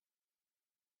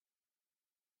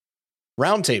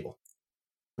 Roundtable.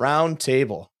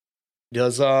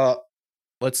 Does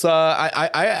let's I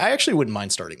actually wouldn't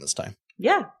mind starting this time.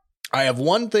 Yeah. I have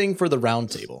one thing for the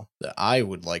roundtable that I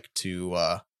would like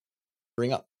to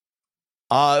bring up.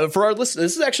 For our listeners,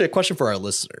 this is actually a question for our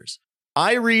listeners.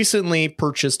 I recently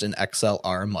purchased an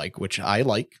XLR mic, which I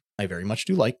like. I very much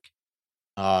do like.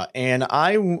 And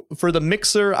for the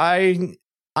mixer, I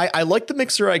like the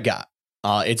mixer I got.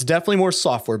 It's definitely more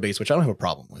software based, which I don't have a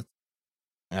problem with.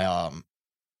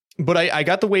 But I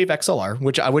got the Wave XLR,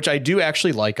 which I do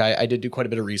actually like. I did do quite a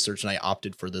bit of research, and I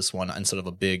opted for this one instead of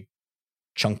a big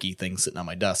chunky thing sitting on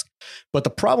my desk. But the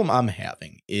problem I'm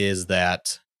having is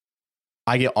that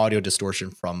I get audio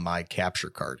distortion from my capture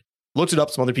card. Looked it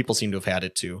up. Some other people seem to have had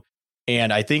it too.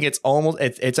 And I think it's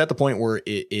at the point where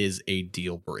it is a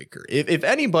deal breaker. If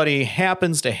anybody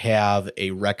happens to have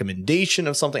a recommendation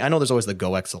of something, I know there's always the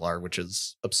Go XLR, which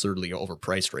is absurdly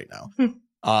overpriced right now.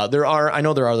 There are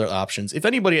other options. If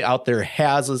anybody out there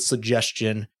has a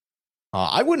suggestion,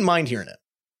 I wouldn't mind hearing it.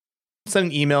 Send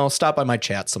an email, stop by my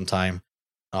chat sometime.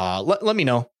 Let me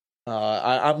know.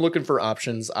 I'm looking for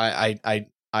options. I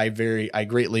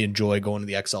greatly enjoy going to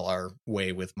the XLR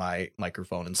way with my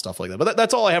microphone and stuff like that. But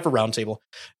that's all I have for Roundtable.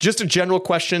 Just a general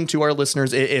question to our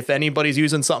listeners: if anybody's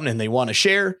using something and they want to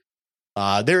share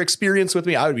their experience with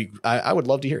me, I would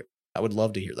love to hear it. I would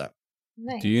love to hear that.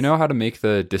 Nice. Do you know how to make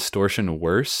the distortion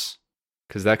worse?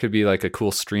 Because that could be like a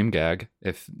cool stream gag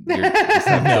if you're just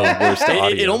having the worst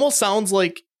audio. It almost sounds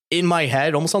like, in my head,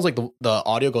 it almost sounds like the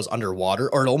audio goes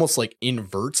underwater, or it almost like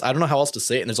inverts. I don't know how else to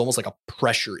say it. And there's almost like a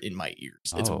pressure in my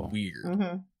ears. It's weird.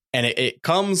 Mm-hmm. And it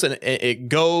comes and it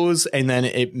goes, and then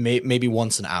it maybe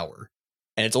once an hour.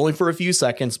 And it's only for a few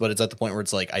seconds, but it's at the point where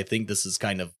it's like, I think this is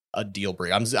kind of a deal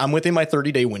breaker. I'm within my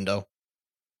 30-day window.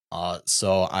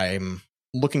 So I'm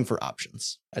looking for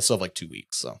options. I still have like 2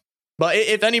 weeks. So, but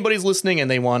if anybody's listening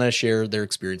and they want to share their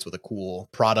experience with a cool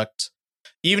product,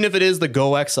 even if it is the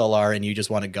Go XLR and you just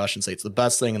want to gush and say it's the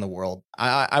best thing in the world,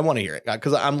 I want to hear it,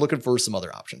 because I'm looking for some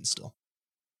other options still.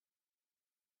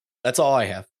 That's all I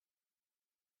have.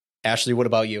 Ashley, what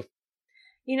about you?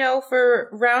 You know, for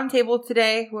Roundtable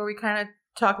today, where we kind of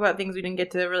talk about things we didn't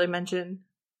get to really mention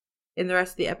in the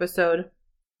rest of the episode,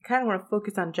 I kind of want to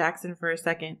focus on Jackson for a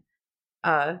second,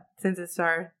 since it's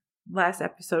our last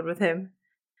episode with him.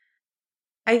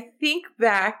 I think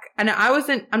back, and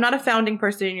I'm not a founding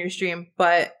person in your stream,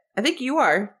 but I think you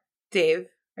are, Dave.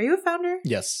 Are you a founder?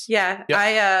 Yes. Yeah.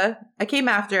 Yep. I came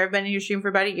after. I've been in your stream for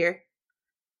about a year.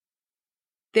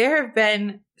 There have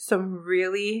been some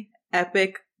really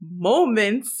epic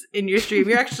moments in your stream.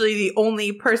 You're actually the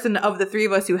only person of the three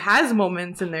of us who has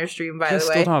moments in their stream, by the way. I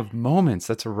still don't have moments.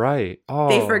 That's right. Oh,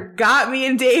 they forgot me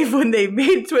and Dave when they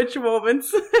made Twitch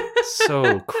moments.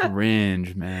 So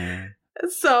cringe, man.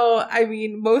 So, I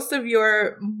mean, most of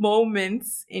your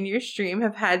moments in your stream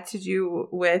have had to do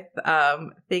with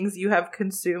things you have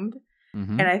consumed.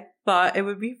 Mm-hmm. And I thought it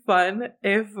would be fun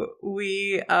if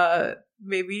we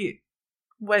maybe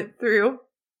went through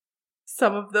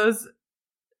some of those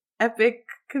epic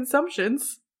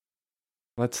consumptions.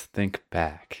 Let's think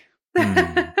back.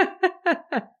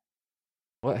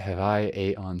 What have I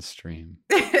ate on stream?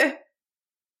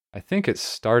 I think it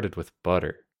started with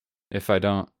butter. If I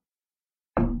don't...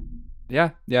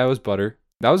 Yeah, it was butter.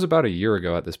 That was about a year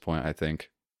ago at this point, I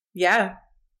think. Yeah.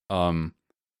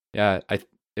 It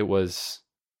was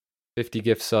 50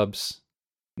 gift subs.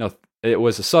 No, it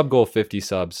was a sub goal, 50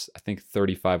 subs. I think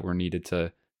 35 were needed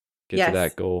to get to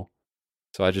that goal.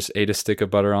 So I just ate a stick of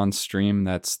butter on stream.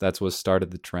 That's what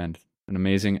started the trend. An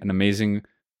amazing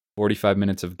 45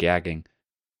 minutes of gagging.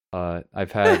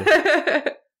 I've had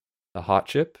the hot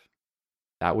chip.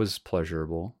 That was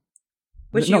pleasurable.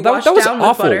 Which that was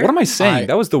awful. What am I saying?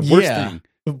 That was the worst thing.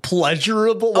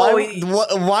 Pleasurable?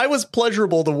 Why was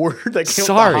pleasurable the word that came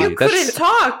Sorry, out? You couldn't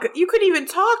talk. You couldn't even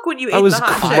talk when you ate the hot chip.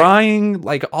 I was crying.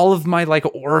 Like, all of my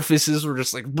orifices were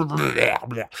just like...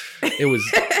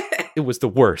 It was the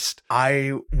worst.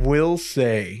 I will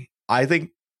say, I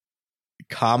think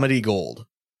comedy gold,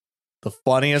 the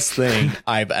funniest thing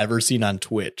I've ever seen on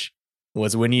Twitch,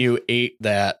 was when you ate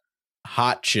that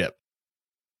hot chip.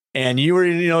 And you were,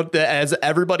 as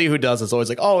everybody who does, it's always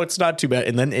like, oh, it's not too bad.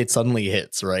 And then it suddenly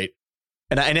hits, right?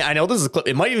 And I know this is a clip.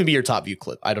 It might even be your top view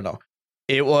clip. I don't know.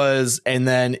 It was, and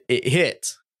then it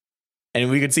hit. And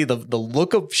we could see the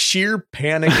look of sheer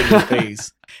panic in your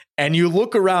face. And you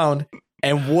look around,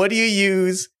 and what do you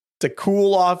use to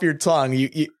cool off your tongue?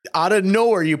 You out of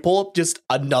nowhere, you pull up just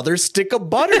another stick of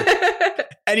butter.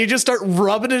 And you just start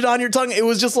rubbing it on your tongue. It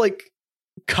was just like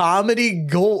comedy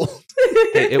gold.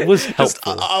 It was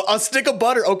helpful. A stick of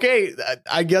butter. Okay,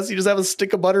 I guess you just have a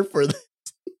stick of butter for this.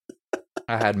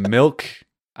 I had milk.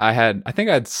 I think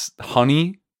I had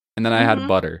honey, and then I had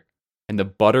butter. And the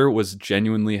butter was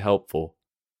genuinely helpful.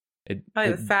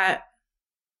 The fat.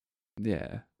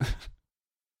 Yeah.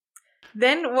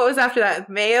 Then what was after that?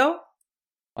 Mayo?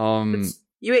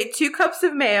 You ate 2 cups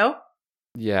of mayo.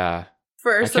 Yeah.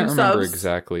 For some subs. I can't remember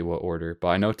exactly what order, but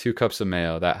I know 2 cups of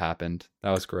mayo. That happened.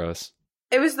 That was gross.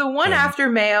 It was the one after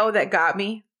mayo that got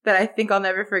me, that I think I'll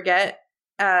never forget.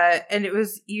 And it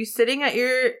was you sitting at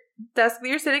your desk that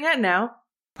you're sitting at now.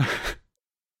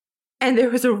 And there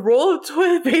was a roll of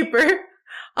toilet paper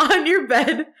on your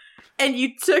bed. And you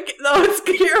took it. Oh,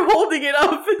 you're holding it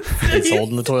up. It's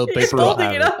holding the toilet paper up.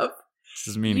 Holding it up. This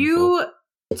is meaningful. You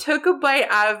took a bite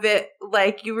out of it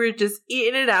like you were just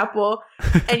eating an apple.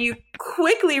 And you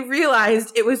quickly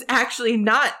realized it was actually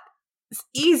not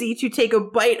easy to take a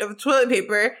bite of toilet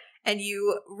paper, and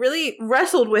you really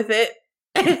wrestled with it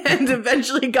and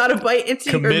eventually got a bite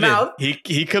into your mouth.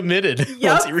 He committed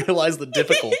once he realized the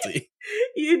difficulty.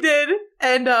 You did.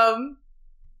 And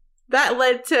that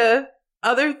led to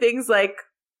other things like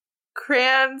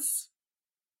crayons,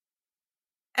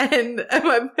 And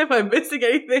am I missing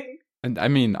anything? And I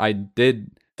mean, I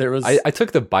did. There was I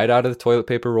took the bite out of the toilet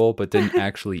paper roll, but didn't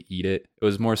actually eat it. It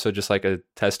was more so just like a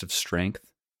test of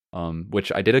strength,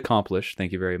 which I did accomplish.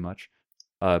 Thank you very much.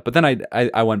 But then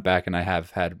I went back and I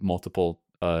have had multiple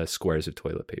squares of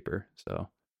toilet paper. So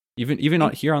even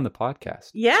on here on the podcast.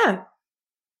 Yeah.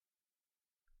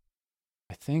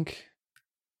 I think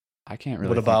I can't really.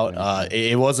 What think of about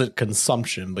anything. it wasn't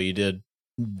consumption, but you did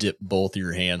dip both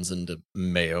your hands into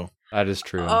mayo. That is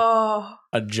true. Oh.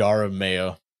 A jar of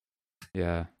mayo.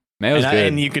 Yeah. Mayo's good.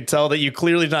 And you could tell that you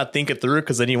clearly did not think it through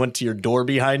because then you went to your door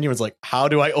behind you and was like, how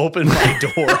do I open my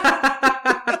door?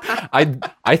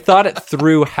 I thought it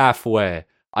through halfway.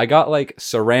 I got like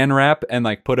saran wrap and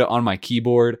like put it on my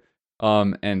keyboard.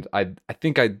 And I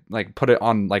think I like put it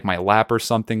on like my lap or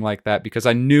something like that because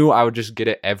I knew I would just get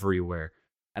it everywhere.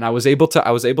 And I was able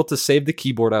to save the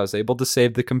keyboard. I was able to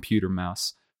save the computer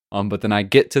mouse. But then I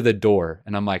get to the door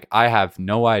and I'm like, I have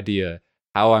no idea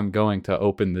how I'm going to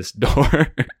open this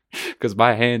door because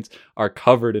my hands are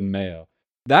covered in mayo.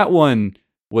 That one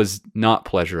was not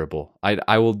pleasurable.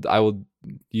 I will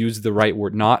use the right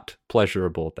word, not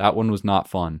pleasurable. That one was not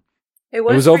fun. It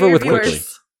was over your with viewers. quickly.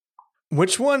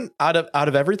 Which one out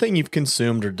of everything you've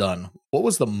consumed or done, what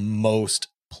was the most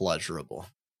pleasurable?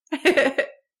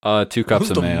 2 cups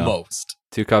of mayo. Most?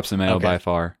 2 cups of mayo Okay. by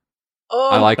far. Oh,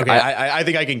 I like. Okay, I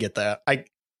think I can get that.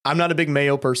 I'm not a big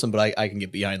mayo person, but I can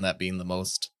get behind that being the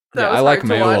most. that Yeah, was I like hard to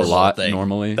mayo a watch. lot Thing.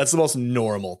 normally. That's the most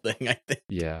normal thing, I think.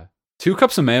 Yeah. 2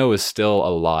 cups of mayo is still a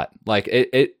lot. Like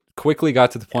it quickly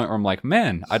got to the point where I'm like,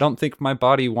 man, I don't think my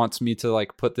body wants me to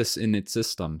like put this in its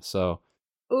system. So,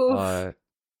 Oof.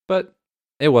 but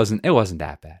it wasn't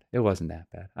that bad. It wasn't that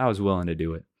bad. I was willing to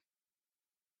do it.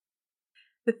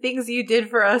 The things you did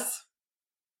for us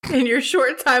in your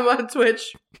short time on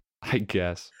Twitch. I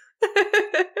guess.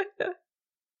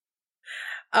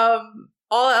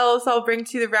 All else I'll bring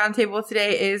to the roundtable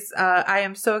today is I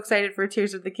am so excited for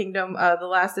Tears of the Kingdom. The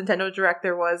last Nintendo Direct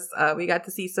there was, we got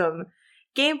to see some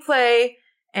gameplay,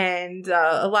 and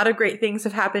a lot of great things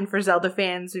have happened for Zelda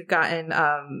fans. We've gotten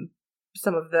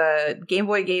some of the Game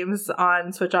Boy games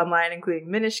on Switch Online,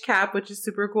 including Minish Cap, which is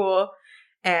super cool.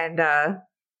 And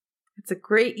it's a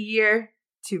great year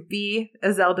to be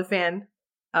a Zelda fan.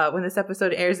 When this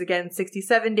episode airs again,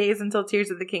 67 days until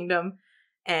Tears of the Kingdom.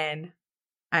 And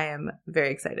I am very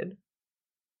excited.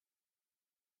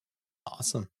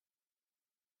 Awesome.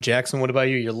 Jackson, what about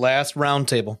you? Your last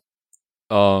roundtable.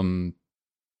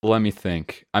 Let me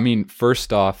think. I mean,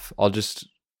 first off, I'll just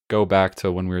go back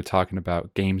to when we were talking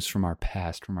about games from our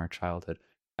past, from our childhood.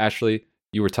 Ashley,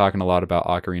 you were talking a lot about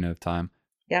Ocarina of Time.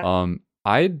 Yeah.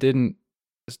 I didn't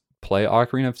play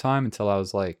Ocarina of Time until I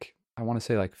was like, I want to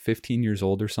say like 15 years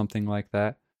old or something like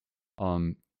that.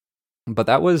 But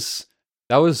that was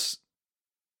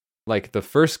like the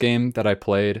first game that I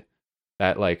played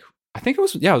that like, I think it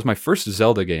was my first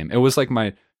Zelda game. It was like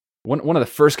my one of the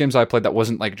first games I played that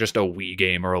wasn't like just a Wii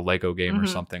game or a Lego game or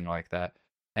something like that.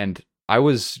 And I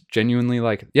was genuinely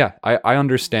like, yeah, I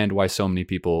understand why so many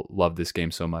people love this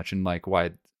game so much, and like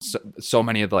why so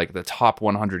many of like the top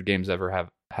 100 games ever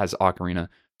has Ocarina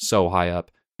so high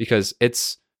up, because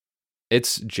it's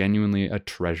genuinely a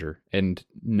treasure. And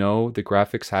no, the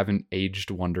graphics haven't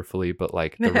aged wonderfully, but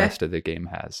like the rest of the game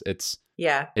has. It's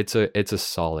a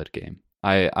solid game.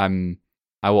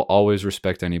 I will always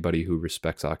respect anybody who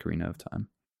respects Ocarina of Time.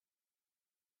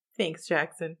 Thanks,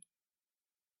 Jackson.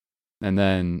 And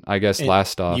then I guess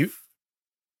last off, I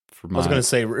was going to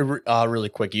say really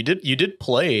quick, you did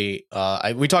play.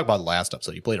 We talked about it last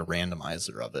episode. You played a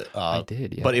randomizer of it. I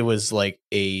did, yeah. But it was like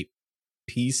a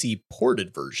PC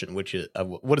ported version, which is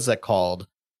what is that called?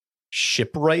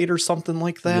 Shipwright or something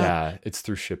like that? Yeah, it's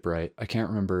through Shipwright. I can't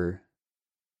remember.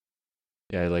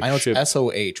 Yeah, like I know it's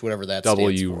SOH, whatever that stands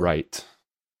W for. Right.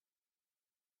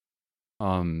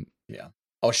 Yeah.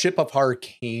 Oh, Ship of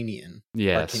Harcanian.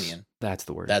 Yes, Harcanian. that's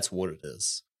the word. That's what it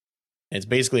is. And it's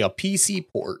basically a PC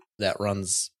port that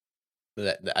runs.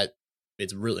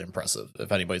 It's really impressive.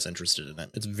 If anybody's interested in it,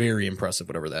 it's very impressive.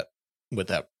 Whatever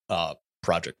that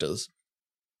project is.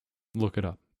 Look it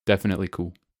up. Definitely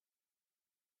cool.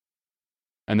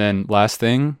 And then last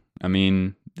thing, I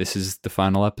mean, this is the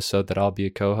final episode that I'll be a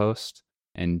co-host,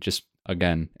 and just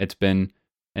again, it's been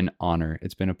an honor.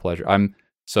 It's been a pleasure. I'm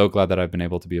so glad that I've been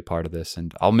able to be a part of this,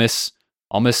 and I'll miss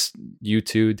you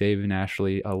two, Dave and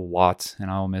Ashley, a lot,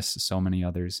 and I'll miss so many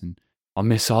others, and I'll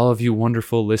miss all of you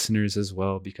wonderful listeners as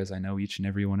well, because I know each and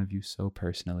every one of you so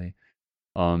personally.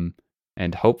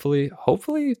 And hopefully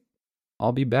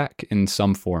I'll be back in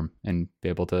some form and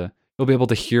you'll be able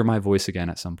to hear my voice again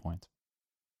at some point.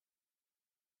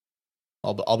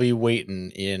 I'll be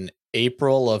waiting in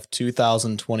April of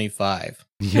 2025.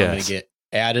 Yes. I'm going to get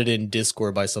added in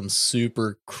Discord by some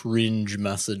super cringe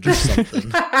message or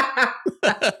something.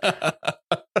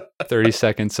 30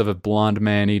 seconds of a blonde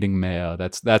man eating mayo.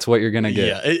 That's what you're gonna get.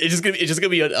 Yeah, it's just gonna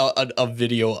be a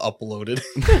video uploaded,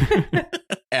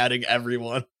 adding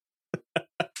everyone.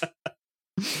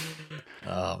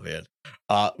 Oh man,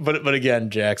 but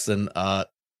again, Jackson. I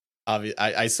believe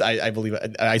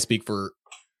I speak for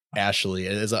Ashley.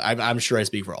 I'm sure I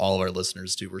speak for all of our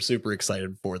listeners too. We're super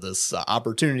excited for this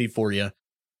opportunity for you.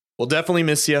 We'll definitely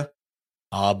miss you,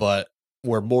 but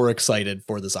we're more excited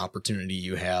for this opportunity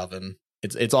you have, and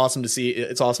it's awesome to see.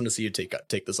 It's awesome to see you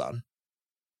take this on.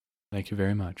 Thank you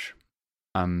very much.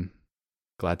 I'm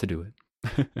glad to do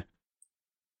it.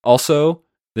 Also,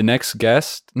 the next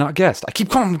not guest. I keep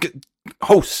calling him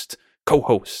co-host.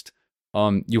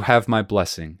 You have my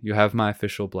blessing. You have my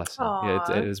official blessing. Yeah,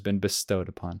 it has been bestowed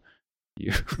upon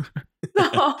you.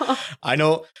 I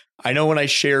know when I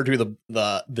shared who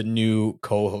the new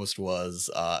co-host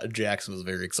was, Jackson was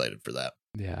very excited for that.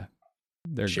 Yeah.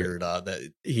 They're shared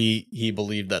that he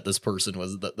believed that this person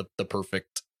was the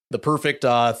perfect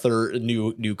third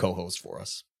new co-host for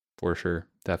us. For sure,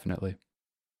 definitely.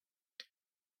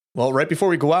 Well, right before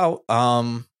we go out,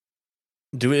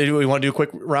 do we want to do a quick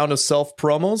round of self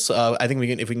promos? I think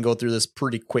if we can go through this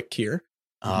pretty quick here.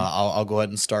 I'll go ahead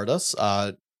and start us.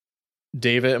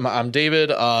 David, I'm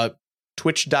David.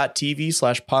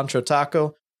 Twitch.tv/Pancho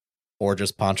Taco, or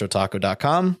just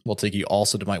panchotaco.com. We'll take you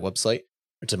also to my website,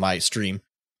 or to my stream.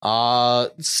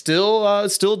 Still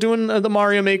doing the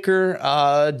Mario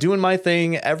Maker, doing my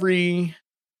thing every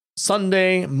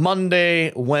Sunday,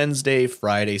 Monday, Wednesday,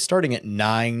 Friday, starting at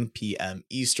 9 p.m.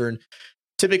 Eastern,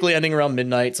 typically ending around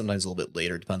midnight, sometimes a little bit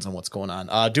later, depends on what's going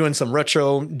on. Doing some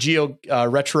retro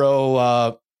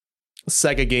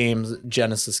Sega games,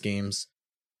 Genesis games,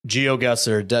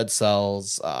 GeoGuessr, Dead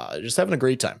Cells, just having a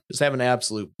great time, just having an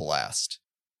absolute blast.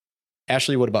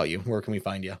 Ashley, what about you? Where can we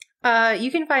find you?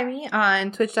 You can find me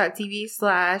on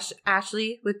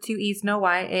twitch.tv/Ashley with 2 E's, no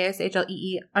Y,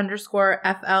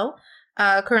 ASHLEE_FL.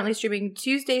 Currently streaming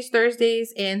Tuesdays,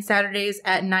 Thursdays, and Saturdays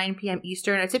at 9 p.m.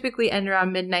 Eastern. I typically end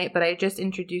around midnight, but I just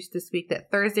introduced this week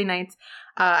that Thursday nights,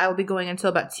 I will be going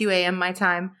until about 2 a.m. my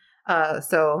time.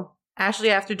 So Ashley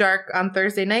After Dark on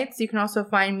Thursday nights. You can also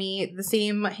find me the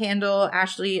same handle,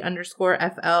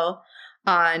 Ashley_FL.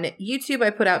 On YouTube,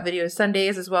 I put out videos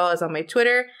Sundays as well as on my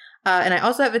Twitter. And I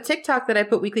also have a TikTok that I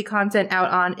put weekly content out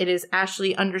on. It is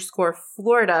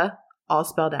Ashley_Florida, all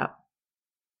spelled out.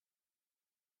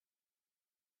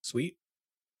 Sweet.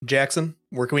 Jackson,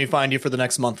 where can we find you for the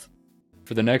next month?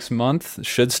 For the next month,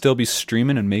 should still be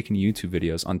streaming and making YouTube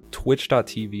videos on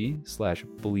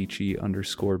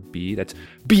twitch.tv/BLEACHY_B. That's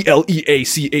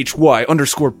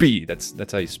BLEACHY_B.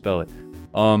 That's how you spell it.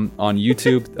 On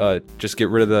YouTube, just get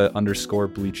rid of the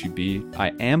 _BleachyB. I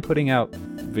am putting out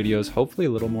videos, hopefully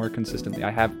a little more consistently.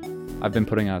 I've been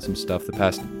putting out some stuff the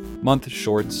past month,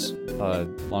 shorts,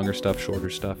 longer stuff,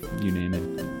 shorter stuff, you name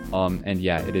it. And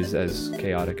yeah, it is as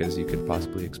chaotic as you could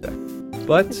possibly expect,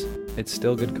 but it's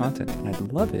still good content, and I'd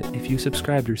love it if you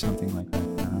subscribed or something like that. I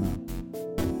don't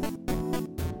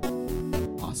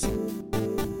know.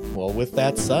 Awesome. Well, with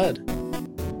that said,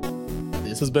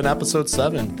 this has been episode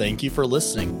 7. Thank you for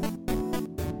listening.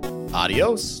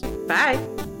 Adios. Bye.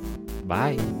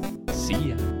 Bye. See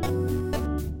ya.